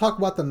here. But let's talk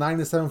about the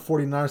 9-7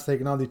 49ers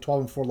taking on the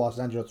 12-4 Los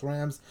Angeles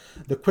Rams.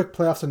 The quick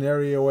playoff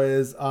scenario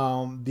is the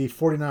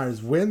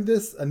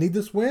 49ers need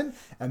this win,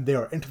 and they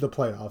are into the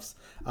playoffs.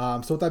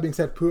 So with that being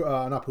said, Bird,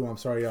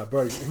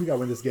 we got to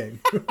win this game.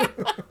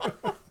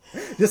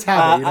 Just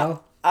have it,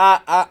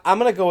 I'm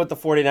going to go with the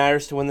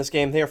 49ers to win this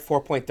game. They are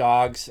 4-point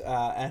dogs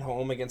at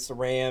home against the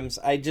Rams.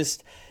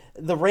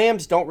 The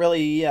Rams don't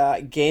really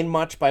gain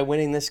much by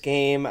winning this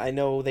game. I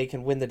know they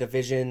can win the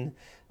division,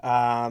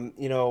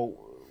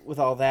 with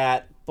all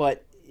that.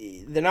 But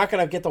they're not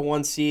going to get the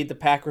 1 seed. The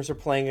Packers are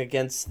playing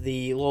against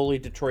the lowly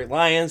Detroit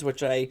Lions,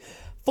 which I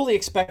fully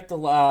expect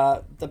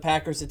the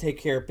Packers to take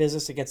care of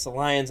business against the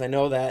Lions. I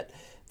know that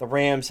the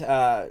Rams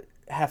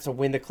have to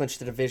win to clinch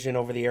the division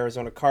over the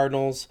Arizona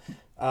Cardinals,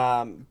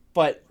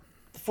 but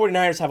the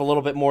 49ers have a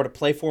little bit more to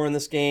play for in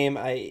this game.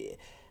 I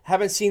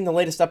haven't seen the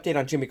latest update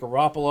on Jimmy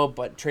Garoppolo,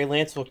 but Trey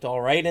Lance looked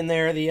all right in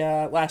there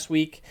the last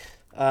week.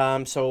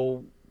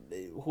 So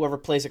whoever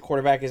plays at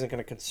quarterback isn't going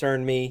to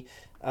concern me.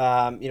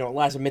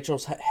 Elijah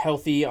Mitchell's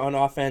healthy on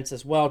offense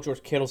as well.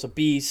 George Kittle's a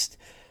beast.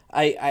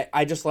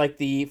 I just like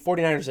the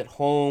 49ers at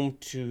home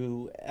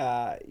to,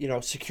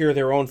 secure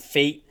their own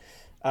fate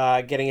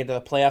getting into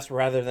the playoffs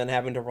rather than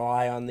having to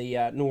rely on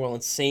the New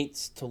Orleans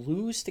Saints to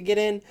lose to get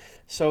in.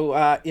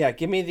 So,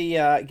 give me the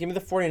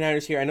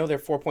 49ers here. I know they're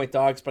 4-point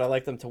dogs, but I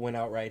like them to win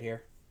outright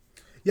here.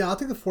 Yeah, I'll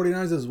take the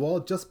 49ers as well,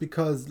 just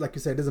because, like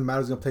you said, it doesn't matter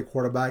who's going to play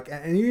quarterback.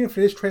 And even if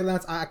it is Trey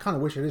Lance, I kind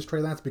of wish it is Trey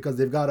Lance because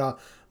they've got to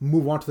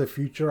move on to the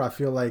future. I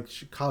feel like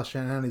Kyle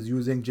Shanahan is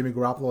using Jimmy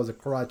Garoppolo as a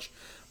crutch.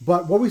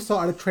 But what we saw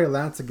out of Trey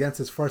Lance against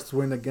his first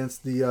win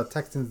against the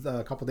Texans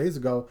a couple days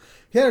ago,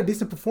 he had a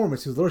decent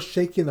performance. He was a little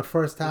shaky in the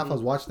first half. I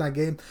was watching that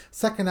game.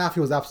 Second half,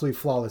 he was absolutely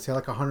flawless. He had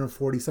like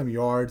 140-some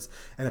yards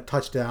and a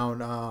touchdown,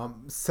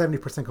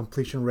 70%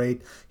 completion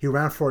rate. He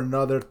ran for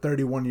another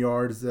 31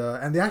 yards,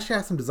 and they actually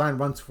had some design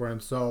runs for him.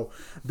 So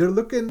they're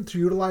looking to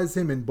utilize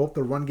him in both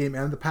the run game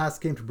and the pass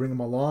game to bring him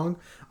along.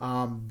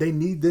 They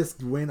need this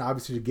win,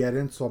 obviously, to get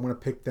in, so I'm going to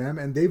pick them.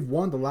 And they've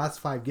won the last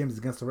 5 games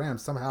against the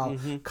Rams. Somehow,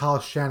 Kyle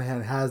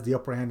Shanahan has the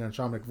upper hand on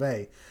Sean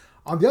McVay.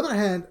 On the other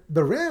hand,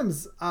 the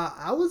Rams,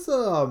 I was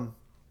a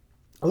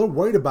little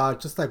worried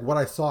about just like what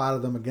I saw out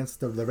of them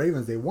against the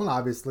Ravens. They won,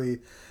 obviously,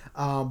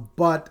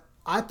 but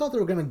I thought they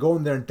were going to go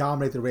in there and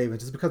dominate the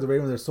Ravens just because the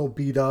Ravens are so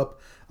beat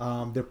up.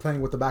 They're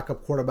playing with the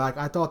backup quarterback.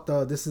 I thought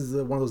this is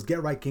one of those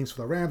get-right games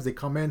for the Rams. They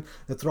come in,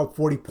 they throw up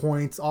 40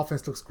 points.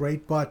 Offense looks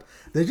great, but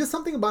there's just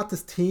something about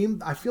this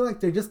team. I feel like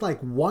they're just like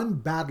one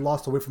bad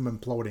loss away from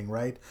imploding,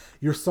 right?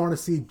 You're starting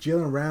to see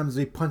Jalen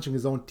Ramsey punching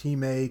his own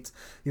teammates.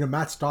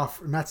 Matt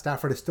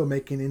Stafford is still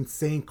making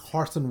insane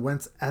Carson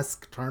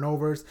Wentz-esque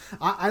turnovers.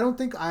 I don't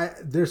think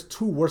there's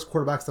 2 worse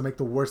quarterbacks that make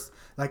the worst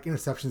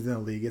interceptions in the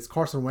league. It's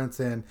Carson Wentz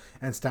and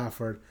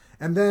Stafford.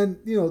 And then,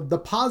 the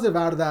positive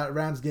out of that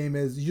Rams game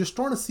is you're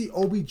starting to see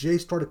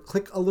OBJ start to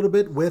click a little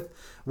bit with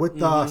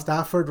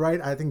Stafford, right?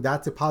 I think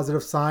that's a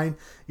positive sign.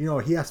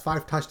 He has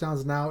 5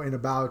 touchdowns now in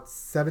about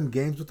 7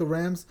 games with the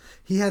Rams.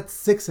 He had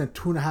 6 in a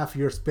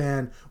 2.5-year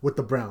span with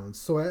the Browns.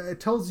 So it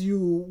tells you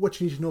what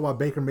you need to know about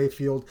Baker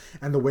Mayfield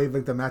and the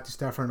wavelength that Matthew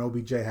Stafford and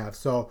OBJ have.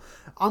 So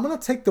I'm going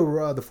to take the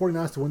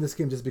 49ers to win this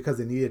game just because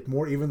they need it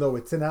more, even though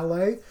it's in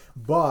LA.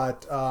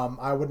 But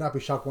I would not be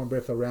shocked one bit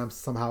if the Rams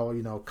somehow,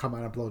 come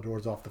out and blow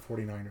doors off the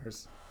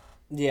 49ers.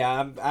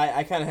 Yeah,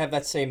 I kind of have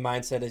that same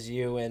mindset as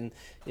you, and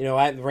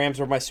the Rams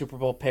were my Super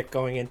Bowl pick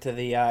going into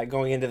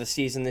the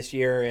season this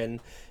year, and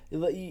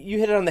you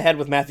hit it on the head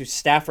with Matthew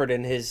Stafford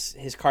and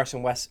his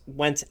Carson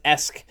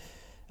Wentz-esque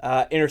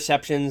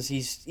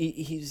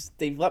interceptions.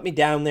 They've let me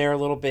down there a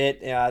little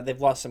bit. They've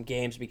lost some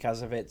games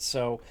because of it.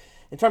 So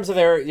in terms of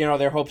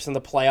their hopes in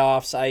the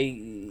playoffs,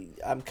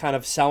 I'm kind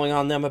of selling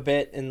on them a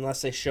bit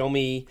unless they show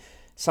me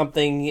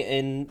something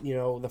in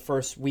the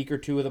first week or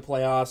 2 of the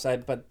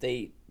playoffs. But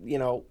they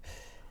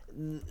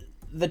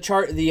the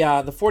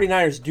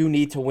 49ers do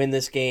need to win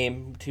this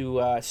game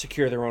to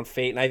secure their own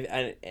fate,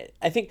 and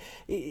I think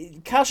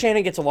Kyle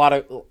Shanahan gets a lot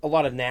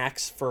of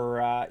knacks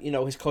for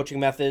his coaching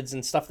methods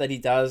and stuff that he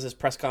does, his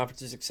press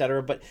conferences,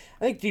 etc. But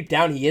I think deep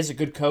down he is a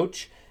good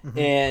coach. Mm-hmm.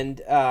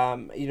 And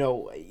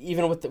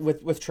even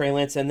with Trey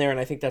Lance in there, and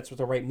I think that's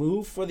the right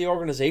move for the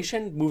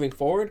organization moving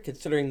forward,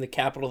 considering the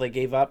capital they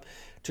gave up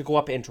to go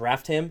up and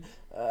draft him.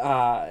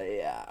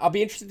 I'll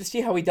be interested to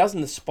see how he does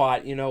in the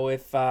spot.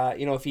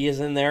 If he is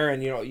in there,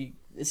 and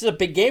this is a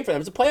big game for them.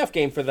 It's a playoff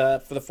game for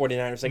the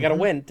 49ers. They got to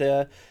win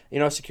to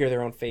secure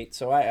their own fate.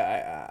 So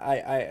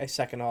I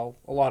second a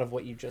lot of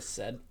what you just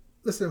said.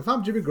 Listen, if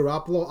I'm Jimmy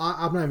Garoppolo,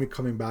 I'm not even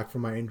coming back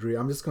from my injury.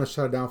 I'm just going to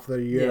shut it down for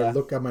the year,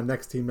 look at my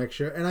next team next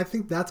year. And I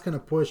think that's going to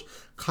push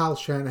Kyle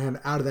Shanahan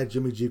out of that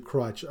Jimmy G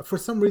crutch. For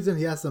some reason,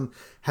 he has some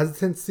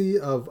hesitancy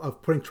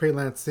of putting Trey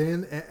Lance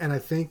in. And I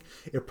think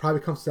it probably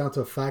comes down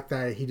to the fact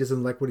that he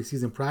doesn't like what he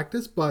sees in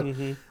practice. But I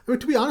mean,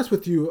 to be honest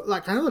with you,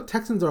 I know the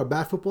Texans are a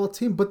bad football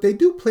team, but they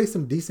do play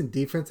some decent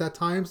defense at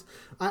times.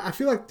 I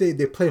feel like they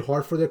play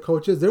hard for their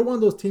coaches. They're one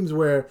of those teams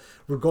where,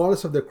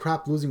 regardless of their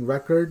crap losing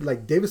record,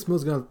 Davis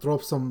Mills is going to throw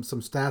up some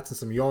stats and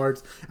some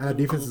yards, and the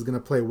defense is going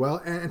to play well.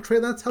 And Trey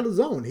Lance held his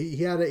own. He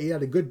had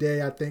a good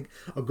day, I think,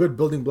 a good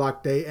building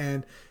block day.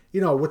 And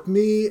with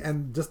me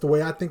and just the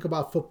way I think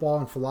about football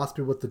and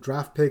philosophy with the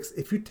draft picks,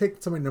 if you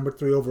take somebody number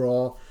 3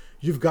 overall,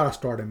 you've got to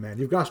start him, man.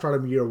 You've got to start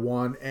him year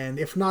 1. And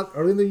if not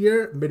early in the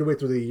year, midway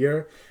through the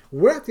year.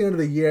 We're at the end of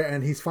the year,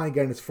 and he's finally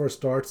getting his first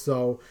start.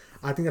 So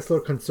I think that's a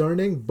little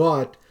concerning.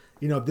 But,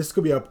 this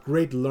could be a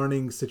great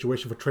learning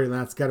situation for Trey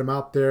Lance. Get him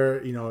out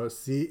there,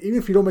 see. Even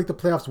if you don't make the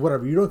playoffs,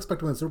 whatever. You don't expect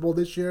to win the Super Bowl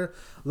this year.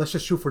 Let's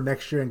just shoot for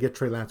next year and get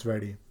Trey Lance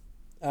ready.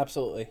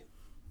 Absolutely.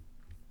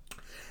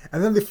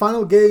 And then the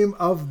final game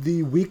of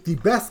the week, the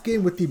best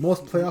game with the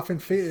most playoff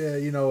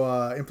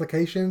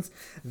implications.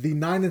 The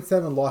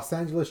 9-7 Los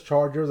Angeles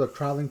Chargers are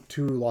traveling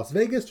to Las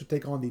Vegas to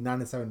take on the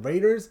 9-7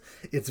 Raiders.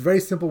 It's very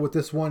simple with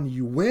this one.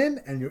 You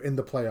win and you're in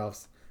the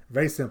playoffs.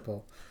 Very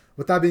simple.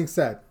 With that being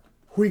said,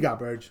 who you got,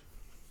 Burge?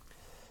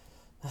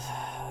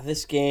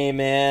 This game,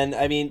 man.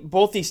 I mean,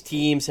 both these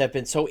teams have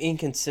been so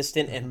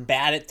inconsistent and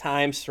bad at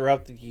times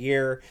throughout the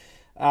year.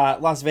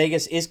 Las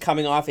Vegas is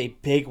coming off a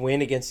big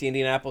win against the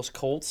Indianapolis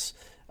Colts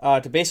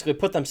to basically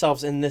put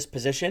themselves in this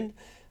position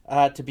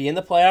to be in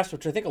the playoffs,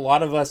 which I think a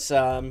lot of us,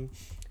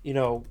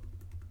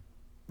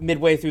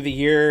 midway through the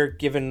year,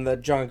 given the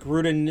John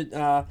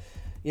Gruden,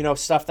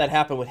 stuff that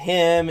happened with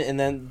him, and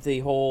then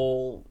the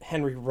whole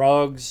Henry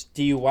Ruggs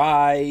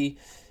DUI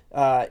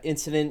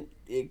incident,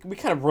 we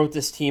kind of wrote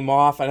this team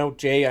off. I know,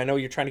 Jay,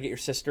 you're trying to get your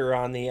sister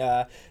on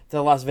the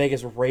Las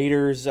Vegas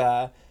Raiders,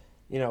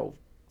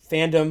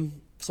 fandom,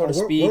 so to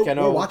speak. I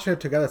know we're watching it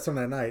together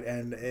Sunday night,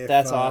 and if,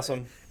 that's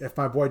awesome. If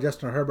my boy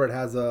Justin Herbert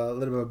has a little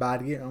bit of a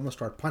bad game, I'm gonna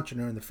start punching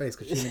her in the face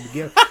because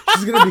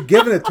she's gonna be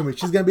giving it to me.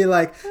 She's gonna be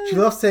like, she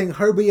loves saying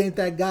Herbie ain't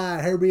that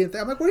guy. Herbie ain't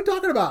that. I'm like, what are you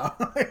talking about?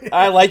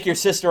 I like your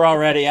sister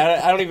already.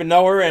 I don't even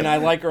know her, and I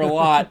like her a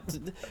lot.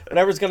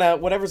 Whatever's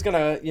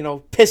gonna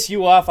piss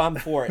you off, I'm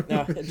for it.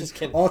 No, just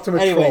kidding.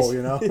 Ultimate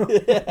troll,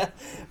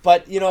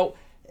 But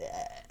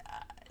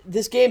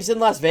this game's in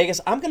Las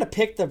Vegas. I'm going to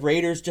pick the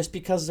Raiders just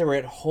because they're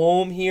at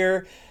home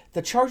here.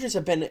 The Chargers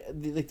have been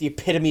like the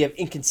epitome of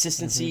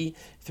inconsistency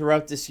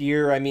throughout this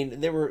year. I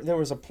mean, there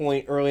was a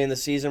point early in the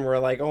season where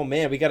like, oh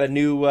man, we got a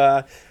new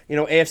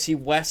AFC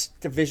West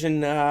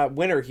division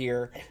winner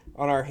here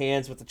on our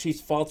hands with the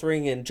Chiefs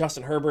faltering and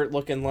Justin Herbert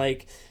looking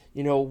like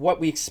what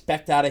we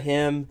expect out of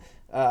him.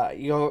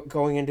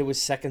 Going into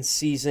his second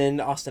season,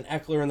 Austin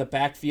Eckler in the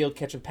backfield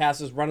catching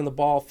passes, running the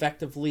ball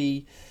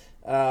effectively.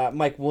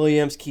 Mike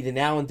Williams, Keenan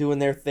Allen doing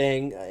their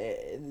thing,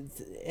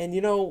 and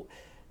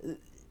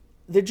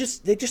they're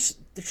just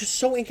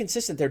so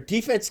inconsistent. Their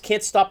defense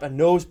can't stop a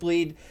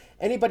nosebleed.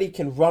 Anybody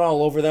can run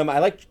all over them. I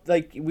like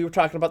we were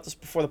talking about this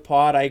before the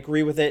pod. I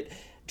agree with it.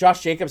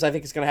 Josh Jacobs, I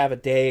think, is going to have a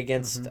day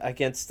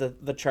against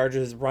the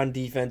Chargers' run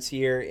defense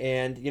here,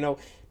 and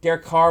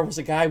Derek Carr was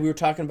a guy we were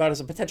talking about as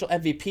a potential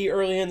MVP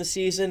early in the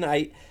season.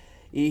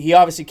 He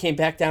obviously came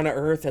back down to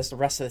earth as the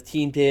rest of the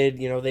team did.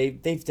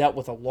 They've dealt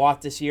with a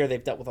lot this year.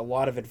 They've dealt with a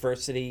lot of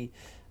adversity,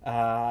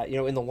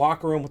 in the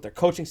locker room with their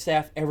coaching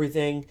staff,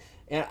 everything.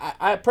 And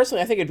I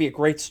personally, I think it'd be a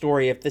great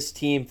story if this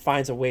team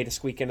finds a way to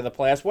squeak into the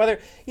playoffs.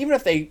 Even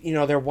if they,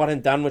 they're one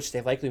and done, which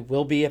they likely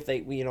will be if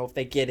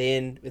they get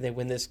in and they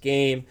win this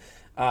game.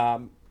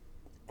 Hell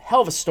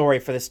of a story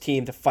for this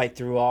team to fight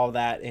through all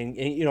that and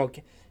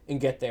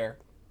get there.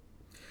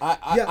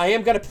 I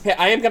am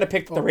gonna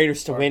pick the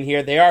Raiders to win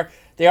here. They are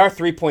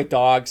 3-point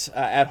dogs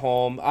at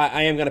home.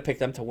 I am gonna pick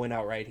them to win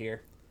outright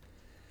here.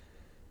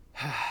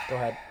 Go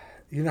ahead.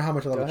 You know how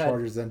much I love the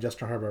Chargers and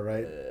Justin Herbert,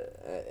 right?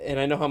 And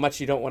I know how much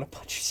you don't want to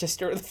punch your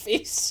sister in the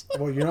face.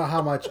 Well, you know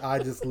how much I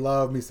just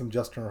love me some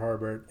Justin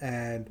Herbert,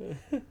 and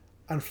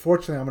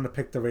unfortunately, I'm gonna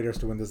pick the Raiders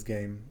to win this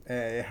game.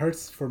 It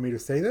hurts for me to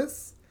say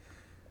this,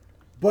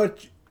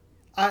 but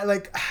I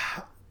like.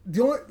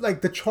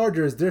 The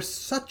Chargers, they're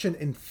such an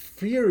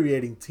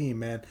infuriating team,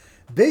 man.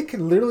 They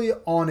can literally,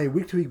 on a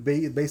week-to-week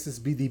basis,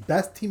 be the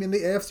best team in the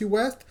AFC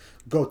West,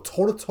 go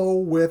toe-to-toe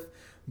with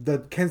the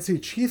Kansas City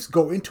Chiefs,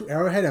 go into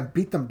Arrowhead and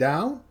beat them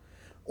down,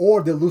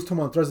 or they lose to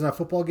them on Thursday Night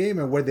Football game,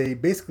 and where they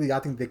basically, I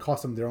think they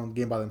cost them their own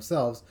game by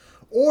themselves,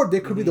 or they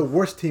could be the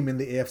worst team in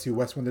the AFC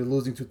West when they're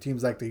losing to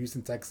teams like the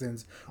Houston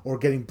Texans or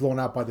getting blown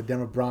out by the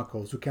Denver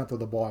Broncos, who can't throw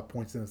the ball at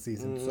points in the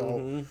season.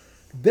 So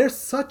they're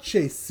such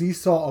a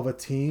seesaw of a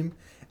team.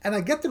 And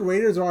I get the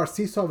Raiders are a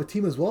seesaw of a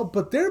team as well,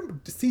 but they're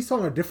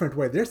seesawing a different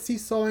way. They're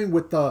seesawing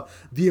with the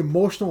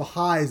emotional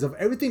highs of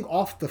everything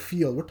off the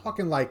field. We're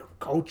talking like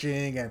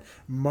coaching and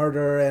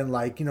murder and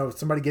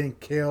somebody getting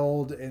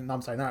killed. And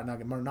I'm sorry,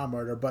 not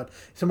murder, but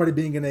somebody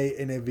being in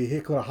a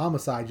vehicular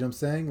homicide. You know what I'm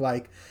saying?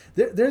 Like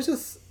there's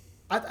just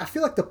I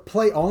feel like the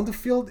play on the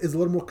field is a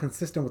little more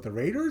consistent with the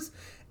Raiders.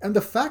 And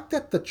the fact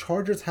that the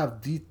Chargers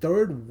have the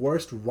third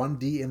worst run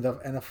D in the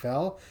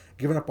NFL,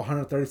 giving up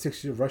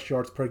 136 rush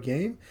yards per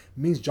game,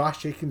 means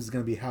Josh Jacobs is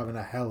going to be having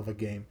a hell of a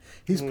game.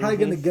 He's probably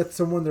going to get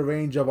somewhere in the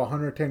range of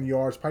 110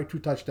 yards, probably 2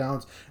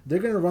 touchdowns. They're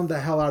going to run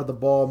the hell out of the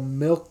ball,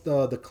 milk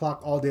the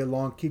clock all day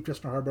long, keep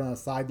Justin Herbert on the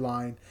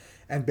sideline,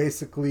 and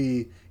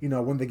basically,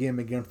 win the game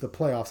again for the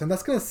playoffs. And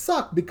that's going to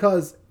suck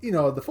because,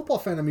 the football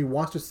fan in me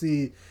wants to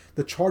see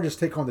the Chargers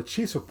take on the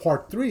Chiefs for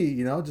part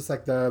 3, just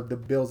like the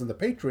Bills and the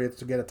Patriots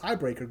to get a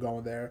tiebreaker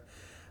going there.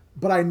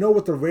 But I know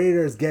with the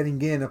Raiders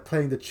getting in and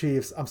playing the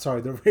Chiefs, I'm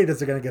sorry, the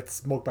Raiders are going to get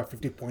smoked by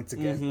 50 points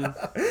again.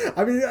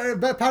 I mean,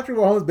 Patrick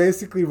Mahomes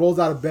basically rolls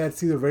out of bed,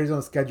 sees the Raiders on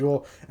the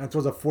schedule, and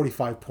throws up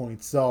 45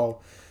 points.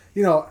 So,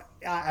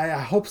 I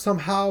hope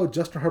somehow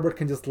Justin Herbert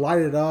can just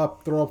light it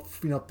up, throw up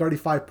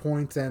 35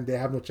 points, and they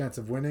have no chance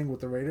of winning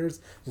with the Raiders.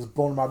 Just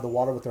blowing them out of the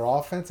water with their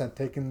offense and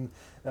taking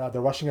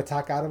the rushing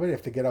attack out of it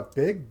if they get up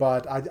big.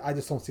 But I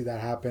just don't see that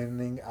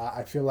happening.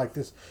 I feel like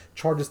this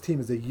Chargers team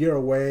is a year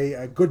away,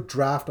 a good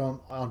draft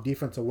on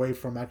defense away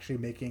from actually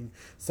making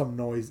some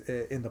noise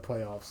in the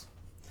playoffs.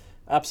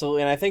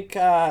 Absolutely, and I think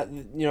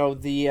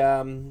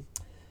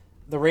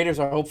the Raiders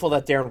are hopeful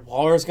that Darren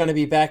Waller is going to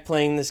be back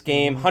playing this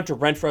game. Mm-hmm. Hunter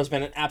Renfrow has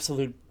been an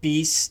absolute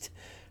beast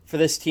for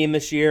this team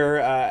this year.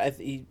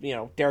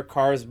 Derek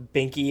Carr is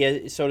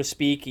binky, so to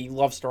speak. He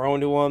loves throwing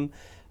to him.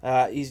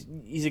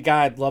 He's a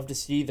guy I'd love to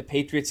see the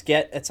Patriots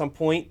get at some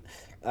point.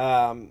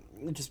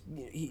 He's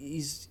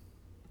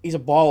a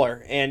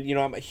baller, and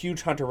I'm a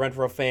huge Hunter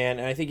Renfrow fan,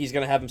 and I think he's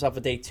going to have himself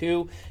a day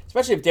too,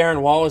 especially if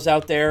Darren Waller's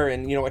out there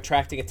and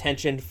attracting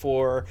attention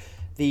for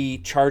the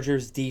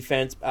Chargers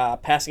defense,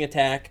 passing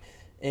attack.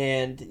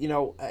 And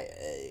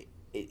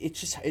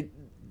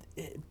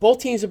both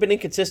teams have been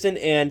inconsistent,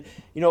 and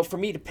for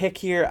me to pick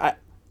here,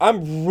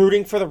 I'm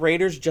rooting for the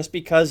Raiders just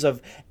because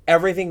of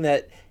everything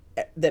that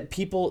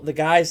the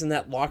guys in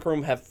that locker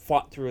room have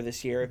fought through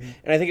this year. Mm-hmm.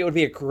 And I think it would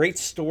be a great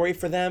story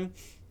for them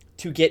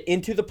to get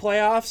into the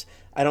playoffs.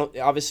 I think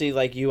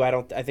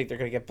they're going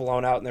to get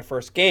blown out in their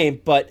first game,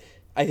 but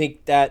I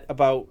think that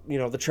about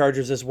the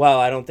Chargers as well.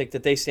 I don't think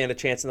that they stand a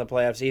chance in the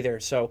playoffs either.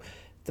 So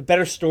the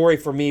better story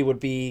for me would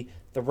be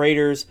the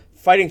Raiders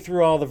fighting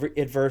through all the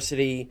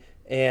adversity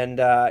and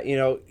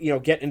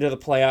get into the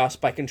playoffs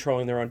by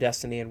controlling their own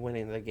destiny and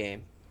winning the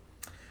game.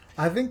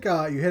 I think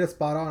you hit it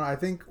spot on. I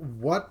think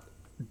what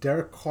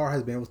Derek Carr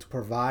has been able to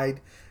provide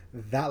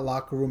that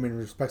locker room in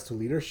respects to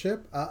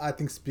leadership, I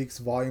think speaks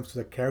volumes to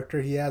the character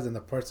he has and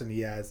the person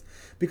he has.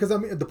 Because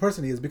at the end of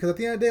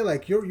the day,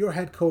 like your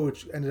head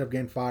coach ended up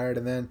getting fired,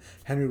 and then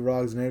Henry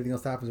Ruggs and everything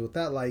else happens with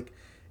that. Like,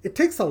 it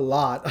takes a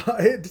lot.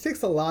 It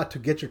takes a lot to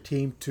get your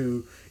team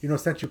to,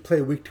 essentially play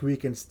week to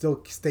week and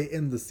still stay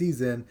in the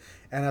season.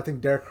 And I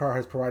think Derek Carr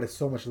has provided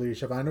so much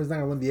leadership. I know he's not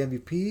going to win the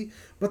MVP,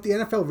 but the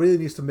NFL really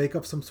needs to make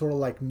up some sort of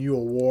like new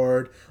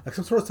award, like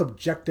some sort of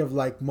subjective,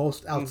 like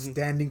most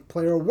outstanding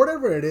player, or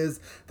whatever it is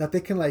that they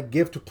can like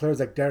give to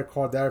players like Derek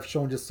Carr that have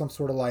shown just some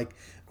sort of like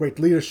great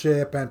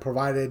leadership and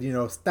provided,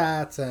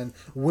 stats and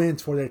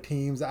wins for their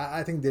teams.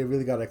 I think they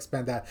really got to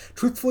expand that.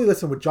 Truthfully,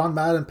 listen, with John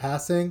Madden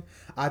passing,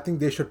 I think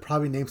they should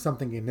probably name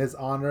something in his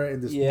honor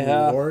in this new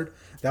award.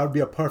 That would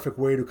be a perfect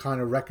way to kind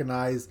of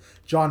recognize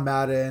John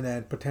Madden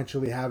and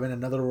potentially having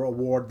another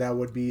award that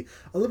would be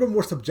a little bit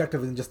more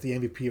subjective than just the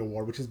MVP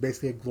award, which is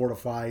basically a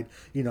glorified,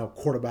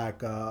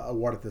 quarterback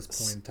award at this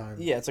point in time.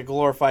 Yeah, it's a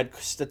glorified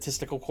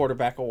statistical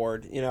quarterback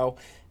award.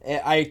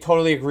 I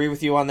totally agree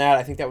with you on that.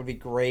 I think that would be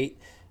great.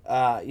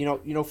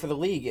 For the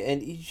league,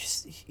 and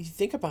you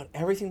think about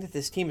everything that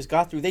this team has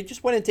got through. They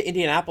just went into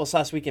Indianapolis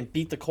last week and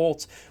beat the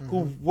Colts,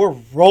 who were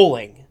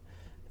rolling.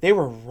 They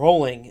were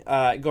rolling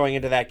going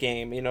into that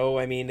game.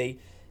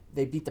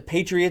 They beat the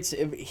Patriots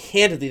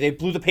handedly. They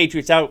blew the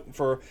Patriots out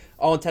for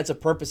all intents and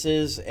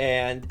purposes,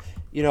 and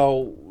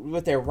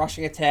with their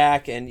rushing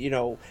attack, and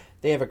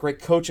they have a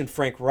great coach in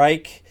Frank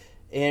Reich,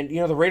 and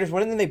the Raiders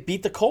went in and they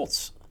beat the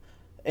Colts,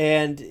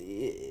 and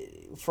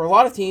for a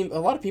lot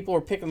of people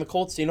are picking the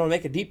Colts to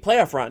make a deep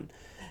playoff run,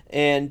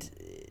 and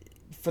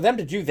for them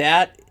to do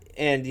that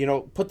and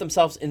put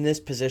themselves in this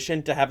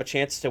position to have a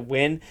chance to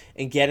win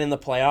and get in the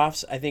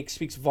playoffs, I think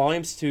speaks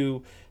volumes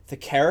to the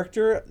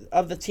character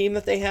of the team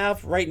that they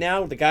have right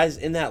now, the guys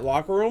in that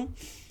locker room,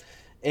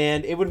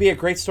 and it would be a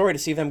great story to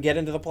see them get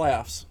into the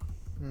playoffs.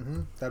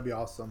 That'd be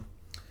awesome.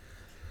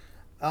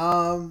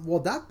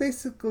 Well, that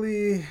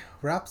basically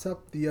wraps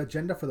up the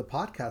agenda for the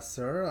podcast,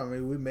 sir. I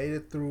mean, we made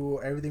it through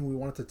everything we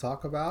wanted to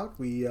talk about.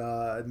 We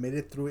made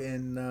it through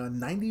in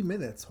 90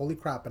 minutes. Holy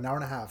crap, an hour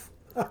and a half.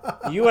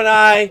 You and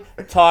I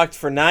talked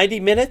for 90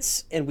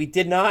 minutes, and we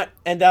did not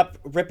end up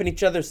ripping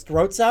each other's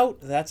throats out.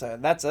 That's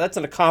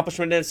an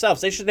accomplishment in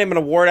itself. They should name an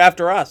award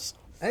after us.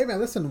 Hey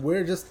man, listen,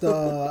 we're just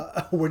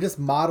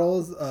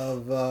models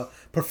of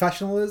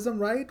professionalism,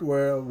 right?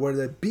 We're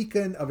the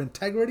beacon of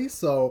integrity.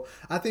 So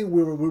I think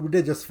we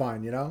did just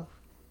fine, Do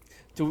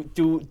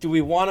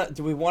we want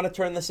to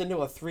turn this into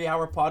a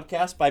 3-hour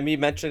podcast by me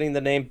mentioning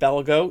the name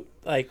Bella Goat?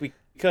 Like, we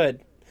could.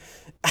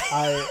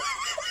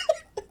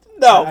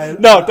 No,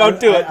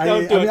 don't do it.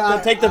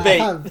 Don't take the bait.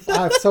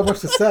 I have so much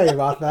to say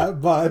about that,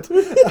 but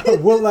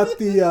we'll let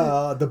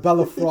the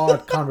Bella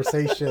Fraud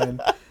conversation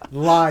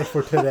lie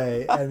for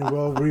today, and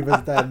we'll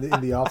revisit that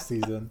in the off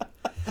season.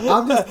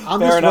 I'm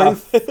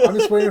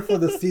just waiting for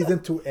the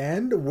season to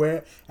end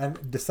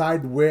and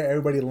decide where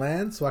everybody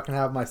lands, so I can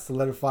have my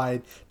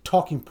solidified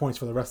talking points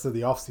for the rest of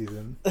the off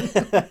season.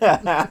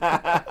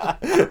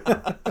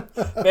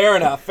 Fair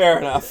enough.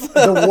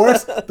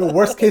 The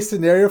worst case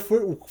scenario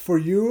for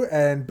you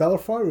and Bella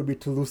Fraud would be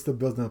to lose the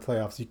Bills in the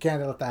playoffs. You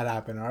can't let that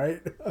happen, all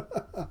right?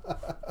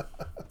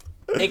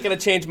 Ain't gonna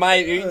change my.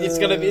 It's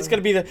gonna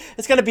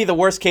be the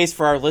worst case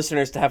for our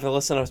listeners to have to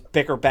listen to us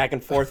bicker back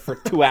and forth for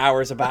 2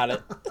 hours about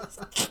it.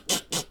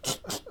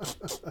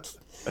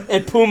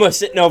 And Puma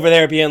sitting over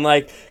there being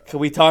like, "Can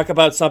we talk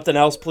about something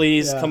else,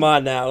 please? Yeah. Come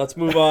on now, let's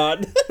move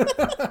on."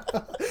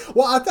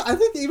 Well, I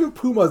think even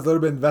Puma's a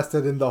little bit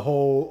invested in the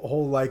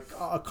whole like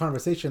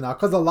conversation now,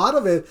 because a lot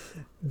of it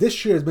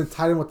this year has been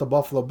tied in with the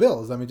Buffalo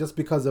Bills. I mean, just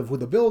because of who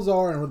the Bills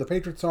are and who the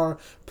Patriots are,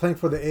 playing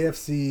for the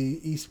AFC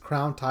East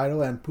crown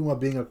title, and Puma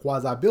being a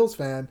quasi Bills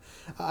fan,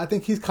 I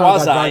think he's kind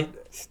of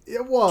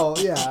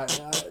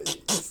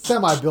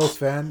semi Bills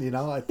fan,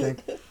 I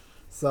think.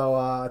 So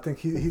I think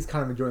he's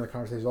kind of enjoying the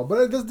conversation as well.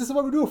 But this is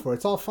what we do it for.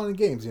 It's all fun and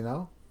games,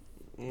 Oh,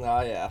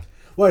 yeah.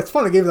 Well, it's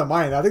fun and games on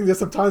mine. I think there's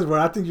some times where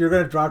I think you're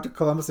going to drive to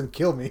Columbus and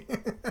kill me.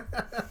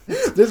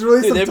 There's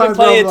really some there've times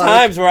been plenty of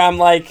times where I'm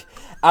like,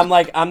 I'm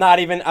not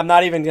even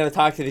going to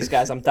talk to these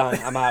guys. I'm done.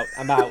 I'm out.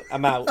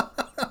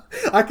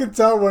 I can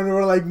tell when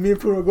we're like, me and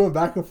Puma were going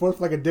back and forth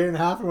for like a day and a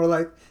half, and we're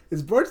like,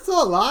 is Bert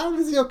still alive?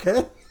 Is he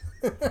okay?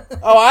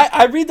 Oh,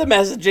 I read the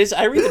messages.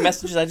 I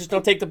just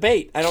don't take the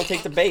bait. I don't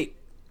take the bait.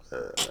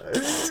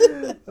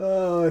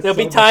 There'll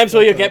be times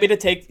where you'll get me to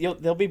take.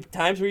 There'll be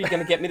times where you're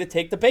going to get me to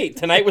take the bait.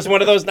 Tonight was one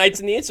of those nights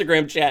in the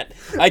Instagram chat.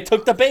 I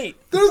took the bait.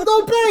 There's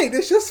no bait.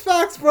 It's just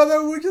facts,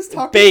 brother. We're just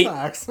talking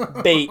facts.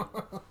 Bait.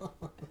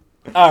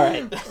 All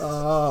right.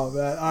 Oh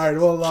man. All right.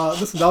 Well,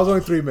 listen. That was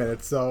only 3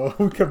 minutes, so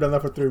we could have done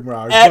that for 3 more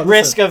hours. At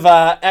risk of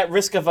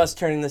us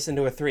turning this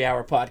into a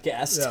 3-hour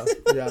podcast.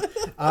 Yeah.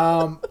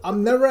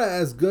 I'm never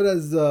as good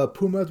as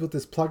Pumas with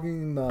this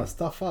plugging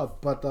stuff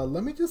up, but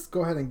let me just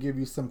go ahead and give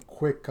you some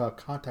quick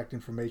contact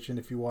information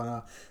if you want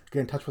to get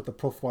in touch with the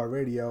Pro Football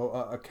Radio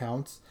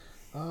accounts.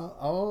 Let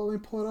me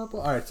pull it up.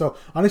 All right. So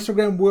on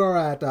Instagram, we are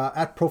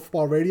at Pro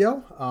Football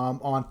Radio.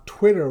 On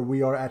Twitter,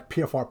 we are at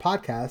PFR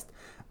Podcast.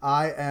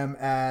 I am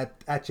at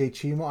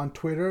JChima on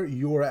Twitter.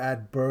 You are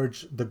at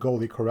Burge the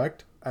Goalie,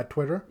 correct? At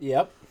Twitter?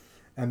 Yep.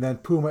 And then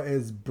Puma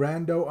is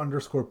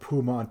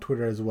Brando_Puma on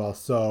Twitter as well.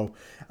 So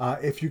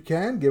if you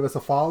can, give us a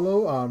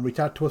follow. Reach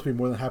out to us. We'd be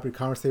more than happy to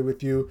conversate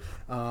with you.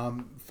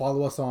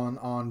 Follow us on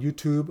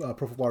YouTube,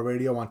 Pro Football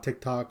Radio, on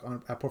TikTok,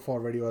 at Pro Football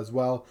Radio as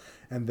well.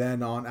 And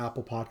then on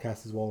Apple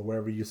Podcasts as well,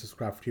 wherever you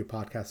subscribe to your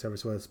podcast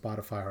service, whether it's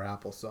Spotify or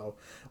Apple. So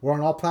we're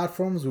on all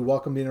platforms. We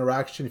welcome the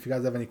interaction. If you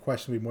guys have any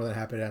questions, we'd be more than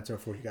happy to answer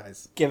for you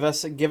guys. Give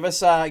us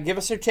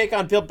your take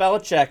on Bill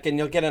Belichick, and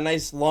you'll get a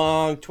nice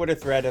long Twitter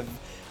thread of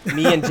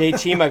me and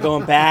JChima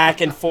going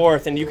back and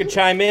forth, and you can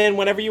chime in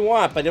whenever you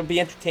want, but it'll be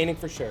entertaining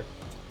for sure.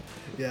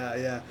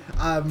 Yeah.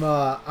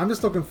 I'm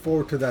just looking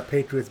forward to that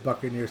Patriots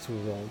Buccaneers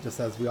Super Bowl, just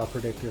as we all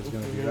predicted it was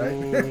going to be, right?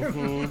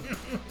 Mm-hmm.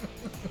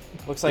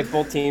 Looks like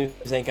both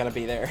teams ain't going to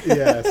be there.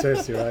 Yeah,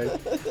 seriously, right?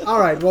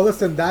 All right, well,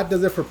 listen, that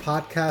does it for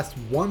podcast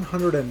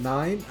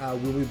 109.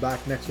 We'll be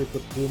back next week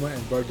with Puma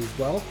and Burge as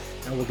well,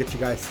 and we'll get you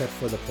guys set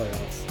for the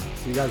playoffs.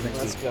 See you guys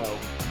next week. Let's go.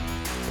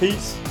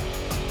 Peace.